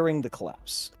during the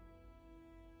collapse.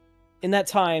 In that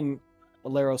time,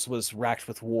 Aleros was racked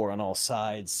with war on all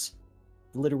sides.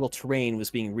 The literal terrain was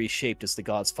being reshaped as the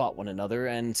gods fought one another,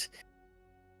 and,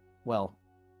 well,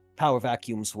 power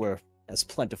vacuums were as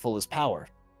plentiful as power.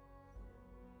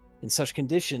 In such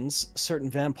conditions, a certain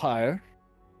vampire,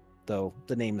 though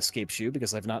the name escapes you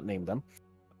because I've not named them,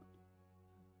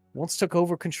 once took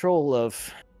over control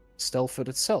of Stelford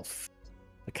itself,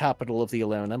 the capital of the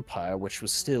Alaren Empire, which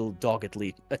was still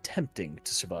doggedly attempting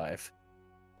to survive.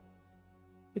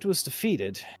 It was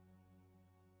defeated,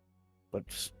 but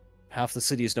half the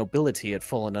city's nobility had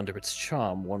fallen under its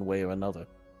charm one way or another.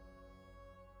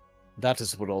 That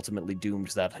is what ultimately doomed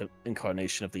that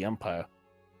incarnation of the Empire.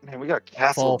 Man, we got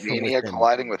Fall from Castlevania within.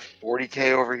 colliding with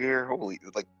 40k over here. Holy,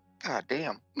 like, god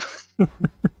damn.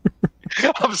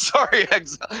 I'm sorry,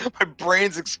 my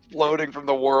brain's exploding from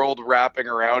the world wrapping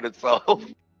around itself.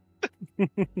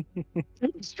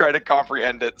 Just trying to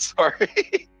comprehend it.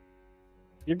 Sorry.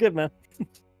 You're good, man.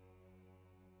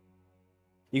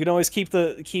 You can always keep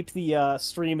the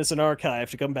stream as an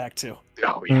archive to come back to.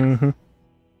 Oh yeah. Mm-hmm.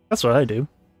 That's what I do.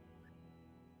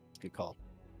 Good call.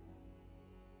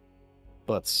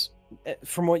 But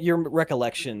from what your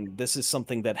recollection, this is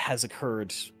something that has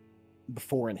occurred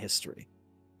before in history.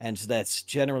 And that's,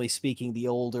 generally speaking, the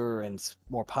older and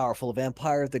more powerful a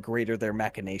vampire, the greater their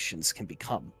machinations can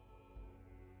become.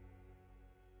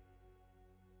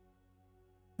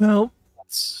 Well,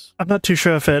 That's... I'm not too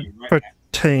sure if it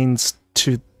pertains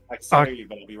to. I can hear you,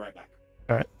 but I'll be right back.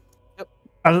 All right. Yep.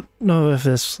 I don't know if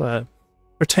this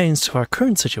pertains to our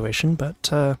current situation,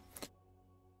 but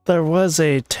there was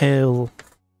a tale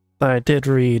that I did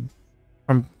read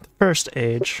from the First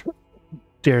Age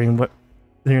during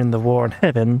the War in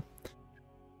Heaven,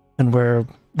 and where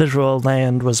literal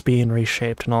land was being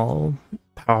reshaped and all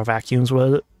power vacuums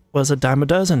was a dime a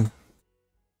dozen.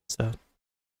 So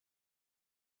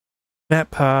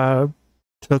vampire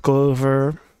took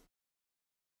over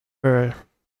for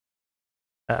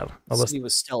The city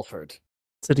was Stelford.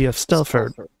 city of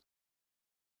Stelford,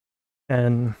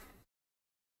 and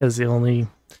is the only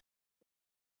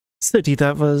city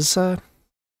that was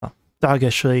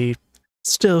doggishly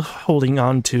still holding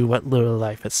on to what little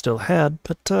life it still had,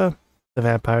 but the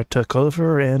vampire took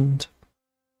over and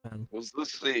Was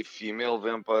this a female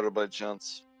vampire by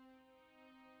chance?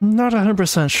 not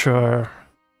 100% sure.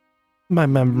 My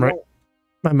memory,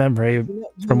 my memory You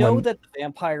from know when. that the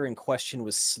vampire in question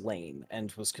was slain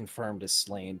and was confirmed as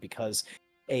slain because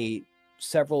a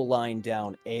several line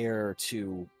down heir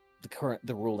to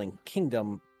the ruling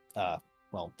kingdom, the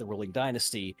ruling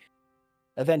dynasty,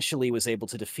 eventually was able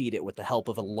to defeat it with the help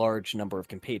of a large number of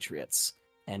compatriots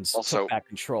and Also- took back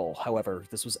control. However,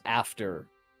 this was after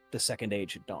the Second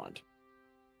Age had dawned.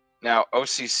 Now,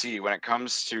 OCC, when it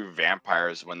comes to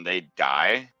vampires, when they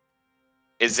die,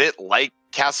 is it like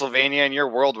Castlevania in your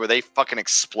world where they fucking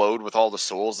explode with all the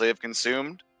souls they have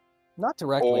consumed? Not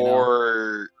directly, no.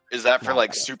 Or is that for No.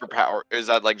 like superpower? Is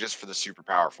that like just for the super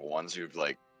powerful ones who've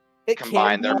like It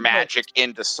combined can their be, but magic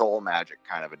into soul magic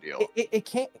kind of a deal? It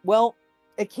can't. Well,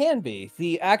 it can be.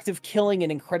 The act of killing an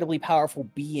incredibly powerful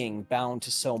being bound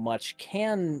to so much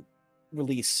can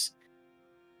release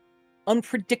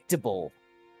unpredictable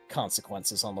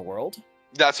consequences on the world.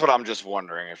 That's what I'm just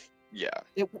wondering if, yeah.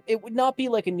 It would not be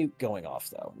like a nuke going off,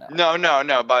 though. No.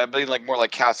 No, but I mean like more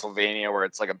like Castlevania where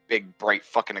it's like a big bright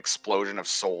fucking explosion of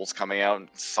souls coming out and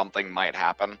something might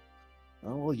happen.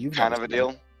 Oh, well, you've Kind never of a seen deal.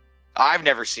 it. I've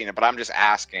never seen it, but I'm just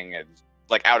asking it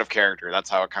like out of character. That's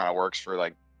how it kind of works for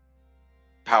like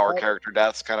power character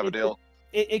deaths kind of a deal.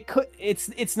 It could.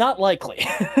 It's not likely.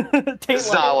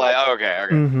 It's not like okay.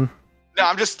 Mhm. No,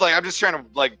 I'm just trying to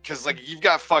like, cause like you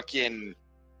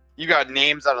got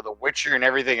names out of The Witcher and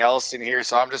everything else in here,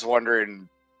 so I'm just wondering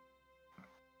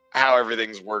how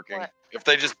everything's working. What? If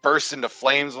they just burst into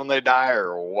flames when they die,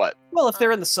 or what? Well, if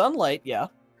they're in the sunlight, yeah.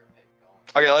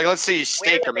 Okay, like let's see,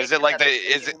 stake Where them. Is they it like gonna the say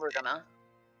is it we're gonna-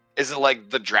 is it like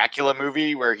the Dracula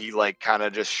movie where he like kind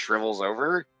of just shrivels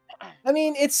over? I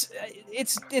mean, it's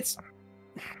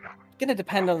gonna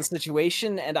depend on the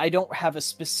situation, and I don't have a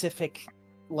specific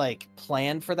like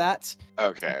plan for that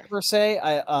Okay. per se.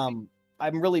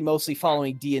 I'm really mostly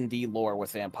following D&D lore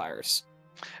with vampires.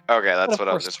 Okay, that's of what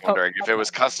I was course, just wondering. If it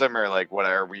was custom or like what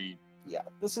are we? Yeah,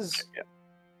 this is. Yeah.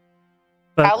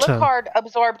 But Alucard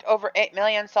absorbed over 8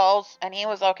 million souls, and he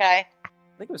was okay. I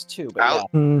think it was 2, but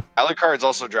yeah. Alucard's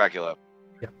also Dracula.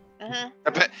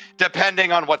 Mm-hmm.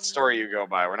 Depending on what story you go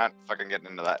by, we're not fucking getting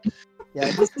into that.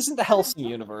 Yeah, this isn't the Helsing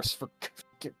universe for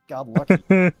God lucky.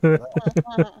 I'm going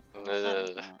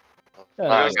with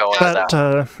But that.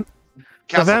 the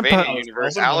Castlevania vampire.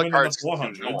 universe, Well, women in the Alucard's the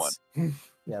new 400s. one.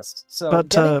 Yes. So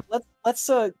But, let's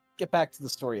get back to the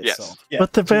story Yes. itself. Yeah.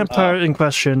 But the vampire in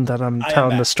question that I'm I am telling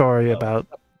the back. story Oh. about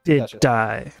did Gotcha.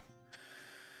 die.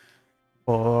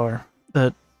 Or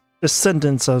the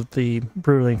descendants of the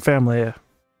ruling family,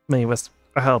 with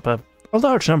the help of a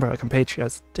large number of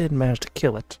compatriots, did manage to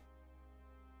kill it.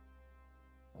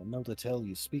 I know the tale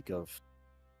you speak of.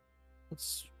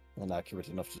 It's an accurate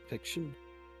enough depiction,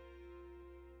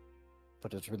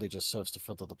 but it really just serves to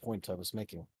further the point I was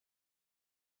making.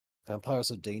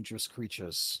 Vampires are dangerous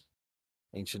creatures,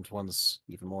 ancient ones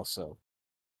even more so.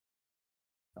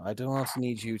 I do not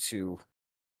need you to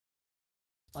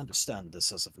understand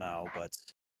this as of now, but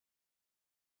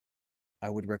I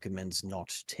would recommend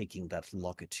not taking that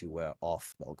locket to wear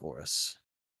off, Melgoris.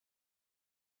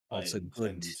 Also, I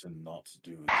good. intend to not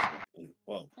do exactly.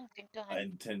 Well, Oh, thank I God.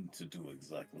 intend to do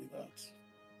exactly that.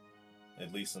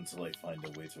 At least until I find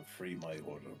a way to free my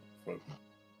order from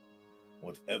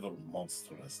whatever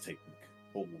monster has taken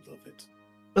hold of it.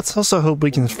 Let's also hope we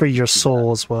can free your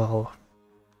soul as well.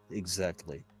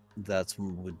 Exactly. That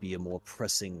would be a more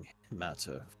pressing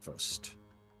matter first.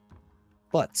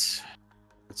 But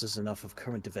this is enough of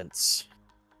current events.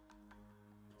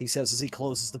 He says as he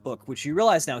closes the book, which you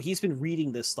realize now he's been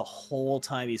reading this the whole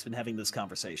time he's been having this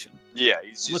conversation. Yeah,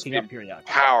 he's just Looking been up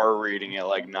periodically. power reading it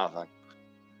like nothing.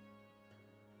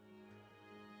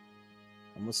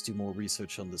 I must do more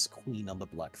research on this queen on the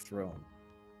Black Throne.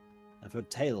 I've heard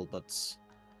tale, but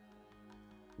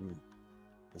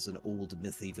it's an old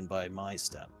myth even by my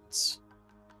standards.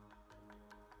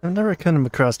 I've never come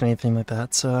across anything like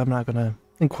that, so I'm not gonna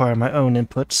inquire my own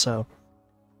input, so...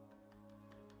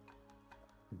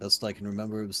 Best I can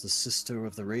remember, it was the sister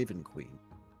of the Raven Queen.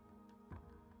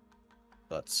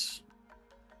 But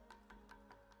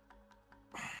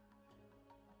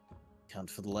can't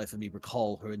for the life of me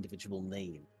recall her individual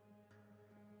name.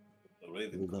 The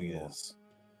Raven We'll Queen learn more. is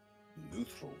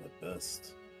neutral at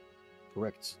best.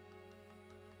 Correct.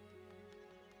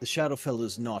 The Shadowfell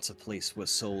is not a place where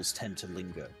souls tend to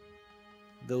linger.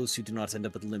 Those who do not end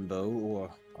up at limbo, or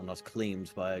are not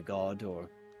claimed by a god, or,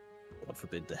 God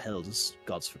forbid, the Hells,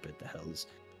 gods forbid the Hells,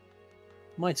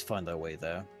 might find their way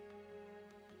there.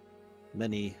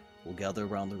 Many will gather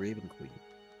around the Raven Queen,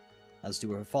 as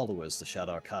do her followers, the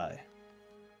Shadarkai,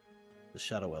 the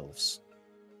Shadow Elves.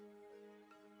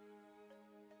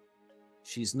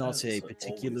 She's not Elves a are always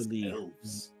particularly...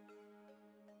 elves.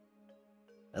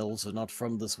 Elves are not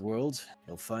from this world.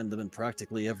 You'll find them in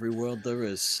practically every world there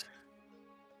is.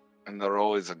 And they're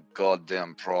always a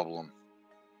goddamn problem.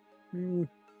 Hmm.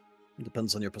 It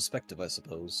depends on your perspective, I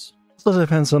suppose. Also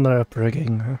depends on their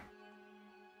upbringing.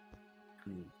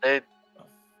 The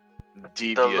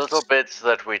Devious. little bits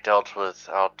that we dealt with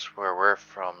out where we're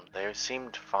from, they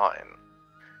seemed fine.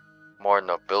 More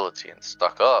nobility and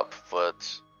stuck up, but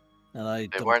And I they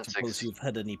don't weren't suppose you've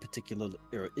had any particular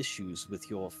issues with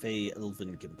your Fey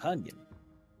Elven companion.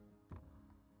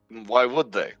 Why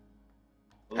would they?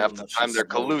 Half the Well, time she they're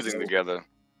smells, colluding so- together.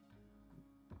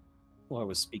 Well, I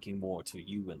was speaking more to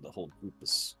you and the whole group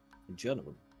as in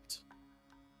general.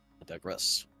 I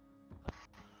digress.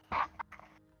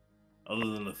 Other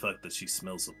than the fact that she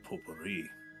smells of potpourri,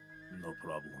 no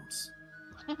problems.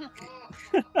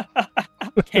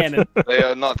 Canon. They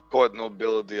are not court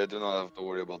nobility. I do not have to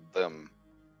worry about them.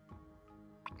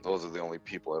 Those are the only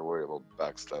people I worry about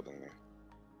backstabbing me.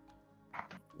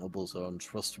 Nobles are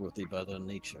untrustworthy by their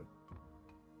nature.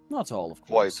 Not all, of Quite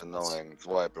course. but annoying. That's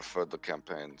why I prefer the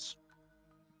campaigns.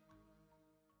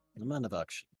 A man of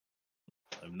action.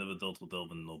 I've never dealt with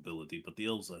elven nobility, but the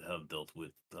elves I have dealt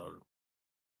with are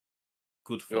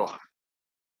good Ugh. folk.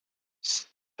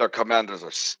 Their commanders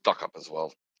are stuck up as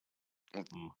well.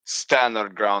 Mm. Stand their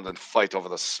ground and fight over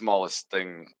the smallest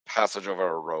thing. Passage over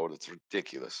a road. It's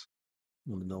ridiculous.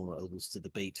 One of the normal elves to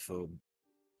debate for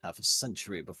half a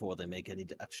century before they make any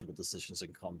actionable decisions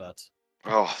in combat.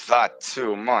 Oh, that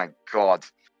too. My God.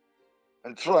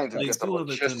 I'm trying to I get the do have a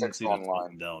logistics tendency to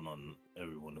online. talk down on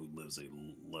everyone who lives a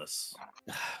less.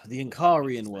 The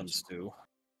Inkarian ones do.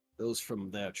 Those from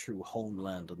their true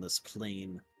homeland on this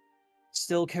plane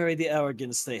still carry the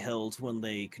arrogance they held when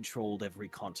they controlled every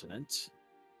continent.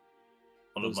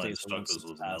 One of Those my days are long instructors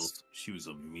since was an elf. past. She was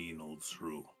a mean old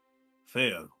shrew.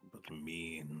 Fair, but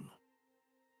mean.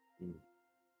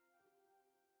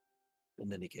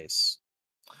 In any case.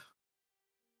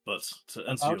 But to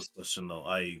answer your About- question, though,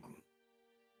 I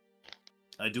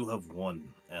do have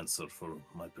one answer for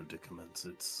my predicament.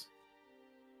 It's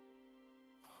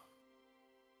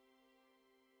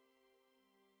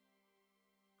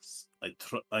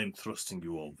I'm trusting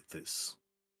you all with this.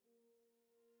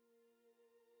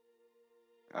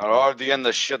 Are already in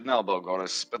the shit now, Belgora.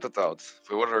 Spit it out. If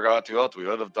we would have got you out, we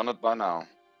would have done it by now.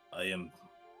 I am.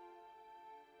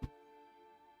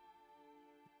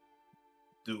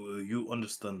 Do you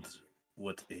understand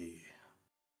what a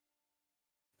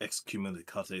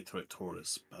excommunicate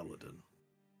traitoris paladin?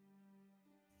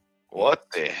 What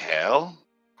the hell?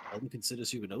 Elden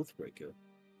considers you an oathbreaker.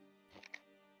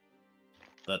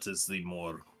 That is the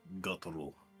more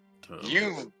guttural term.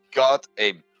 You've got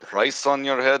a price on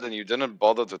your head and you didn't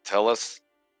bother to tell us?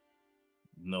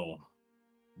 No,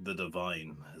 the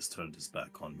divine has turned his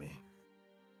back on me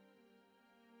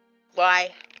Why?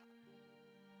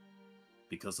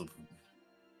 because of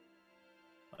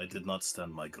I did not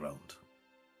stand my ground.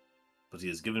 But he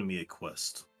has given me a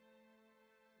quest.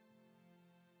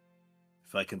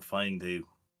 If I can find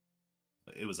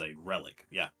it was a relic,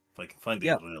 yeah. If I can find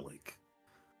a relic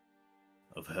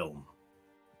of Helm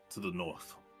to the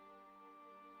north,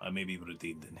 I may be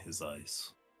redeemed in his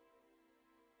eyes.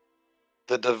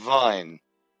 The divine,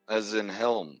 as in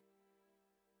Helm.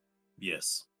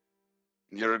 Yes.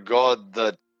 Your god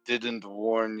that didn't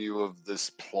warn you of this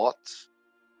plot?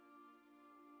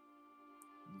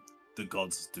 The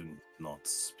gods do not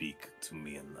speak to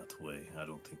me in that way. I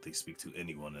don't think they speak to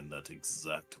anyone in that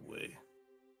exact way.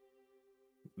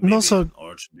 Maybe also, an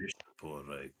archbishop or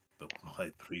a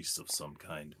high priest of some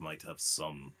kind might have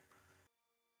some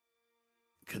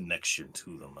connection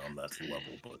to them on that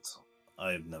level, but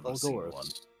I have never seen one.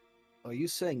 Are you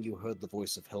saying you heard the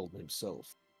voice of Helm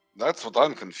himself? That's what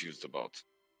I'm confused about.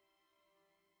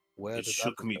 Where It did that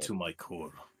shook me occur? to my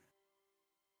core.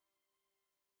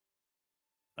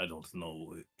 I don't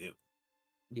know. It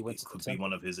could be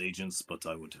one of his agents, but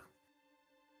I would.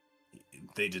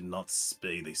 They did not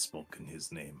say they spoke in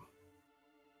his name.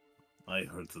 I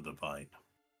heard the divine.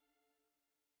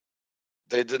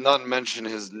 They did not mention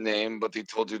his name, but he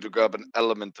told you to grab an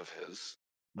element of his.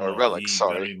 Or No, a relic, he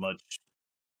sorry. very much.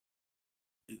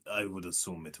 I would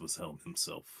assume it was Helm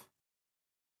himself.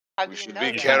 How We do you should know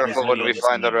be that? careful when we Anyone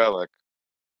find the else, no. relic.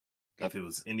 If it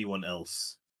was anyone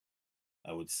else,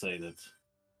 I would say that.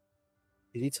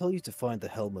 Did he tell you to find the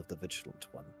helm of the Vigilant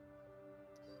One?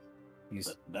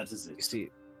 That is it. You see,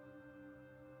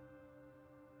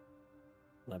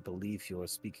 I believe you are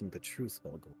speaking the truth,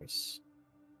 Melgoris.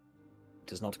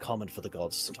 It is not common for the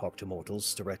gods to talk to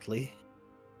mortals directly,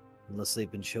 unless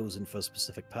they've been chosen for a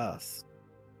specific path.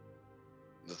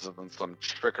 This isn't some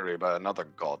trickery by another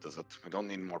god, is it? We don't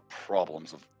need more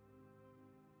problems of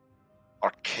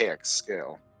archaic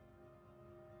scale.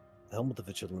 The Helm of the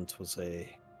Vigilant was a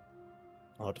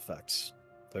artifact,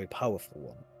 very powerful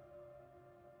one.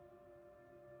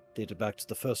 Dated back to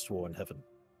the first war in heaven.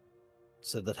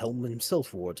 Said that Helm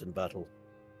himself wore it in battle,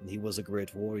 and he was a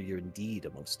great warrior indeed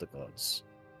amongst the gods.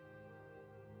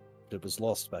 But it was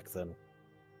lost back then.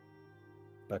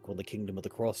 Back when the kingdom of the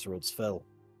Crossroads fell.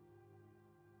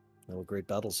 There were great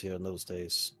battles here in those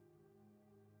days.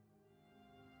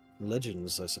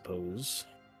 Legends, I suppose,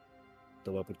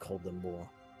 though I would call them more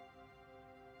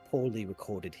poorly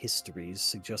recorded histories,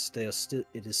 suggest it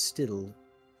is still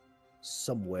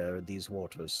somewhere in these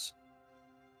waters.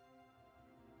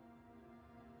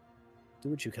 Do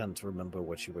what you can to remember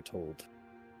what you were told.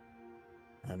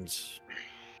 And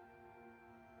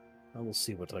I will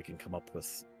see what I can come up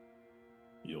with.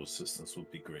 Your assistance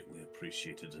would be greatly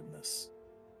appreciated in this.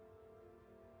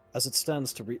 As it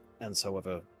stands to ends,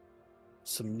 however,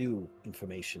 some new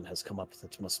information has come up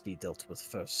that must be dealt with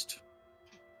first.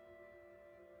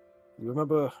 You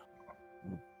remember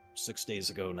 6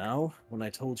 days ago now, when I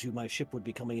told you my ship would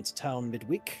be coming into town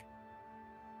midweek?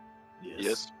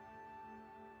 Yes.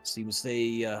 Seems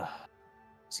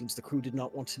seems the crew did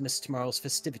not want to miss tomorrow's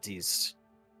festivities,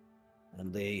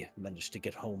 and they managed to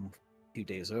get home a few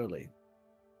days early.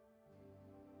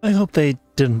 I hope they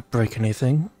didn't break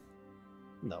anything.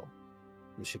 No,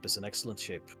 the ship is in excellent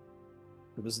shape.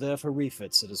 It was there for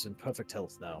refits. It is in perfect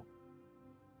health now.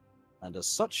 And as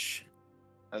such,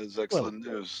 That is excellent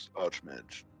news,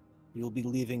 Archmage. you'll be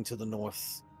leaving to the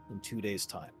north in 2 days'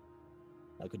 time.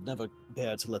 I could never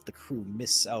bear to let the crew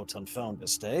miss out on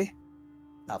Founders Day.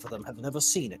 Half of them have never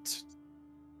seen it.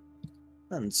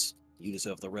 And you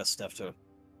deserve the rest after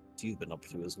what you've been up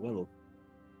to as well.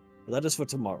 But that is for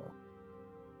tomorrow.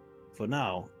 For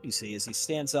now, you see, as he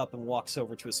stands up and walks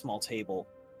over to a small table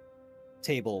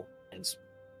and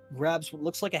grabs what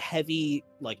looks like a heavy,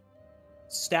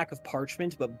 stack of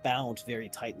parchment, but bound very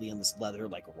tightly in this leather,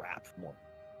 wrap more.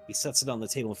 He sets it on the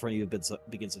table in front of you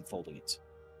and begins unfolding it.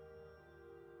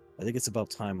 I think it's about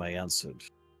time I answered.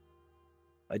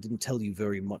 I didn't tell you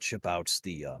very much about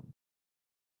the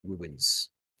ruins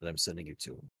that I'm sending you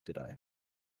to, did I?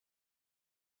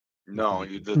 No,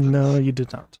 you didn't. No, you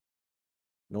did not.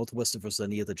 Northwest of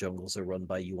Rosenia, the jungles are run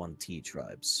by Yuan-Ti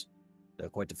tribes. There are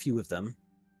quite a few of them,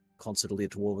 constantly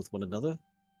at war with one another,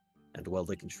 and while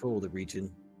they control the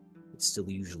region, it's still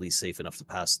usually safe enough to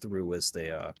pass through as they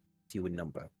are few in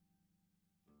number.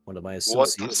 One of my What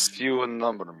associates, does few in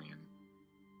number mean?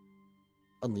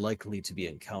 unlikely to be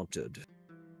encountered,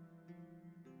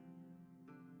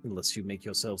 unless you make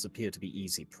yourselves appear to be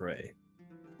easy prey.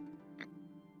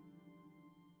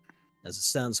 As it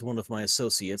stands, one of my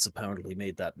associates apparently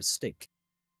made that mistake.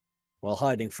 While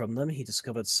hiding from them, he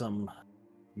discovered some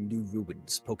new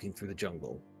ruins poking through the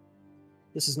jungle.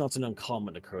 This is not an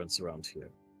uncommon occurrence around here.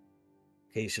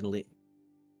 Occasionally,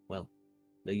 well,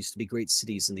 there used to be great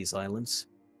cities in these islands.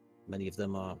 Many of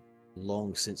them are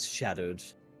long since shattered,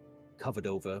 covered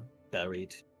over,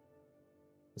 buried.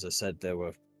 As I said, there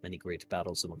were many great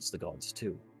battles amongst the gods,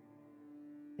 too.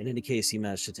 In any case, he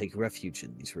managed to take refuge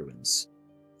in these ruins.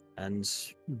 And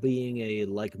being a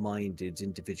like-minded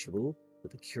individual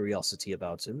with a curiosity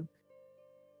about him,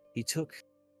 he took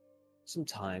some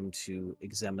time to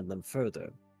examine them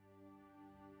further.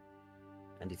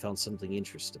 And he found something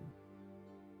interesting.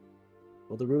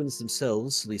 Well, the ruins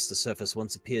themselves, at least the surface,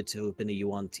 once appeared to have been a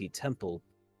Yuan-Ti temple.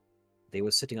 They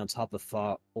were sitting on top of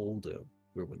far older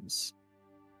ruins.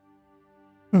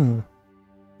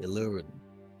 Illurin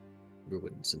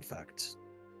ruins, in fact.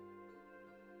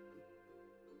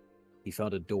 He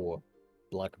found a door,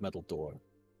 black metal door.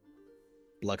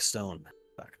 Black stone,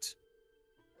 in fact.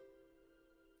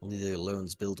 Only the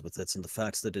Illurins build with it, and the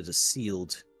fact that it is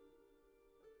sealed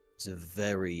is a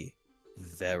very,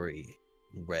 very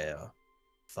rare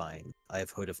find. I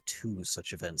have heard of 2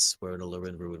 such events where an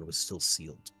Illurin ruin was still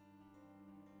sealed.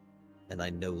 And I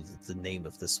know the name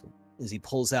of this one. As he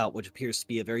pulls out what appears to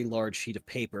be a very large sheet of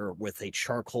paper with a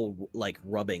charcoal,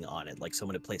 rubbing on it, like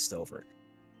someone had placed over.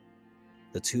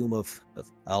 The tomb of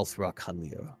Althra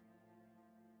Kanlir.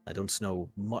 I don't know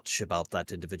much about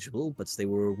that individual, but they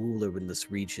were a ruler in this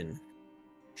region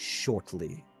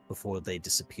shortly before they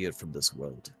disappeared from this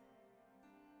world.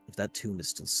 If that tomb is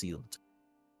still sealed,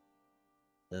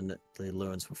 then the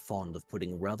Illurins were fond of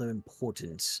putting rather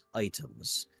important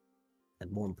items,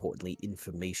 and more importantly,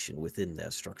 information within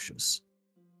their structures.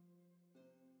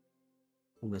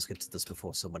 We must get to this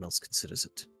before someone else considers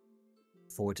it.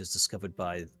 For it is discovered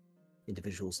by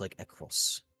individuals like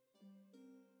Ekros.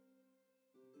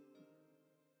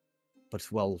 But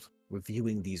while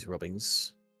reviewing these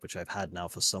rubbings, which I've had now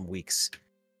for some weeks,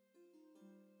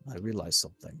 I realized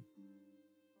something.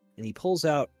 And he pulls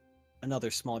out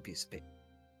another small piece of paper.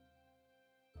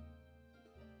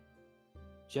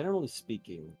 Generally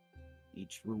speaking,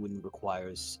 each ruin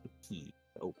requires a key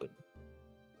to open.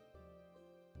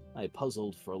 I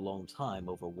puzzled for a long time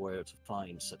over where to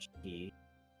find such a key.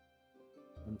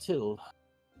 Until,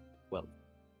 well,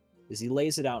 as he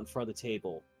lays it out in front of the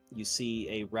table, you see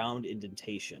a round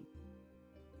indentation.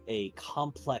 A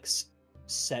complex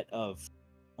set of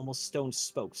almost stone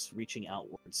spokes reaching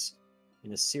outwards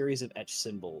in a series of etched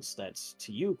symbols that,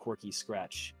 to you, Quirky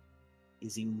Scratch,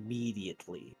 is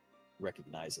immediately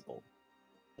recognizable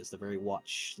as the very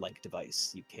watch-like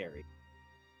device you carry.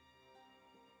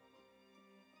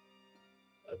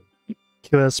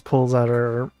 QS pulls out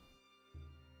her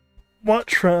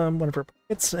watch from one of her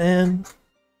pockets and...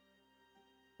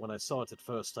 When I saw it at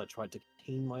first, I tried to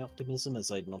contain my optimism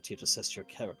as I had not yet assessed your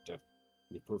character.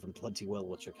 You've proven plenty well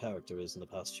what your character is in the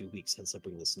past 2 weeks, hence I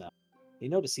bring this now. You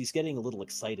notice he's getting a little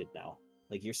excited now.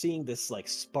 Like, you're seeing this, like,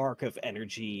 spark of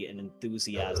energy and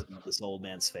enthusiasm on this old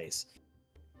man's face.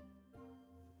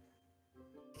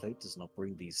 Fate does not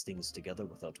bring these things together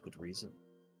without good reason.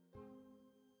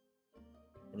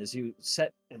 And as you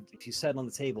set, and if you set on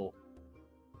the table,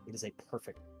 it is a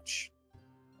perfect match.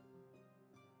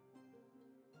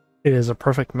 It is a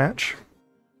perfect match.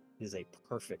 It is a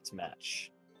perfect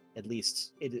match. At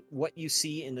least, what you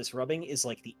see in this rubbing is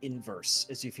like the inverse,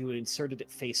 as if you had inserted it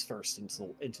face first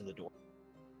into the door.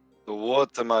 So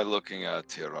what am I looking at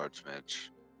here, Archmage?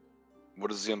 What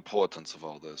is the importance of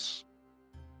all this?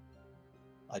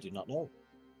 I do not know.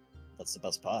 That's the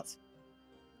best part.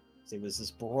 So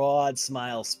this broad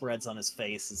smile spreads on his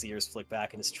face, his ears flick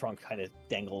back, and his trunk kind of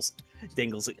dangles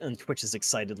and twitches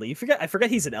excitedly. I forget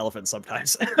he's an elephant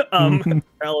sometimes.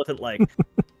 Elephant-like.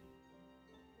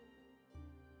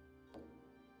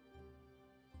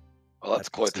 Well, that's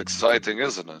quite exciting,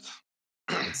 isn't it?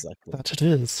 Exactly. That it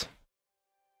is.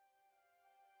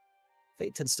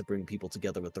 Fate tends to bring people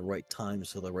together at the right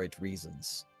times for the right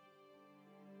reasons.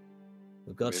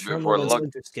 We've got Sherman's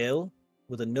Interscale,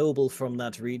 with a noble from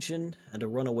that region, and a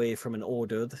runaway from an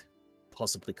order,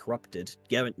 possibly corrupted,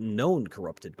 known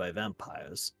corrupted by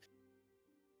vampires.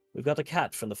 We've got a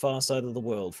cat from the far side of the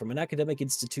world, from an academic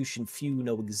institution few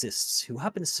know exists, who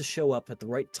happens to show up at the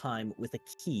right time with a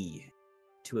key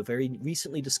to a very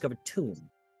recently discovered tomb.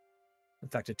 In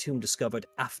fact, a tomb discovered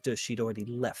after she'd already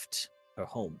left her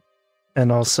home.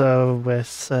 And also with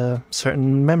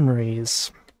certain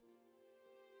memories.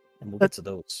 And we'll get to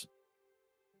those.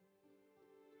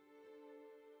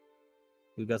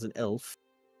 We've got an elf,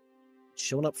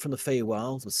 shown up from the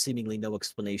Feywild with seemingly no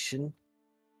explanation.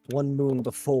 One moon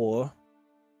before,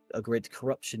 a great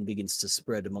corruption begins to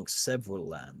spread amongst several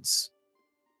lands,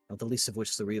 not the least of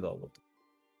which the Revolt.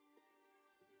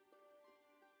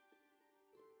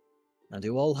 And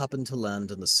you all happen to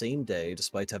land on the same day,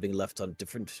 despite having left on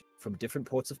from different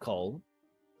ports of call,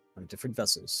 on different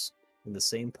vessels, in the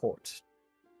same port.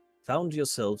 Found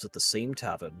yourselves at the same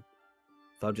tavern,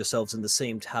 found yourselves in the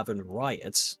same tavern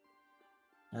riot,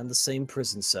 and the same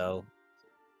prison cell,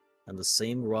 and the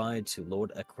same ride to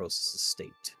Lord Ekros'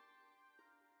 estate.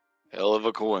 Hell of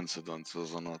a coincidence,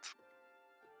 isn't it?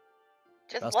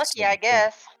 Just That's lucky, so I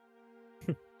guess.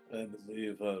 I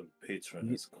believe our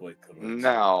patron is quite correct.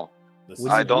 Now,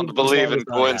 When I you've don't lived as believe long in as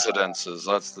I have- coincidences,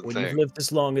 that's the When thing. you've lived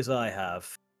as long as I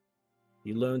have,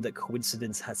 you learn that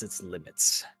coincidence has its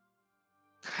limits.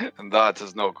 And that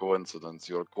is no coincidence,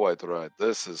 you're quite right.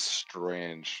 This is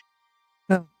strange.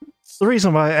 Well, the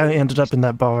reason why I ended up in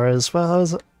that bar is, well, I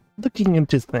was looking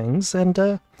into things and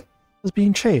was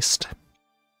being chased.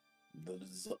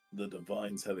 The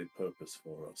divines have a purpose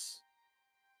for us.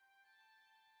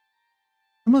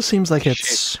 Almost seems like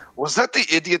it's... Was that the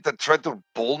idiot that tried to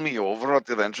bowl me over at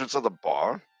the entrance of the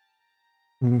bar?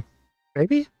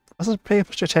 Maybe? I wasn't paying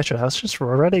much attention. I was just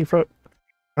running from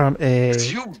a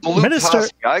You blew minister.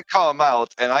 past me, I come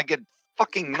out, and I get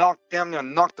fucking damn near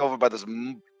knocked over by this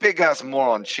big-ass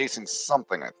moron chasing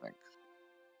something, I think.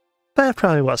 That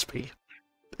probably was me.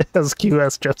 As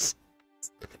QS just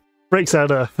breaks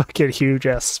out a fucking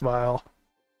huge-ass smile.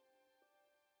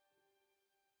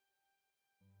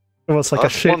 Almost like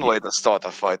That's a shit. one way to start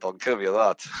a fight, I'll give you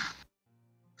that.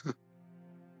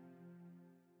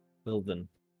 Well then,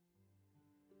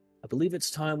 I believe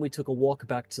it's time we took a walk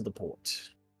back to the port.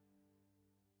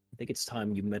 I think it's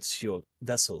time you met your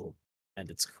vessel and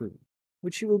its crew,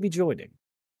 which you will be joining.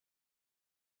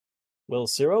 Well,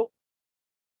 Ciro,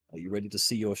 are you ready to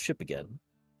see your ship again?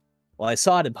 Well, I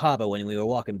saw it in harbor when we were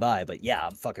walking by, but yeah,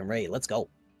 I'm fucking ready. Let's go.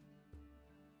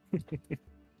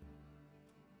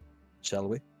 Shall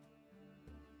we?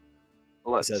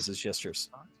 He says his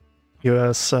gestures.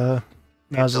 U.S.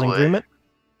 Housing delay. agreement.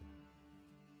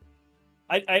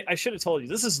 I should have told you,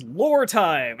 this is lore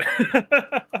time!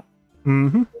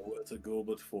 Mm-hmm. Nowhere to go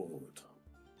but forward.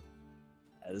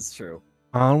 That is true.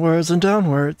 Onwards and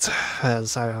downwards,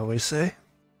 as I always say.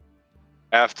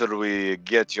 After we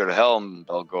get your helm,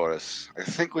 Belgoris, I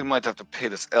think we might have to pay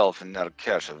this elf in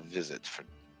Narkesh a visit for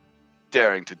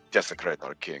daring to desecrate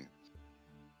our king.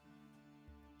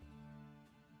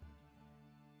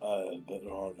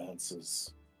 There are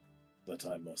answers that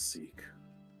I must seek,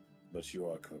 but you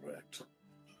are correct.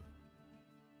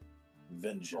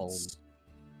 Vengeance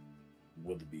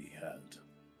will be had.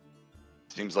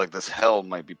 Seems like this helm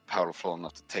might be powerful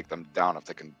enough to take them down if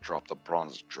they can drop the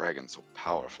bronze dragon so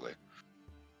powerfully.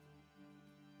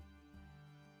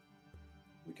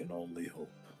 We can only hope.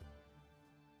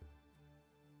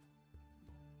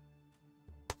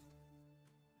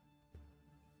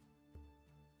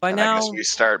 By And now, I guess we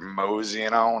start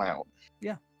moseying on out.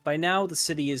 yeah, by now the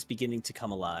city is beginning to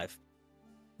come alive.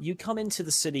 You come into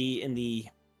the city in the,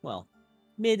 well,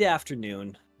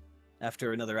 mid-afternoon,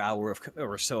 after another hour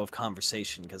or so of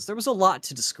conversation, because there was a lot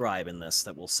to describe in this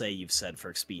that we'll say you've said for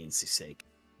expediency's sake.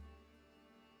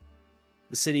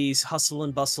 The city's hustle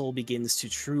and bustle begins to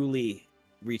truly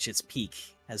reach its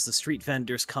peak as the street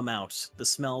vendors come out. The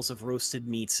smells of roasted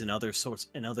meats and other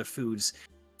foods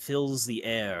fills the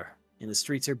air, and the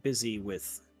streets are busy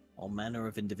with all manner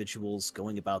of individuals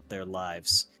going about their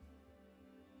lives,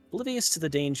 oblivious to the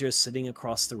dangers sitting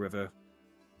across the river,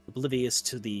 oblivious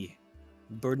to the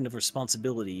burden of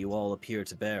responsibility you all appear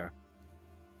to bear.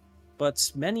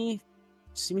 But many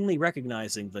seemingly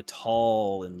recognizing the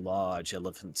tall and large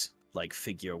elephant-like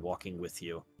figure walking with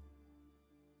you,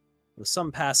 with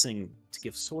some passing to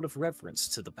give sort of reverence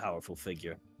to the powerful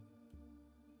figure.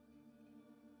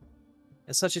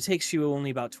 As such, it takes you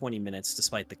only about 20 minutes,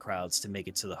 despite the crowds, to make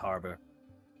it to the harbor.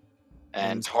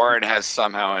 And Torrin has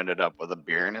somehow ended up with a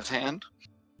beer in his hand.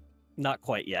 Not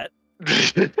quite yet.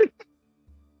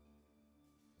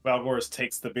 Valgoris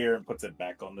takes the beer and puts it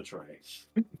back on the tray.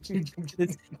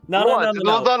 No.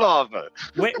 Not all of it.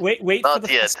 Wait Not for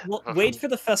the yet. festival. Wait for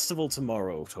the festival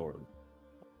tomorrow, Torrin.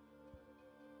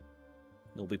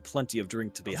 There'll be plenty of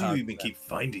drink to be How had. do you even keep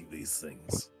finding these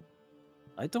things?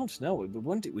 I don't know.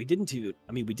 We didn't even.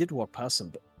 I mean, we did walk past them,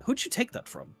 but who'd you take that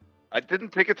from? I didn't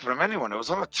take it from anyone. It was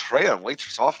on a tray. A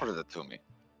waitress offered it to me.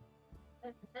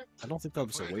 I don't think that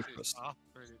was a waitress.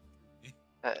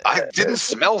 I didn't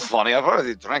smell funny. I've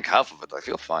already drank half of it. I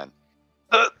feel fine.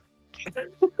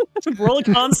 Roll a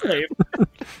con save.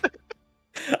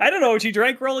 I don't know what you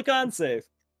drank. Roll a con save.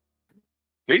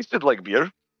 Tasted like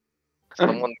beer.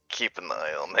 Someone keep an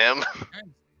eye on him.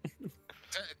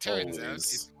 Turns out it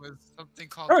was something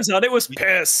called. Turns out it was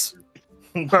piss.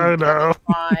 I know.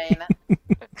 Fine.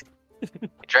 You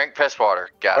drank piss water.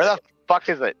 Got Where it. the fuck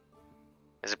is it?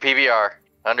 It's a PBR.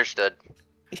 Understood.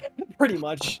 Pretty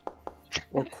much.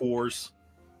 Or Coors.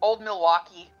 Old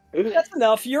Milwaukee. That's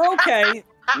enough. You're okay.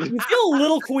 You feel a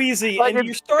little queasy, Like, and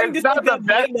you're starting to it's not think the that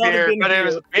best might not have beer, been but it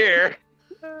was beer. beer.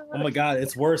 Oh my god,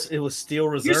 it's worse. It was Steel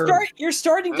Reserve. You're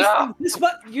starting to No. think this.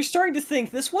 You're starting to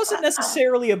think this wasn't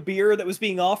necessarily a beer that was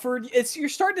being offered. You're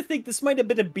starting to think this might have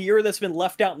been a beer that's been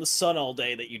left out in the sun all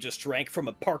day that you just drank from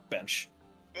a park bench.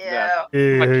 Yeah.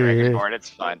 I'm not drinking for it. It's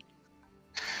fine.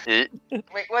 It-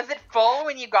 Wait, was it full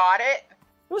when you got it?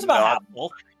 It was about No. half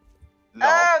full. No.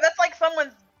 Oh, that's like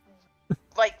someone's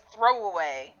like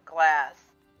throwaway glass.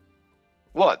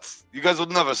 What? You guys would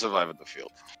never survive at the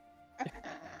field.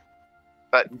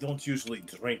 We don't usually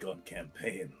drink on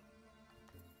campaign.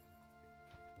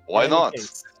 Why In any not?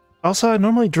 case, Also, I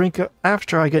normally drink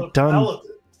after I get But done.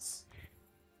 paladins.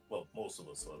 Well, most of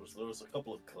us are. There was a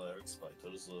couple of clerics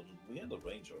fighters. We had a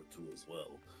ranger or two as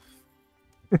well.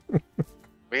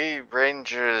 We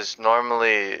rangers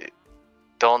normally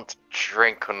don't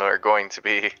drink when we're going to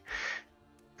be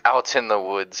out in the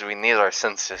woods. We need our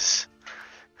senses.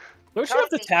 Don't you have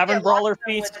the tavern brawler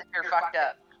feast? You're fucked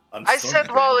up. I'm I starting said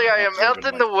to while think I am about out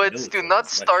serving in the my woods, do military not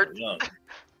as an start. extra young.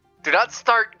 Do not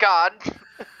start God.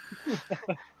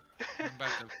 I'm about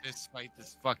to fist fight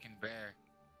this fucking bear.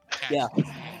 Yeah.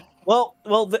 Well,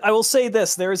 I will say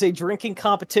this: there is a drinking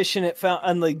competition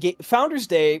on the Founders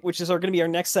Day, which is going to be our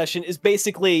next session. Is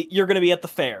basically you're going to be at the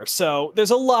fair, so there's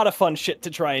a lot of fun shit to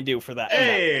try and do for that.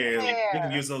 Hey, we Yeah.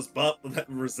 can use those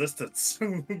resistance.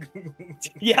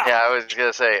 Yeah. Yeah, I was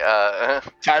gonna say.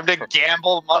 Time to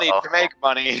gamble money Uh-oh. to make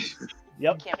money.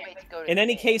 Yep. Can't wait to go to In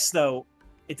any the- case, though,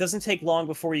 it doesn't take long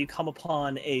before you come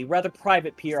upon a rather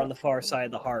private pier on the far side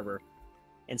of the harbor.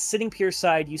 And sitting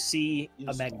pierside, you see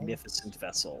a magnificent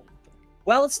vessel.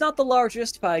 While it's not the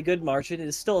largest by a good margin, it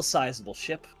is still a sizable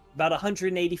ship. about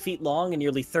 180 feet long and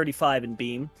nearly 35 in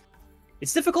beam.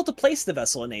 It's difficult to place the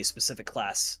vessel in a specific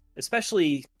class,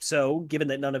 especially so given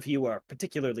that none of you are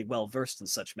particularly well versed in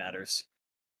such matters.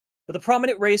 But the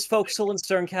prominent raised forecastle and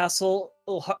stern castle,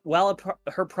 while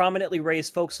her prominently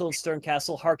raised forecastle and stern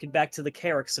castle harkened back to the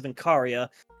Carracks of Incaria,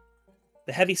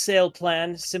 the heavy sail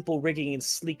plan, simple rigging, and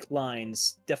sleek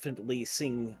lines definitely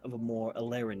sing of a more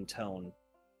Alaran tone.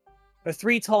 Her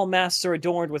 3 tall masts are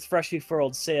adorned with freshly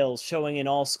furled sails, showing an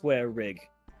all-square rig.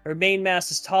 Her main mast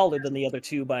is taller than the other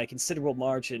 2 by a considerable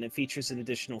margin and features an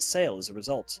additional sail as a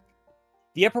result.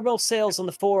 The uppermost sails on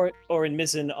the fore or in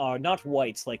mizzen are not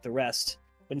white like the rest,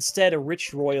 but instead a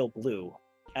rich royal blue,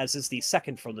 as is the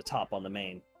second from the top on the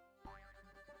main.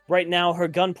 Right now, her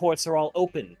gun ports are all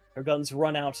open. Her guns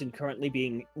run out and currently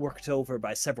being worked over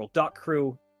by several dock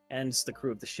crew and the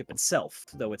crew of the ship itself,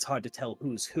 though it's hard to tell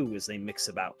who's who as they mix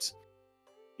about.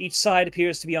 Each side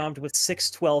appears to be armed with 6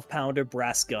 12-pounder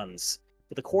brass guns,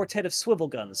 with a quartet of swivel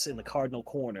guns in the cardinal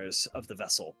corners of the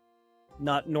vessel.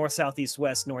 Not north, south, east,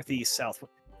 west, northeast, south,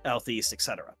 southeast,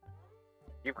 etc.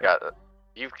 You've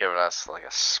given us like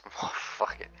a small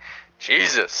fucking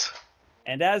Jesus.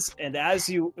 And as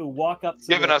you walk up to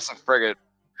Giving us a frigate.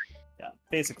 Yeah,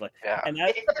 basically. Yeah.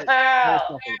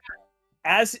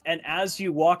 And as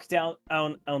you walk down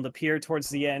on the pier towards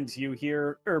the end, you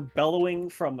hear her bellowing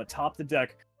from atop the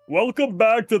deck, "Welcome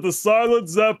back to the Silent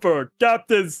Zephyr,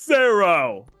 Captain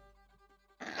Zero!"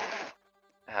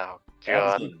 Oh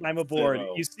god. I'm aboard.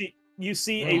 You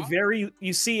see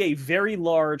a very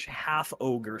large half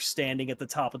ogre standing at the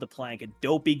top of the plank, a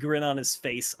dopey grin on his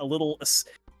face, a little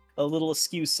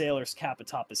askew sailor's cap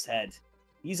atop his head.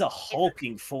 He's a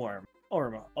hulking form,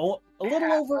 or a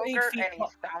little over 8 feet and tall.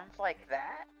 he sounds like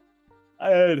that? I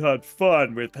had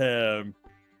fun with him.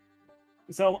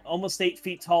 He's almost 8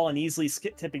 feet tall and easily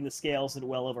tipping the scales at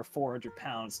well over 400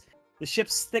 pounds. The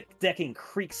ship's thick decking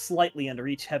creaks slightly under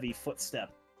each heavy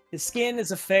footstep. His skin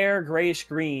is a fair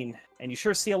grayish-green, and you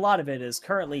sure see a lot of it, as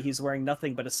currently he's wearing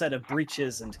nothing but a set of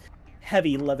breeches and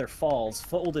heavy leather falls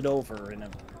folded over in a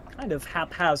kind of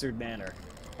haphazard manner.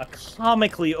 A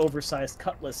comically oversized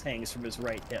cutlass hangs from his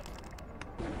right hip.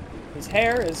 His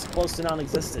hair is close to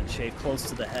non-existent, shaved close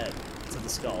to the head, to the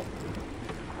skull.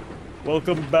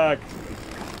 Welcome back.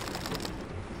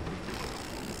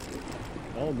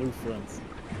 All new friends.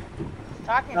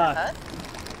 Talking to us?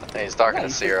 He's talking to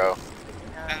Zero.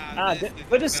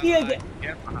 Good to see you again.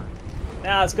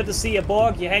 It's good to see you,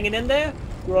 Borg. You hanging in there?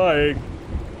 Trying.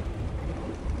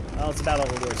 Well, it's about all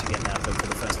the words you're getting out of him for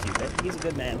the first few bits. He's a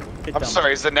good man. I'm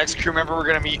sorry, is the next crew member we're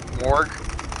gonna meet Morg?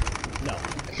 No.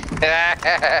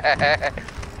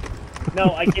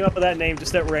 No, I came up with that name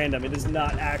just at random. It is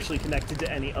not actually connected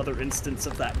to any other instance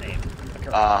of that name.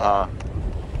 Uh-huh.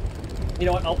 You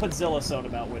know what? I'll put Zilla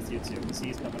Sodom out with you, too, because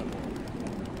he's coming aboard.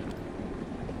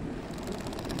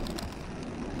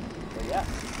 So, yeah.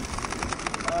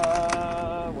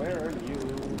 Where are you,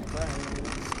 friends?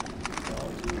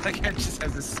 That guy just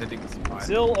has a sitting spot.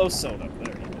 Zil Osodom.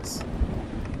 There he is.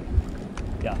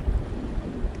 Yeah.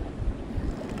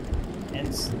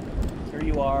 And here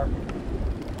you are,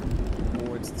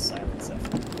 towards the Silent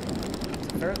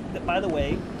Zephyr. By the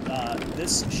way,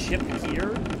 this ship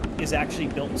here is actually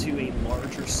built to a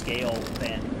larger scale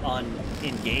than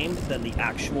in-game than the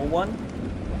actual one.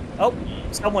 Oh,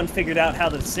 someone figured out how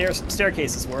the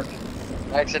staircases work.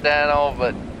 Accidental,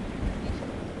 but...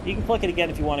 You can click it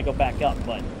again if you want to go back up,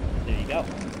 but there you go.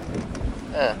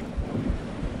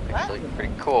 Actually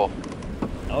pretty cool.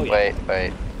 Oh, yeah.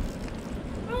 Wait.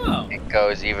 Oh. It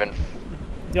goes even...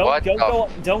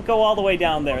 Don't go all the way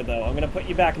down there, though. I'm going to put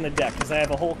you back in the deck, because I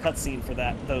have a whole cutscene for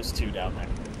those two down there.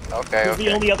 Okay, Those are the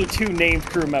only other 2 named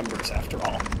crew members, after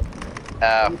all.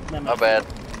 My bad.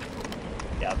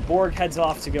 Yeah, Borg heads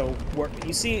off to go work.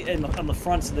 You see on the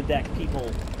fronts of the deck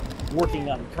people working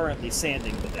on currently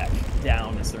sanding the deck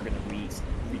down as they're going to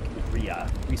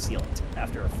reseal it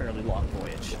after a fairly long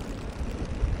voyage.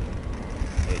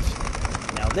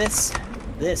 Now this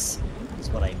is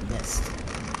what I missed.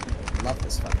 Love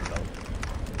this fucking boat.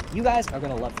 You guys are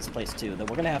going to love this place too, though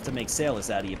we're going to have to make sailors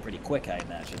out of you pretty quick, I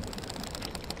imagine.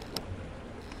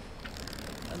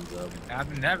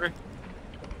 And, never.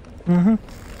 Mm-hmm.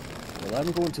 Well,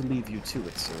 I'm going to leave you to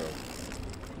it, Zero.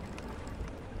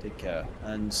 Take care,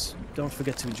 and don't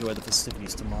forget to enjoy the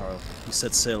festivities tomorrow. You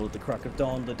set sail at the crack of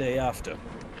dawn the day after.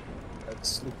 I'd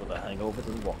sleep with a hangover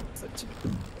and walk with it.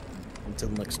 Until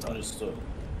next time. Understood.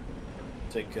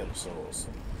 Take care, Soros.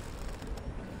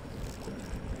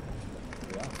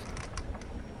 Yeah.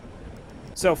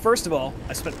 So, first of all,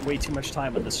 I spent way too much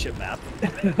time on this ship map.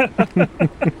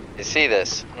 You see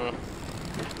this?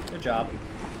 Good job.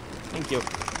 Thank you.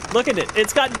 Look at it.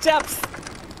 It's got depth.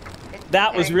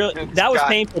 That was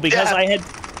painful because I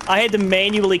had to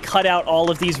manually cut out all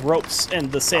of these ropes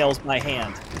and the sails by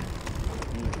hand.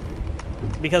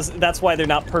 Because that's why they're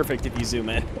not perfect if you zoom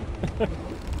in.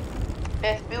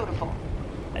 It's beautiful.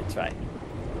 I tried.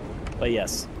 But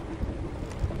yes.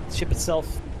 The ship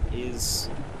itself is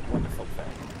wonderful.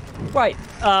 Right,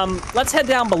 let's head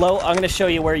down below. I'm going to show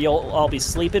you where you'll all be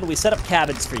sleeping. We set up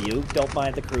cabins for you. Don't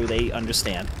mind the crew, they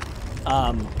understand.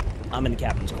 I'm in the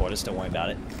captain's quarters, don't worry about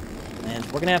it. And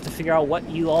we're going to have to figure out what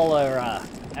you all are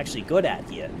actually good at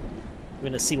here. We're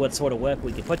going to see what sort of work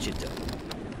we can put you to.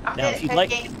 Now, if you'd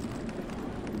like...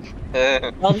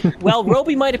 well,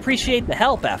 Roby might appreciate the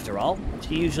help, after all.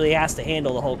 She usually has to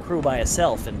handle the whole crew by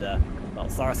herself, and, well,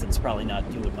 Tharthan's probably not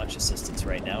doing much assistance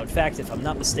right now. In fact, if I'm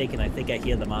not mistaken, I think I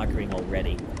hear them arguing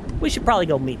already. We should probably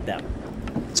go meet them.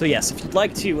 So yes, if you'd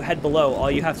like to head below, all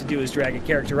you have to do is drag a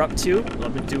character up to, I'm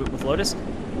going to do it with Lotus,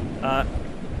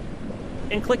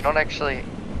 and click... You don't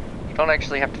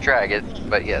actually have to drag it,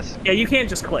 but yes. Yeah, you can't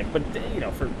just click, but, you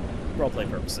know, for roleplay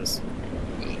purposes.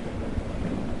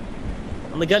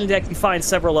 On the gun deck, you find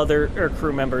several other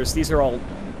crew members. These are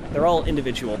they're all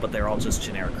individual, but they're all just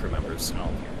generic crew members.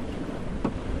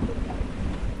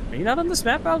 Are you not on this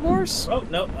map, Algors? Oh,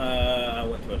 no, I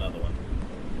went to another one.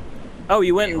 Oh,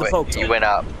 you went in the folks. You went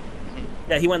up.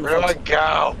 Yeah, he went in the Where do I folks.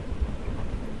 go?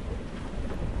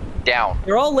 Down.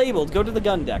 They're all labeled. Go to the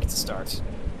gun deck to start.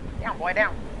 Down, boy,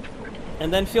 down.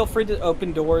 And then feel free to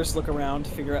open doors, look around,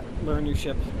 learn your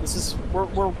ship. This is we're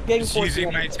getting Just towards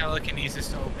using my telekinesis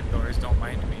to open doors. Don't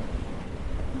mind me.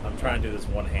 I'm trying to do this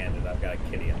one-handed. I've got a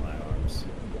kitty in my arms.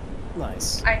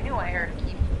 Nice. I knew I heard a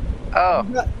key.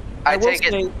 Oh, I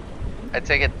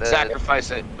take it.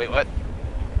 Sacrifice it. Wait, what?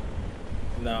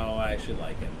 No, I actually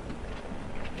like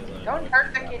it. Don't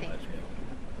hurt the kitty.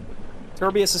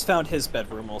 Turbius has found his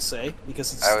bedroom, we'll say,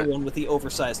 because it's the one with the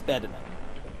oversized bed in it.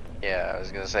 Yeah, I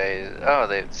was gonna say. Oh,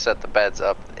 they set the beds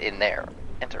up in there.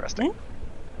 Interesting. Hmm?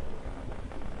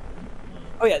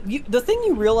 Oh yeah, the thing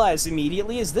you realize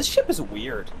immediately is this ship is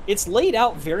weird. It's laid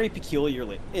out very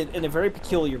peculiarly, in a very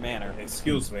peculiar manner.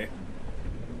 Excuse me.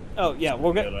 Oh yeah,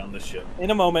 we'll get on the ship in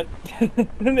a moment.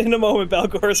 In a moment,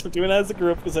 Balgors. We're doing it as a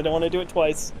group because I don't want to do it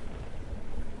twice.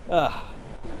 But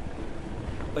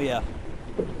yeah.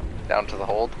 Down to the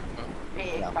hold.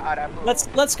 Yeah.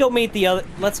 Let's go meet the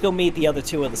other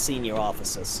two of the senior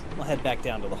officers. We'll head back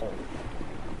down to the hold.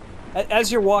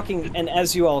 As you're walking, and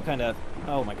as you all kind of,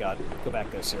 oh my God, go back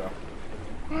there, Zero.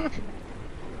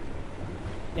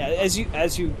 Yeah, as you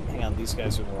hang on, these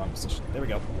guys are in the wrong position. There we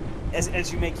go.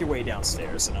 As you make your way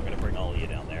downstairs, and I'm going to bring all of you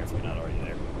down there if you're not already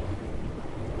there.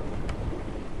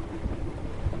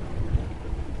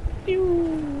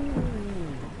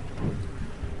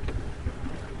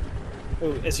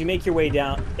 Oh, as you make your way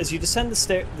down, as you descend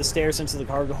the stairs into the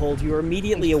cargo hold, you are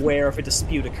immediately aware of a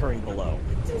dispute occurring below.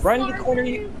 Right in the corner,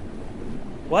 you...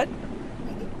 What?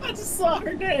 I just saw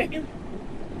her name.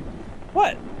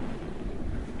 What?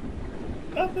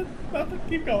 Nothing.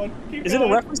 Keep going. Is it a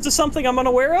reference to something I'm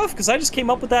unaware of? Because I just came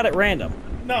up with that at random.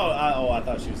 No, I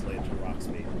thought she was related to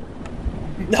Roxby.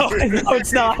 No,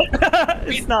 it's not.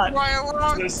 It's not.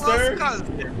 Sister?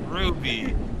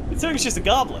 Ruby. It's just a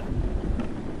goblin.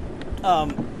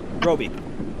 Roby.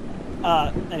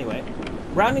 Anyway.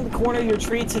 Rounding the corner, you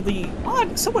retreat to the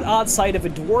somewhat odd sight of a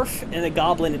dwarf and a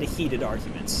goblin in a heated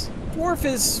argument. Dwarf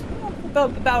is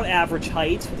about average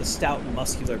height, with a stout and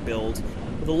muscular build,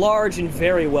 with a large and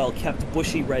very well-kept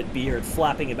bushy red beard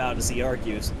flapping about as he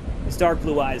argues, his dark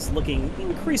blue eyes looking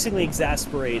increasingly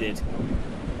exasperated.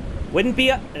 Wouldn't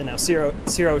be and now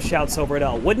Ciro shouts over it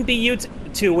all. Wouldn't be you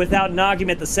two without an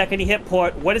argument the second he hit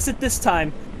port. What is it this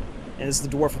time? And as the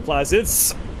dwarf replies,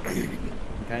 it's...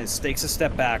 Kind of takes a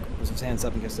step back, puts his hands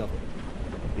up and gets up.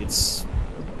 It's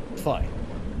fine.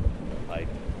 I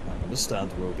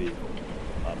understand, Roby.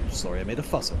 I'm sorry I made a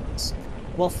fuss of this.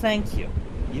 Well, thank you.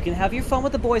 You can have your fun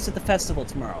with the boys at the festival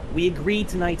tomorrow. We agreed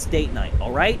tonight's date night,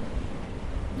 all right?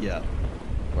 Yeah.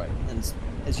 Right. And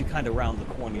as you kind of round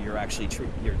the corner, you're actually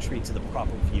treated to the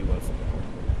proper view of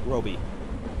Roby.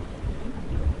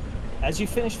 As you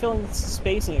finish filling the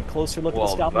space and a closer look at the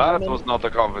scalpel that was not the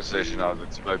conversation I was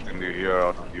expecting to hear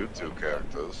out of you two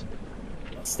characters.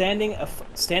 Standing a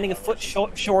foot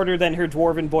shorter than her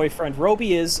dwarven boyfriend,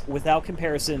 Roby is, without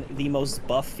comparison, the most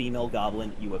buff female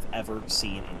goblin you have ever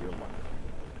seen in your life.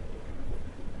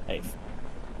 Hey,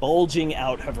 bulging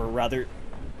out of her rather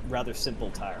simple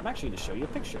attire. I'm actually going to show you a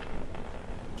picture.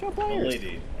 Show players.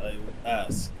 Lady, I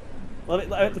ask,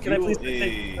 Can I please?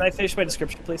 Can I finish my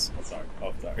description, please? Oh, sorry.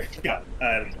 Oh, sorry. God,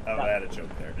 I had a joke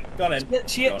there. Go ahead.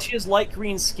 She has light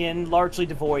green skin, largely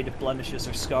devoid of blemishes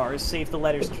or scars, save the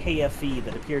letters KFE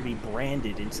that appear to be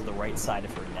branded into the right side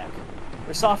of her neck.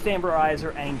 Her soft amber eyes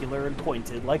are angular and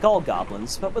pointed, like all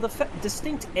goblins, but with a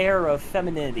distinct air of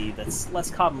femininity that's less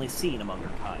commonly seen among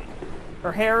her kind.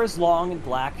 Her hair is long and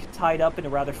black, tied up in a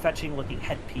rather fetching-looking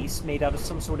headpiece made out of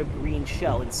some sort of green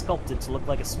shell and sculpted to look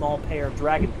like a small pair of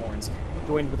dragon horns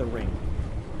joined with a ring.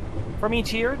 From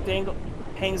each ear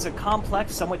hangs a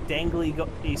complex, somewhat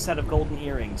dangly set of golden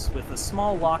earrings with a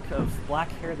small lock of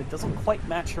black hair that doesn't quite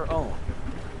match her own,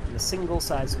 and a single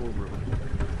sizable ruby.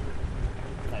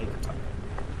 Now you can talk.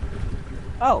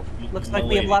 Oh, looks like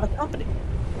we have a lot of company.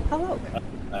 Hello.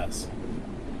 Ask,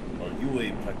 are you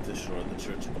a practitioner of the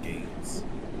Church of Games?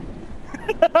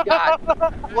 God.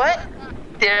 What?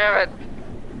 Damn it.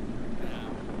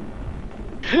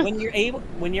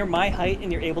 When you're my height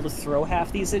and you're able to throw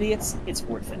half these idiots, it's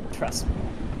worth it. Trust me.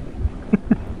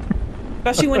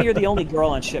 Especially when you're the only girl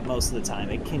on ship most of the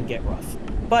time, it can get rough.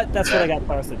 But that's what I got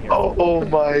Parson here. Oh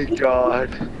my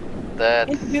god.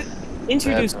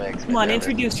 Introduce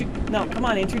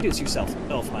yourself,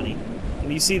 Elf Honey.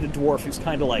 And you see the dwarf who's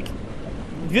kind of like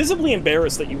visibly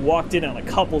embarrassed that you walked in on a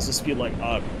couple's dispute, like,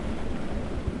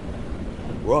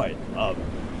 right,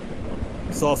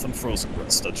 Thoth and Frozen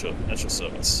Rest at your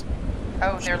service.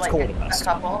 Oh, they're like a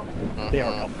couple? They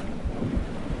are a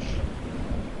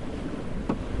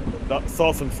couple.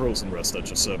 Thoth and Frozen Rest at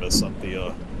your service. I'm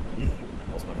the,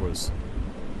 what's my words?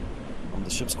 I'm the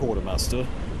ship's quartermaster.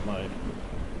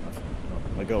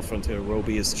 My girlfriend here,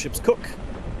 Roby, is the ship's cook.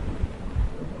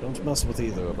 Don't mess with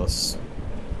either of us.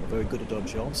 We're very good at our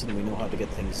jobs, and we know how to get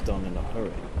things done in a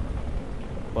hurry.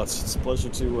 But it's a pleasure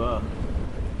to,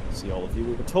 see all of you.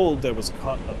 We were told there was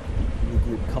a new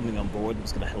group coming on board and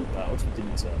was going to help out. We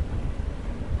didn't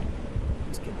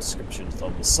give descriptions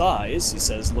on the size, he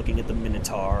says, looking at the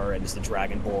Minotaur and the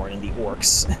Dragonborn and the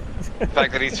Orcs. The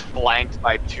fact that he's flanked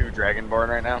by 2 Dragonborn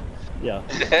right now. Yeah.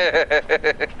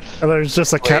 And there's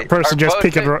just a cat person just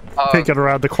peeking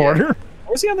around the corner. Yeah.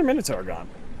 Where's the other Minotaur gone?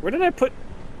 Where did I put...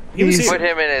 Put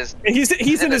him in his...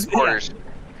 He's in his quarters.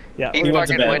 Yeah. He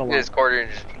fucking went to his quarters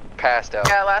and just passed out.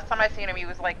 Yeah, last time I seen him, he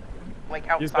was like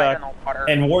outside in the water.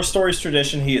 In War Stories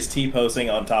tradition, he is T-posing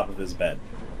on top of his bed.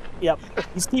 Yep.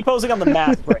 He's T-posing on the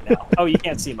map right now. Oh, you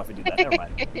can't see him if I do that. Never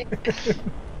mind.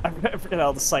 I forget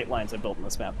all the sight lines I built in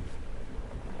this map.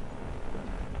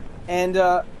 And,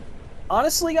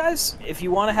 honestly, guys, if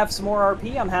you want to have some more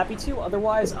RP, I'm happy to.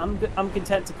 Otherwise, I'm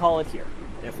content to call it here,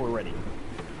 if we're ready.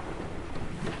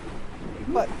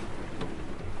 But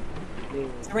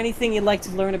is there anything you'd like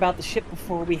to learn about the ship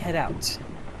before we head out?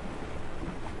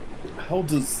 How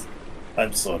does...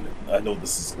 I'm sorry, I know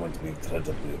this is going to be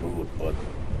incredibly rude, but...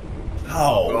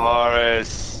 How?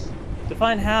 Boris.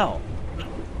 Define how.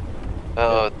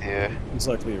 Oh dear.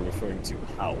 Exactly you're referring to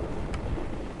how.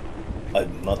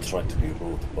 I'm not trying to be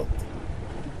rude, but...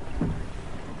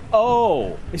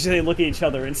 Oh! They look at each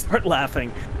other and start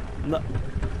laughing. No.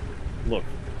 Look.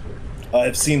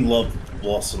 I've seen love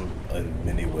blossom in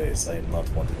many ways. I am not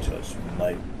one to judge.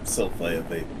 Myself, I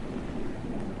have a...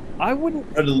 I wouldn't...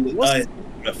 I have a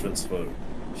reference for...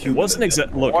 It wasn't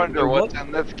exactly... Look, wonder what's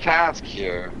in this cask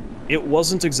here. It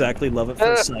wasn't exactly love at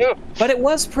first sight. But it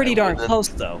was pretty darn close,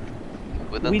 though.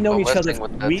 We know each other...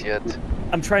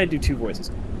 I'm trying to do 2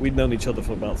 voices. We'd known each other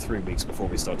for about 3 weeks before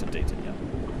we started dating, yeah.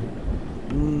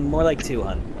 More like 2,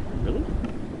 hon. Really?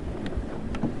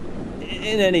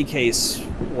 In any case,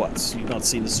 what? You've not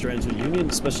seen the Stranger Union,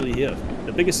 especially here.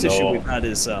 The biggest issue we've had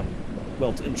is,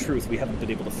 well, in truth, we haven't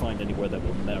been able to find anywhere that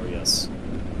will marry us.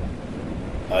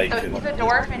 So he's a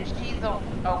dwarf and she's a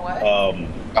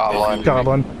what?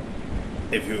 Goblin.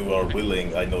 If you are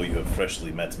willing, I know you have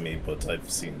freshly met me, but I've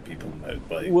seen people met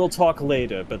by... We'll talk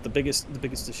later, but the biggest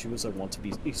issue is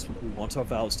we want our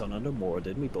vows done under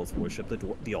Moradin. We both worship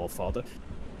the All-Father.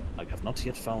 I have not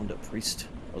yet found a priest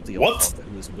of the All-Father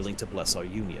who is willing to bless our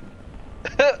union.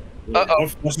 Uh-oh.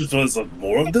 Was it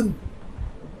Moradin?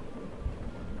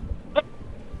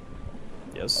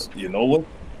 Yes. You know what?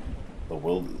 The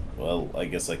world... Well, I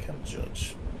guess I can't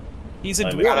judge. He's a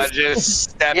dwarf. Gotta just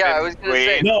step in. I was gonna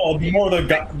say. No, more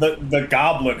the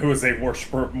goblin who is a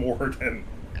worshiper of Moradin.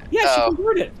 Yeah, she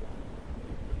converted.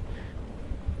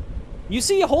 You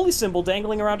see a holy symbol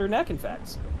dangling around her neck, in fact.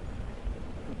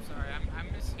 Sorry, I'm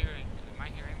mishearing. Am I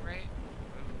hearing right?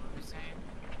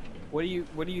 What are we saying?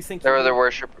 What do you think? There were the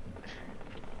worshippers.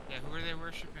 Yeah, who are they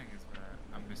worshiping? Is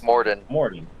what I'm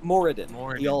Moradin.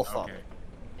 Moradin. The All-Father. Okay.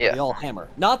 Yeah. The All-Hammer.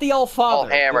 Not the All-Father.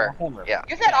 the All-Hammer. All-Hammer. Yeah.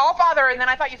 You said All-Father, and then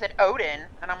I thought you said Odin,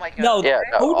 and I'm like, No, Yeah,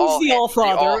 no, Odin's the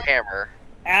All-Father, All-Hammer.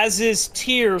 as is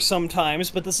Tyr sometimes,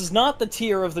 but this is not the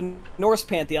Tyr of the Norse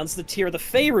Pantheon, it's the Tyr of the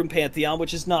Faerun Pantheon,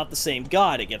 which is not the same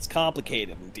god. It gets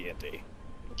complicated in D&D.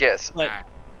 Yes. Like,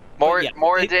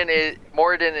 Moradin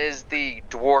is the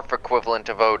dwarf equivalent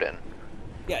of Odin.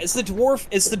 yeah, it's the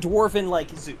dwarven, like,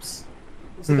 Zeus.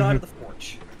 It's the god of the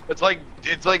forge. It's like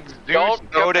Zeus, Don't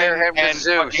compare Odin, him to and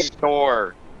Zeus. fucking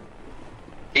Thor.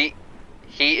 He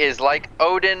is like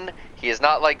Odin. He is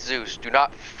not like Zeus. Do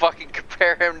not fucking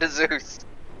compare him to Zeus.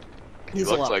 He He's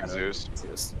a looks lot like better Zeus. than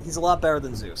Zeus. He's a lot better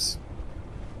than Zeus.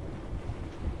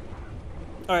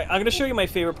 Alright, I'm gonna show you my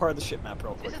favorite part of the ship map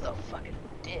real quick. this is a fucking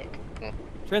dick.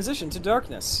 Transition to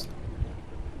darkness.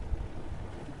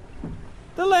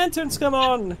 The lanterns come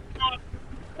on!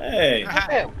 Hey.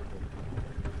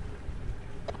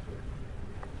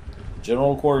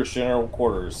 General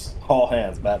quarters. All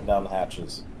hands, batten down the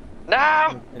hatches.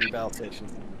 No! Any battle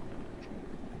stations.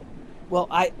 Well,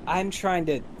 I'm trying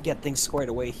to get things squared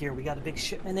away here. We got a big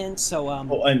shipment in, so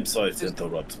Oh, I'm sorry to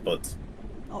interrupt, but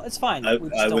oh, it's fine. I We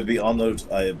just would don't- be honored.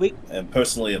 I am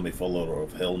personally am a follower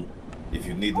of Helm. If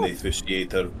you need an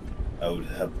officiator, I would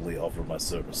happily offer my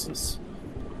services.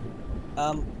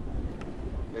 And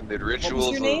the What rituals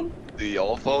was your name? of the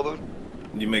Allfather?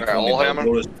 You may Or call me Allhammer?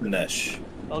 Boris Dinesh,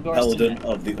 Belgoris Paladin Dinesh.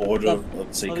 of the Order of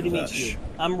St. Lovely to meet Kavash. you.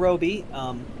 I'm Roby.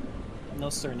 No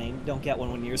surname. Don't get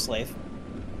one when you're a slave.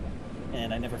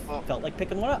 And I never felt like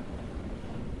picking one up.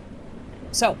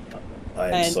 So, I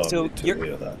am and sorry so to you're-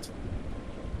 hear that.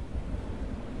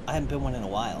 I haven't been one in a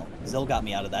while. Zill got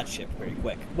me out of that ship very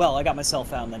quick. Well, I got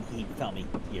myself out, and then he found me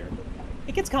here.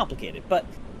 It gets complicated, but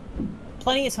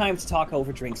plenty of time to talk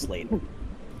over drinks later.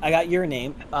 I got your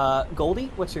name.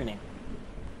 Goldie, what's your name?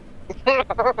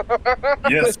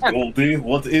 Yes, Goldie,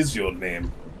 what is your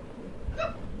name?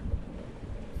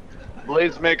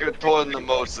 Blazemaker Torin the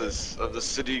Moses of the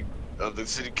city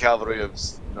cavalry of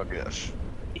Nogesh.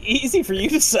 Easy for you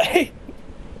to say.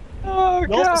 Oh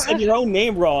You also said your own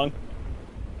name wrong.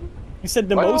 You said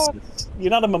mimosas. You're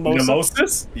not a mimosa.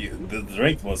 Mimosas? The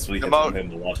drink must be hitting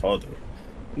him a lot harder.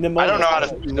 I don't know how to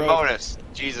speak Nemonis.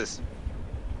 Jesus.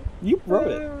 You wrote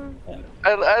it.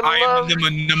 I am the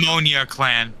Pneumonia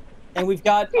clan. And we've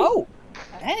got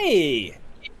hey!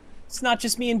 It's not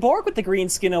just me and Borg with the green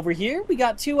skin over here. We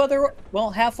got two other, well,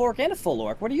 half orc and a full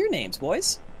orc. What are your names,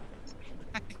 boys?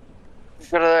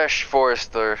 Grenache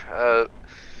Forrester.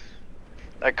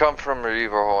 I come from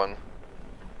Riverhorn.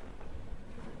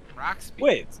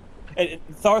 Wait. And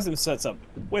Thartham sets up.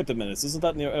 Wait a minute, isn't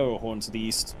that near Arrowhorn to the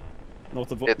east?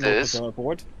 North of It is. Of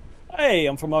Board? Hey,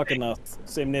 I'm from Arkanath.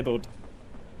 Same neighborhood.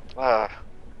 Rob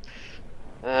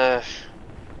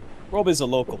is a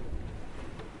local.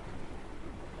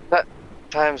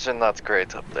 Times are not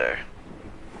great up there.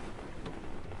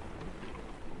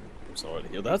 I'm sorry to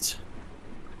hear that.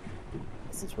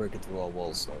 Since we're getting through our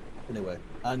walls, so. Anyway,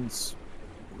 and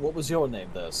what was your name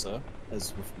there, sir?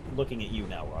 As we're looking at you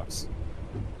now, Rox.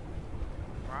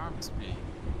 Roxby.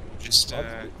 Just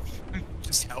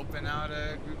helping out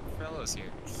a group of fellows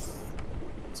here.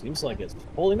 Seems like it.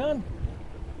 Holy man?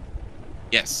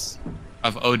 Yes.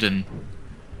 Of Odin.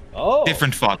 Oh!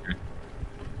 Different father.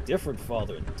 Different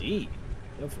father, indeed.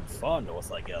 You're from far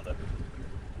north, I gather.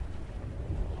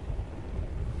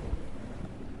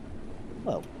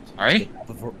 Well, Sorry?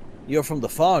 you're from the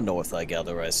far north, I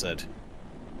gather, I said.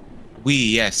 We,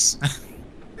 yes.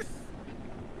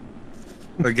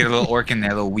 We'll get a little orc in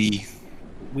there, a little we.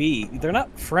 They're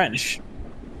not French.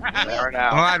 They are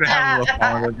Well, I now. had a little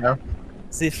while ago.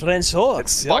 The French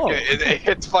orcs,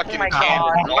 It's fucking Oh my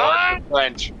canon. God. All in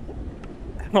French.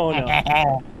 Oh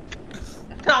no.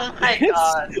 Oh my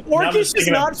god. Orcish is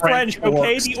not French,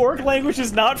 okay? The orc language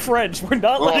is not French. We're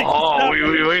not letting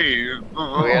oui. We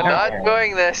are not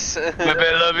doing this. I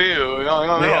love you.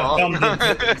 Yeah,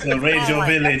 come to raid your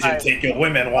village and take your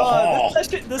women.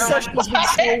 This session has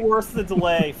been so worth the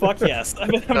delay. Fuck yes.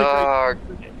 I'm having a Oh,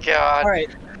 God. All right.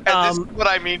 And this is what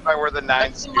I mean by we're the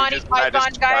nine Monty stooges when I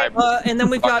Python guy. described. And then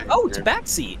we've got Fucking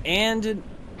Tabaxi. And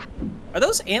are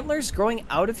those antlers growing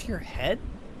out of your head?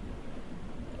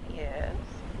 Yes.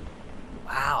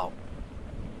 Wow.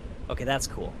 Okay, that's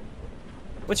cool.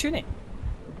 What's your name?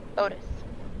 Otis.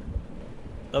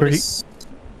 Otis.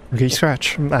 Okay,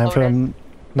 scratch. I'm from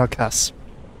Nogcast.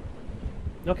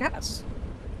 No Cass.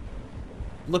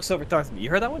 Looks over at Darth. You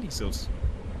heard that one? He goes,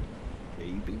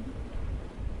 baby.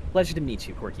 Pleasure to meet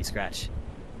you, Quirky Scratch.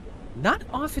 Not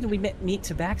often we meet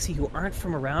Tabaxi who aren't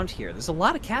from around here. There's a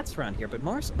lot of cats around here, but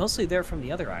mostly they're from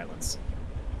the other islands.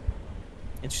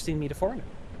 Interesting to meet a foreigner.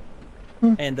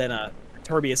 And then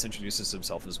Turbius introduces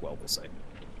himself as well, we'll say.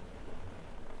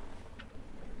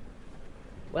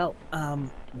 Well,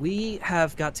 we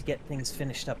have got to get things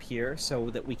finished up here so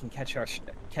that we can catch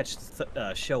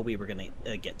the show we were going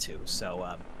to get to. So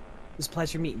it was a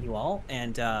pleasure meeting you all,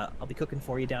 and I'll be cooking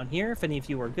for you down here. If any of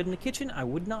you are good in the kitchen, I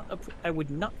would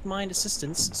not mind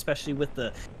assistance, especially with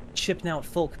the ship now at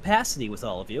full capacity with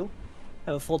all of you. I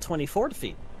have a full 24 to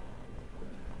feed.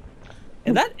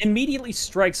 And that immediately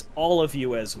strikes all of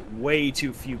you as way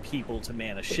too few people to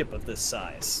man a ship of this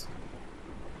size.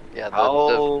 Yeah,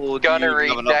 the gunnery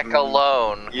deck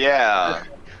alone. Yeah.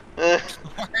 I'm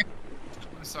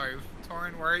sorry,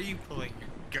 Torin, where are you pulling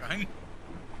your gun?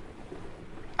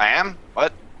 I am?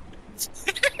 What?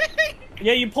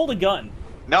 Yeah, you pulled a gun.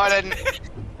 No, I didn't.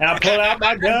 I pulled out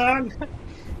my gun.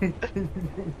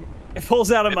 It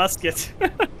pulls out a musket.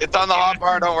 It's on the hot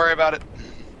bar. Don't worry about it.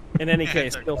 In any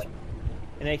case,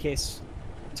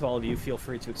 to all of you, feel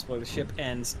free to explore the ship.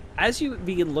 And as you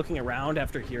begin looking around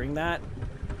after hearing that,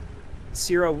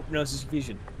 Ciro notices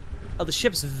confusion. Oh, the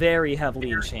ship's very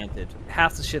heavily enchanted.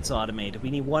 Half the shit's automated.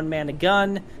 We need one man a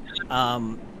gun,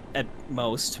 at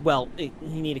most. Well, you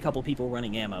need a couple people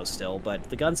running ammo still, but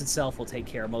the guns itself will take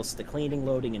care of most of the cleaning,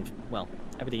 loading, and, well,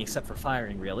 everything except for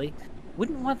firing, really.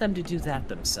 Wouldn't want them to do that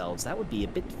themselves. That would be a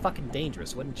bit fucking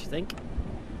dangerous, wouldn't you think?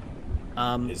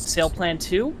 Sail Plan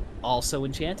 2, also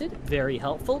enchanted. Very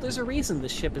helpful. There's a reason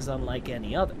this ship is unlike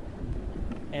any other.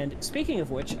 And speaking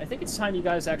of which, I think it's time you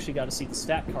guys actually got to see the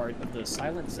stat card of the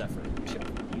Silent Zephyr ship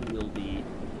you will be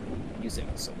using.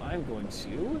 So I'm going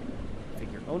to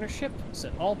figure ownership,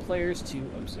 set all players to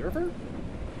Observer,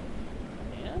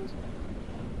 and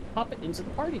pop it into the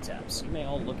party tab, so you may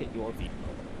all look at your vehicle.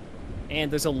 And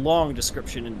there's a long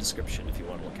description in description if you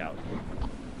want to look out.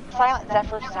 Silent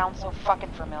Zephyr sounds so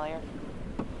fucking familiar.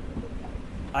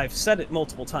 I've said it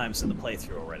multiple times in the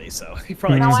playthrough already, so you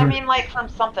probably No, I mean like from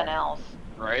something else.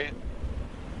 Right?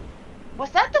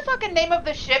 Was that the fucking name of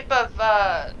the ship of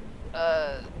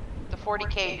the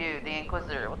 40k dude, the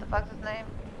Inquisitor? What the fuck's his name?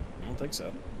 I don't think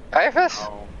so. Caiaphas?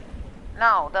 Oh.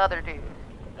 No, the other dude.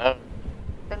 Oh.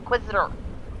 The Inquisitor.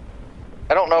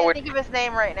 I don't know I what. can't think of his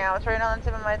name right now. It's right on the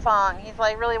tip of my tongue. He's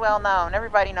like really well known.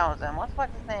 Everybody knows him. What the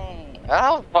fuck's his name? I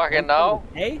don't fucking know.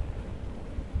 K?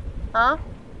 Huh?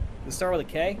 Does it start with a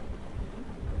K?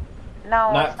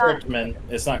 No, Not it's not. Cryptman.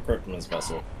 It's not Cryptman's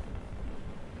vessel.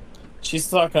 She's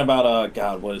talking about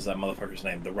God, what is that motherfucker's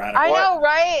name? The radical. I know,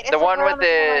 right? It's The like one right with on the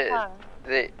tip of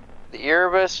my tongue. the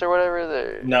Erebus or whatever.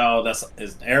 The No,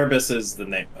 Erebus is the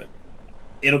name.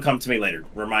 It'll come to me later.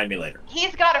 Remind me later.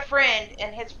 He's got a friend,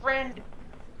 and his friend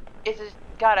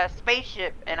got a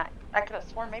spaceship, and I could have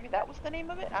sworn maybe that was the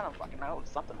name of it. I don't fucking know. It was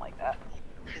something like that.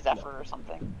 Zephyr or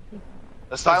something.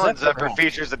 The Silent Zephyr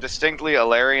features a distinctly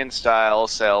Alarian-style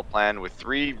sail plan with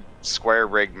 3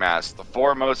 square-rigged masts. The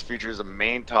foremost features a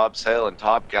main topsail and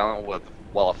top gallant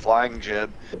while a flying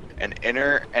jib, and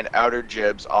inner and outer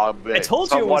jibs I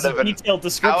told you it was a detailed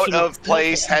description.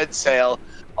 out-of-place head sail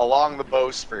along the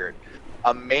bowsprit.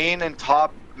 A main and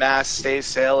top mast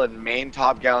staysail and main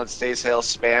top gallant staysail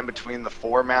span between the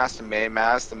foremast and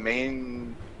mainmast. The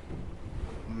main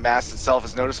mast itself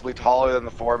is noticeably taller than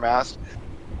the foremast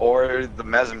or the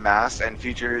mizzenmast and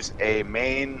features a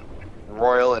main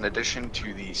royal in addition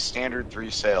to the standard 3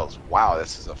 sails. Wow,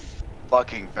 this is a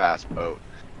fucking fast boat.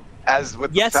 As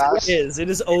with yes, the fast, it is. It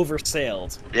is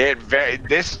oversailed.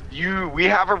 We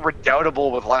have a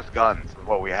redoubtable with less guns is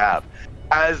what we have.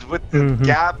 As with the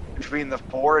gap between the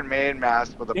fore and main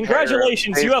mast with a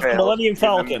Congratulations, you have the Millennium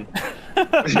Falcon.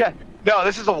 Yeah, no,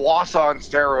 this is a Wausau on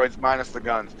steroids minus the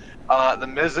guns. The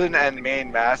mizzen and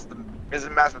main mast. The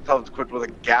mizzen mast itself is equipped with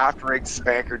a gaff rigged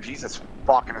spanker. Jesus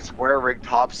fucking a square rigged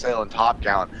topsail and top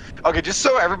gallant. Okay, just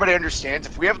so everybody understands,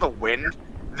 if we have the wind,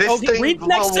 this thing read the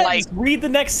next will sentence. Read the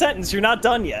next sentence. You're not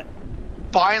done yet.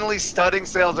 Finally, studding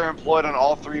sails are employed on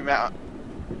all 3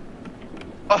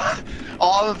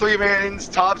 all the 3 mains,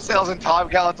 top sails, and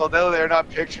top gallants, although they are not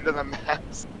pictured in the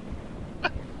maps.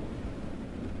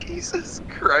 Jesus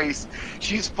Christ.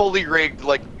 She's fully rigged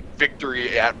like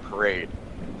Victory at Parade.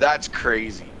 That's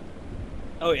crazy.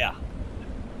 Oh, yeah.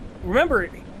 Remember,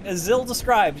 as Zil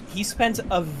described, he spent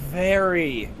a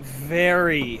very,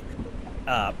 very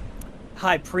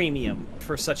high premium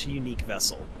for such a unique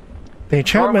vessel. The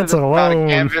enchantments Normally, alone.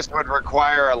 canvas would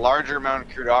require a larger amount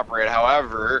of crew to operate.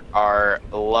 However, our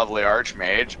lovely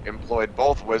Archmage employed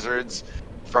both wizards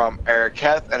from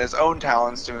Ereketh and his own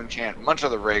talents to enchant much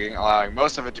of the rigging, allowing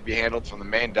most of it to be handled from the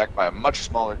main deck by a much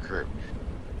smaller crew.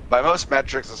 By most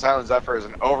metrics, the Silent Zephyr is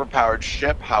an overpowered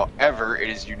ship. However, it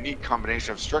is a unique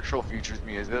combination of structural features,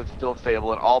 meaning it is still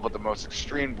stable in all but the most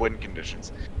extreme wind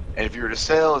conditions. And if you were to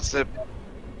sail a ship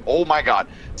Oh my god.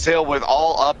 Sail with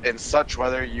all up in such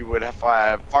weather you would have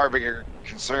far bigger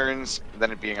concerns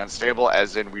than it being unstable,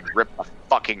 as in we'd rip the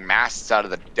fucking masts out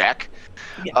of the deck.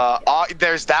 Yeah.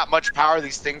 There's that much power,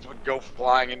 these things would go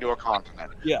flying into a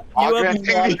continent. Yeah. You have a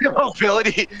Augmenting lot the of-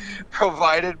 mobility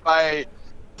provided by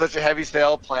such a heavy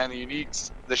sail plan,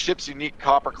 the ship's unique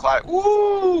copper clad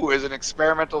is an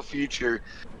experimental feature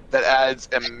that adds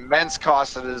immense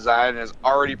cost to the design and is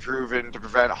already proven to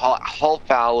prevent hull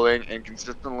fouling and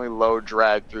consistently low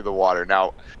drag through the water.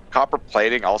 Now, copper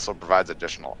plating also provides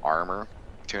additional armor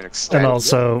to an extent. And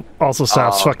also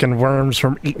stops fucking worms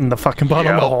from eating the fucking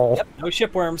bottom of the hull. Yep, no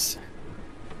ship worms.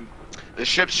 The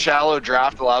ship's shallow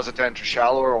draft allows it to enter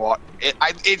shallower water.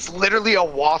 It's literally a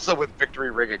wassa with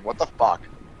victory rigging. What the fuck?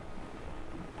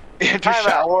 Enter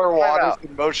shallower waters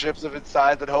than most ships of its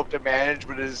size that hope to manage,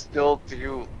 but it is still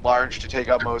too large to take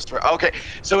up most. Okay,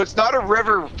 so it's not a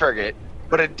river frigate,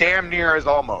 but it damn near is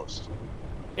almost.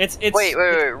 It's wait.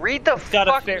 Read the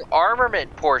fucking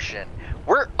armament portion.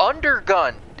 We're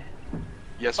undergunned.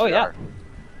 Yes, we are.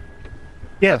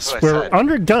 Yes, we're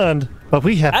undergunned, but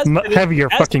we have heavier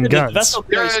fucking guns.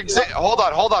 Hold on.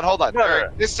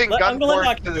 This thing gun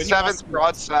forward to the 7th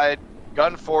broadside,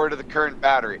 gun forward to the current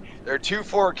battery. There are 2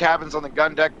 forward cabins on the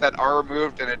gun deck that are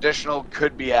removed, and additional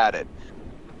could be added.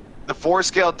 The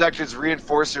 4-scale deck is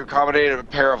reinforced to accommodate a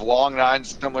pair of long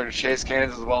 9s similar to chase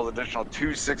cannons, as well as additional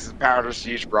 2 6-pounders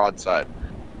to each broadside.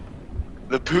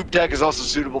 The poop deck is also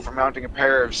suitable for mounting a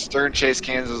pair of stern chase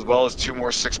cannons, as well as 2 more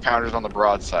 6-pounders on the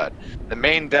broadside. The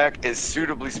main deck is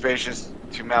suitably spacious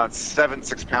to mount 7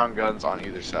 6-pound guns on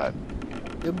either side.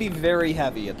 It would be very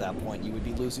heavy at that point. You would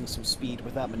be losing some speed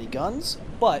with that many guns,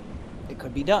 but it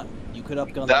could be done. You could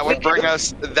upgun. That would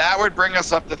bring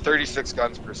us up to 36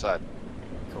 guns per side.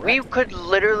 Correct. We could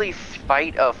literally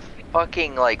fight a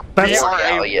fucking like. We are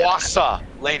a wassa,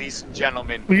 ladies and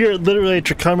gentlemen. We are literally a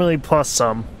Trichomely plus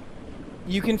some.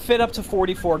 You can fit up to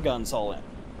 44 guns all in.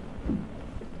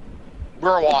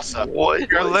 We're a wassa.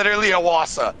 You're literally a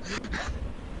wassa.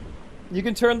 You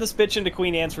can turn this bitch into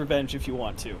Queen Anne's Revenge if you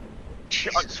want to.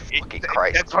 Jesus fucking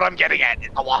Christ. That's what I'm getting at.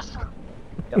 A wassa.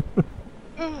 Yep.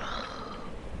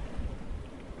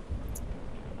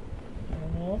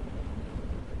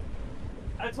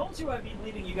 I told you I'd be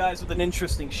leaving you guys with an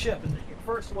interesting ship, and that your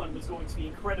first one was going to be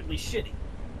incredibly shitty.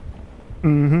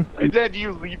 Mm-hmm. And then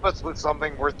you leave us with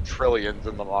something worth trillions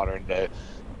in the modern day.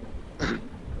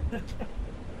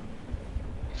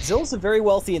 Zill's a very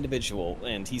wealthy individual,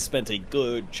 and he spent a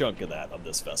good chunk of that on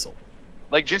this vessel.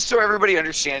 Like, just so everybody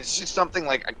understands, it's just something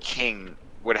like a king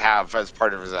would have as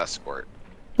part of his escort.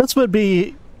 This would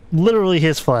be literally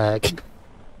his flag.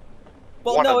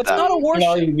 Well, no, it's not a warship.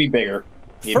 No, he'd be bigger.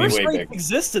 He'd First be way rate bigger.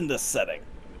 exists in this setting.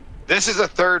 This is a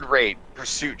third-rate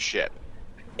pursuit ship.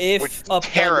 If up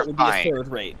it would be a third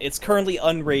rate. It's currently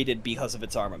unrated because of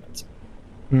its armament.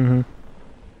 Mm-hmm.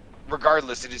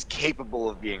 Regardless, it is capable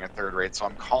of being a third rate, so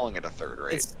I'm calling it a third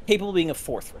rate. It's capable of being a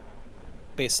fourth rate,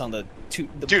 based on the two.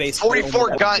 The Dude, base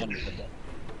 44 gun.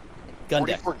 Gun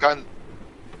deck. 44 gun.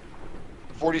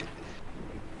 40.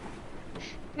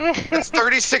 That's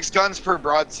 36 guns per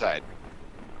broadside.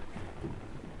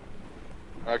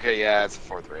 Okay, yeah, it's a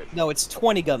fourth rate. No, it's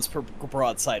 20 guns per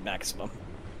broadside maximum.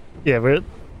 Yeah, but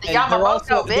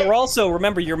they're also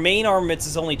remember your main armaments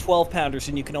is only 12 pounders,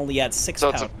 and you can only add 6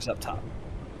 pounders up top.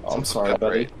 Oh, I'm sorry,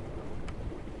 buddy.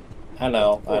 I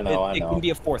know. It can be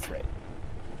a fourth rate.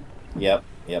 Yep.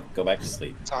 Go back to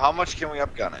sleep. So how much can we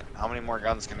upgun it? How many more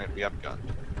guns can it be upgunned?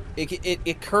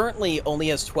 It currently only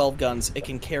has 12 guns. It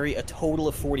can carry a total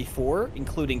of 44,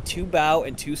 including 2 bow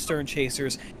and 2 stern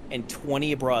chasers, and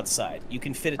 20 broadside. You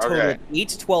can fit a total of 8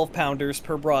 12-pounders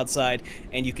per broadside,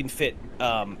 and you can fit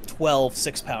 12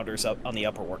 6-pounders up on the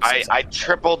upper work. I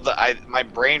tripled my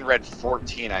brain read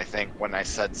 14, I think, when I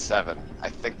said 7. I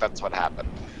think that's what happened.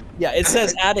 Yeah, it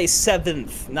says add a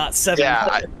 7th, not 7.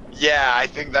 Yeah, I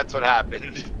think that's what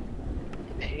happened.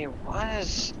 It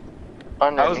was. I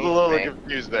was a little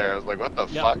confused there. I was like, what the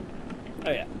fuck?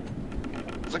 Oh, yeah.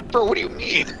 I was like, bro, what do you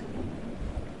mean?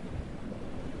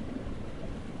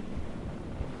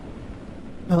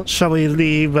 Well, shall we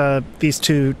leave these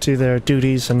two to their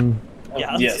duties and?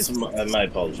 Yeah. Yes, my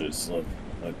apologies. Look,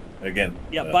 again.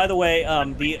 Yeah. By the way,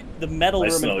 the metal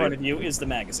room in smell front you. of you is the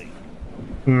magazine.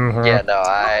 Mm-hmm. Yeah, no,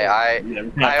 I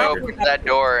opened that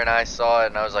door and I saw it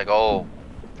and I was like, oh,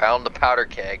 found the powder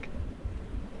keg.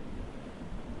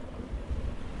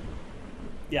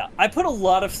 Yeah, I put a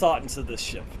lot of thought into this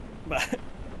ship, but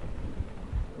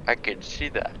I could see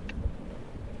that.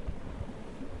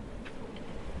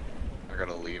 I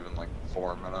gotta leave in like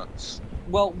 4 minutes.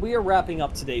 Well, we are wrapping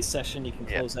up today's session. You can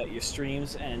Yeah. close out your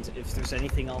streams, and if there's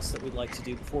anything else that we'd like to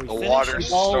do before we The finish, water's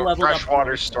you're all leveled fresh up.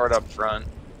 water stored up front.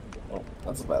 Oh,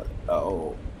 that's about it.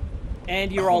 Oh.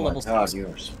 And you're all my level God, 6.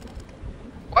 yours.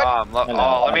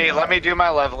 Let me do my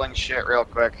leveling shit real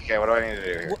quick. Okay, what do I need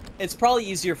to do here? It's probably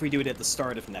easier if we do it at the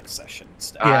start of next session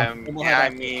instead. Yeah. And we'll have I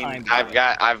extra mean, time to I've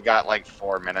do it. got like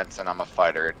 4 minutes, and I'm a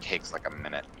fighter. It takes like a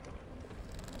minute.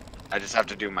 I just have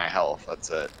to do my health. That's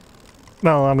it.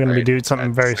 Well, I'm going to be Right, doing something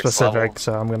at very 6th specific, level.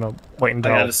 so I'm going to wait I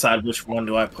until... gotta decide which one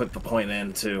do I put the point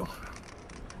into.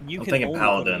 You I'm can thinking only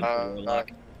Paladin. level up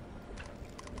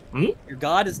Warlock. Your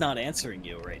god is not answering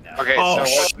you right now. Okay, Oh,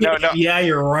 so shit. no. Yeah,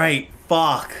 you're right.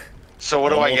 Fuck. So what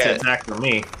do I get? Attack for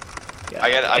me. Yeah.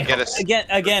 I get a.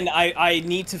 Again, I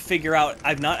need to figure out.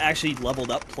 I've not actually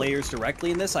leveled up players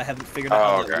directly in this. I haven't figured out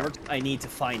how that works. I need to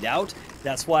find out.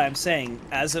 That's why I'm saying,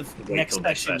 as of next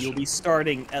session, you'll be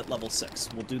starting at level 6.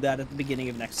 We'll do that at the beginning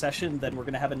of next session. Then we're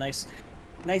gonna have a nice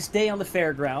day on the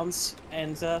fairgrounds,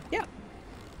 and yeah.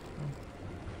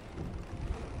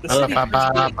 The city is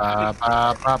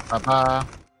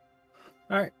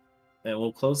Alright. And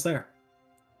we'll close there.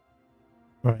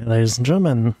 Alright, ladies and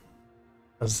gentlemen,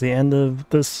 that's the end of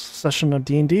this session of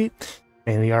D&D,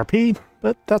 mainly RP,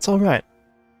 but that's alright.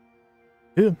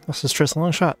 This is Tristan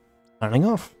Longshot, signing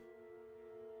off.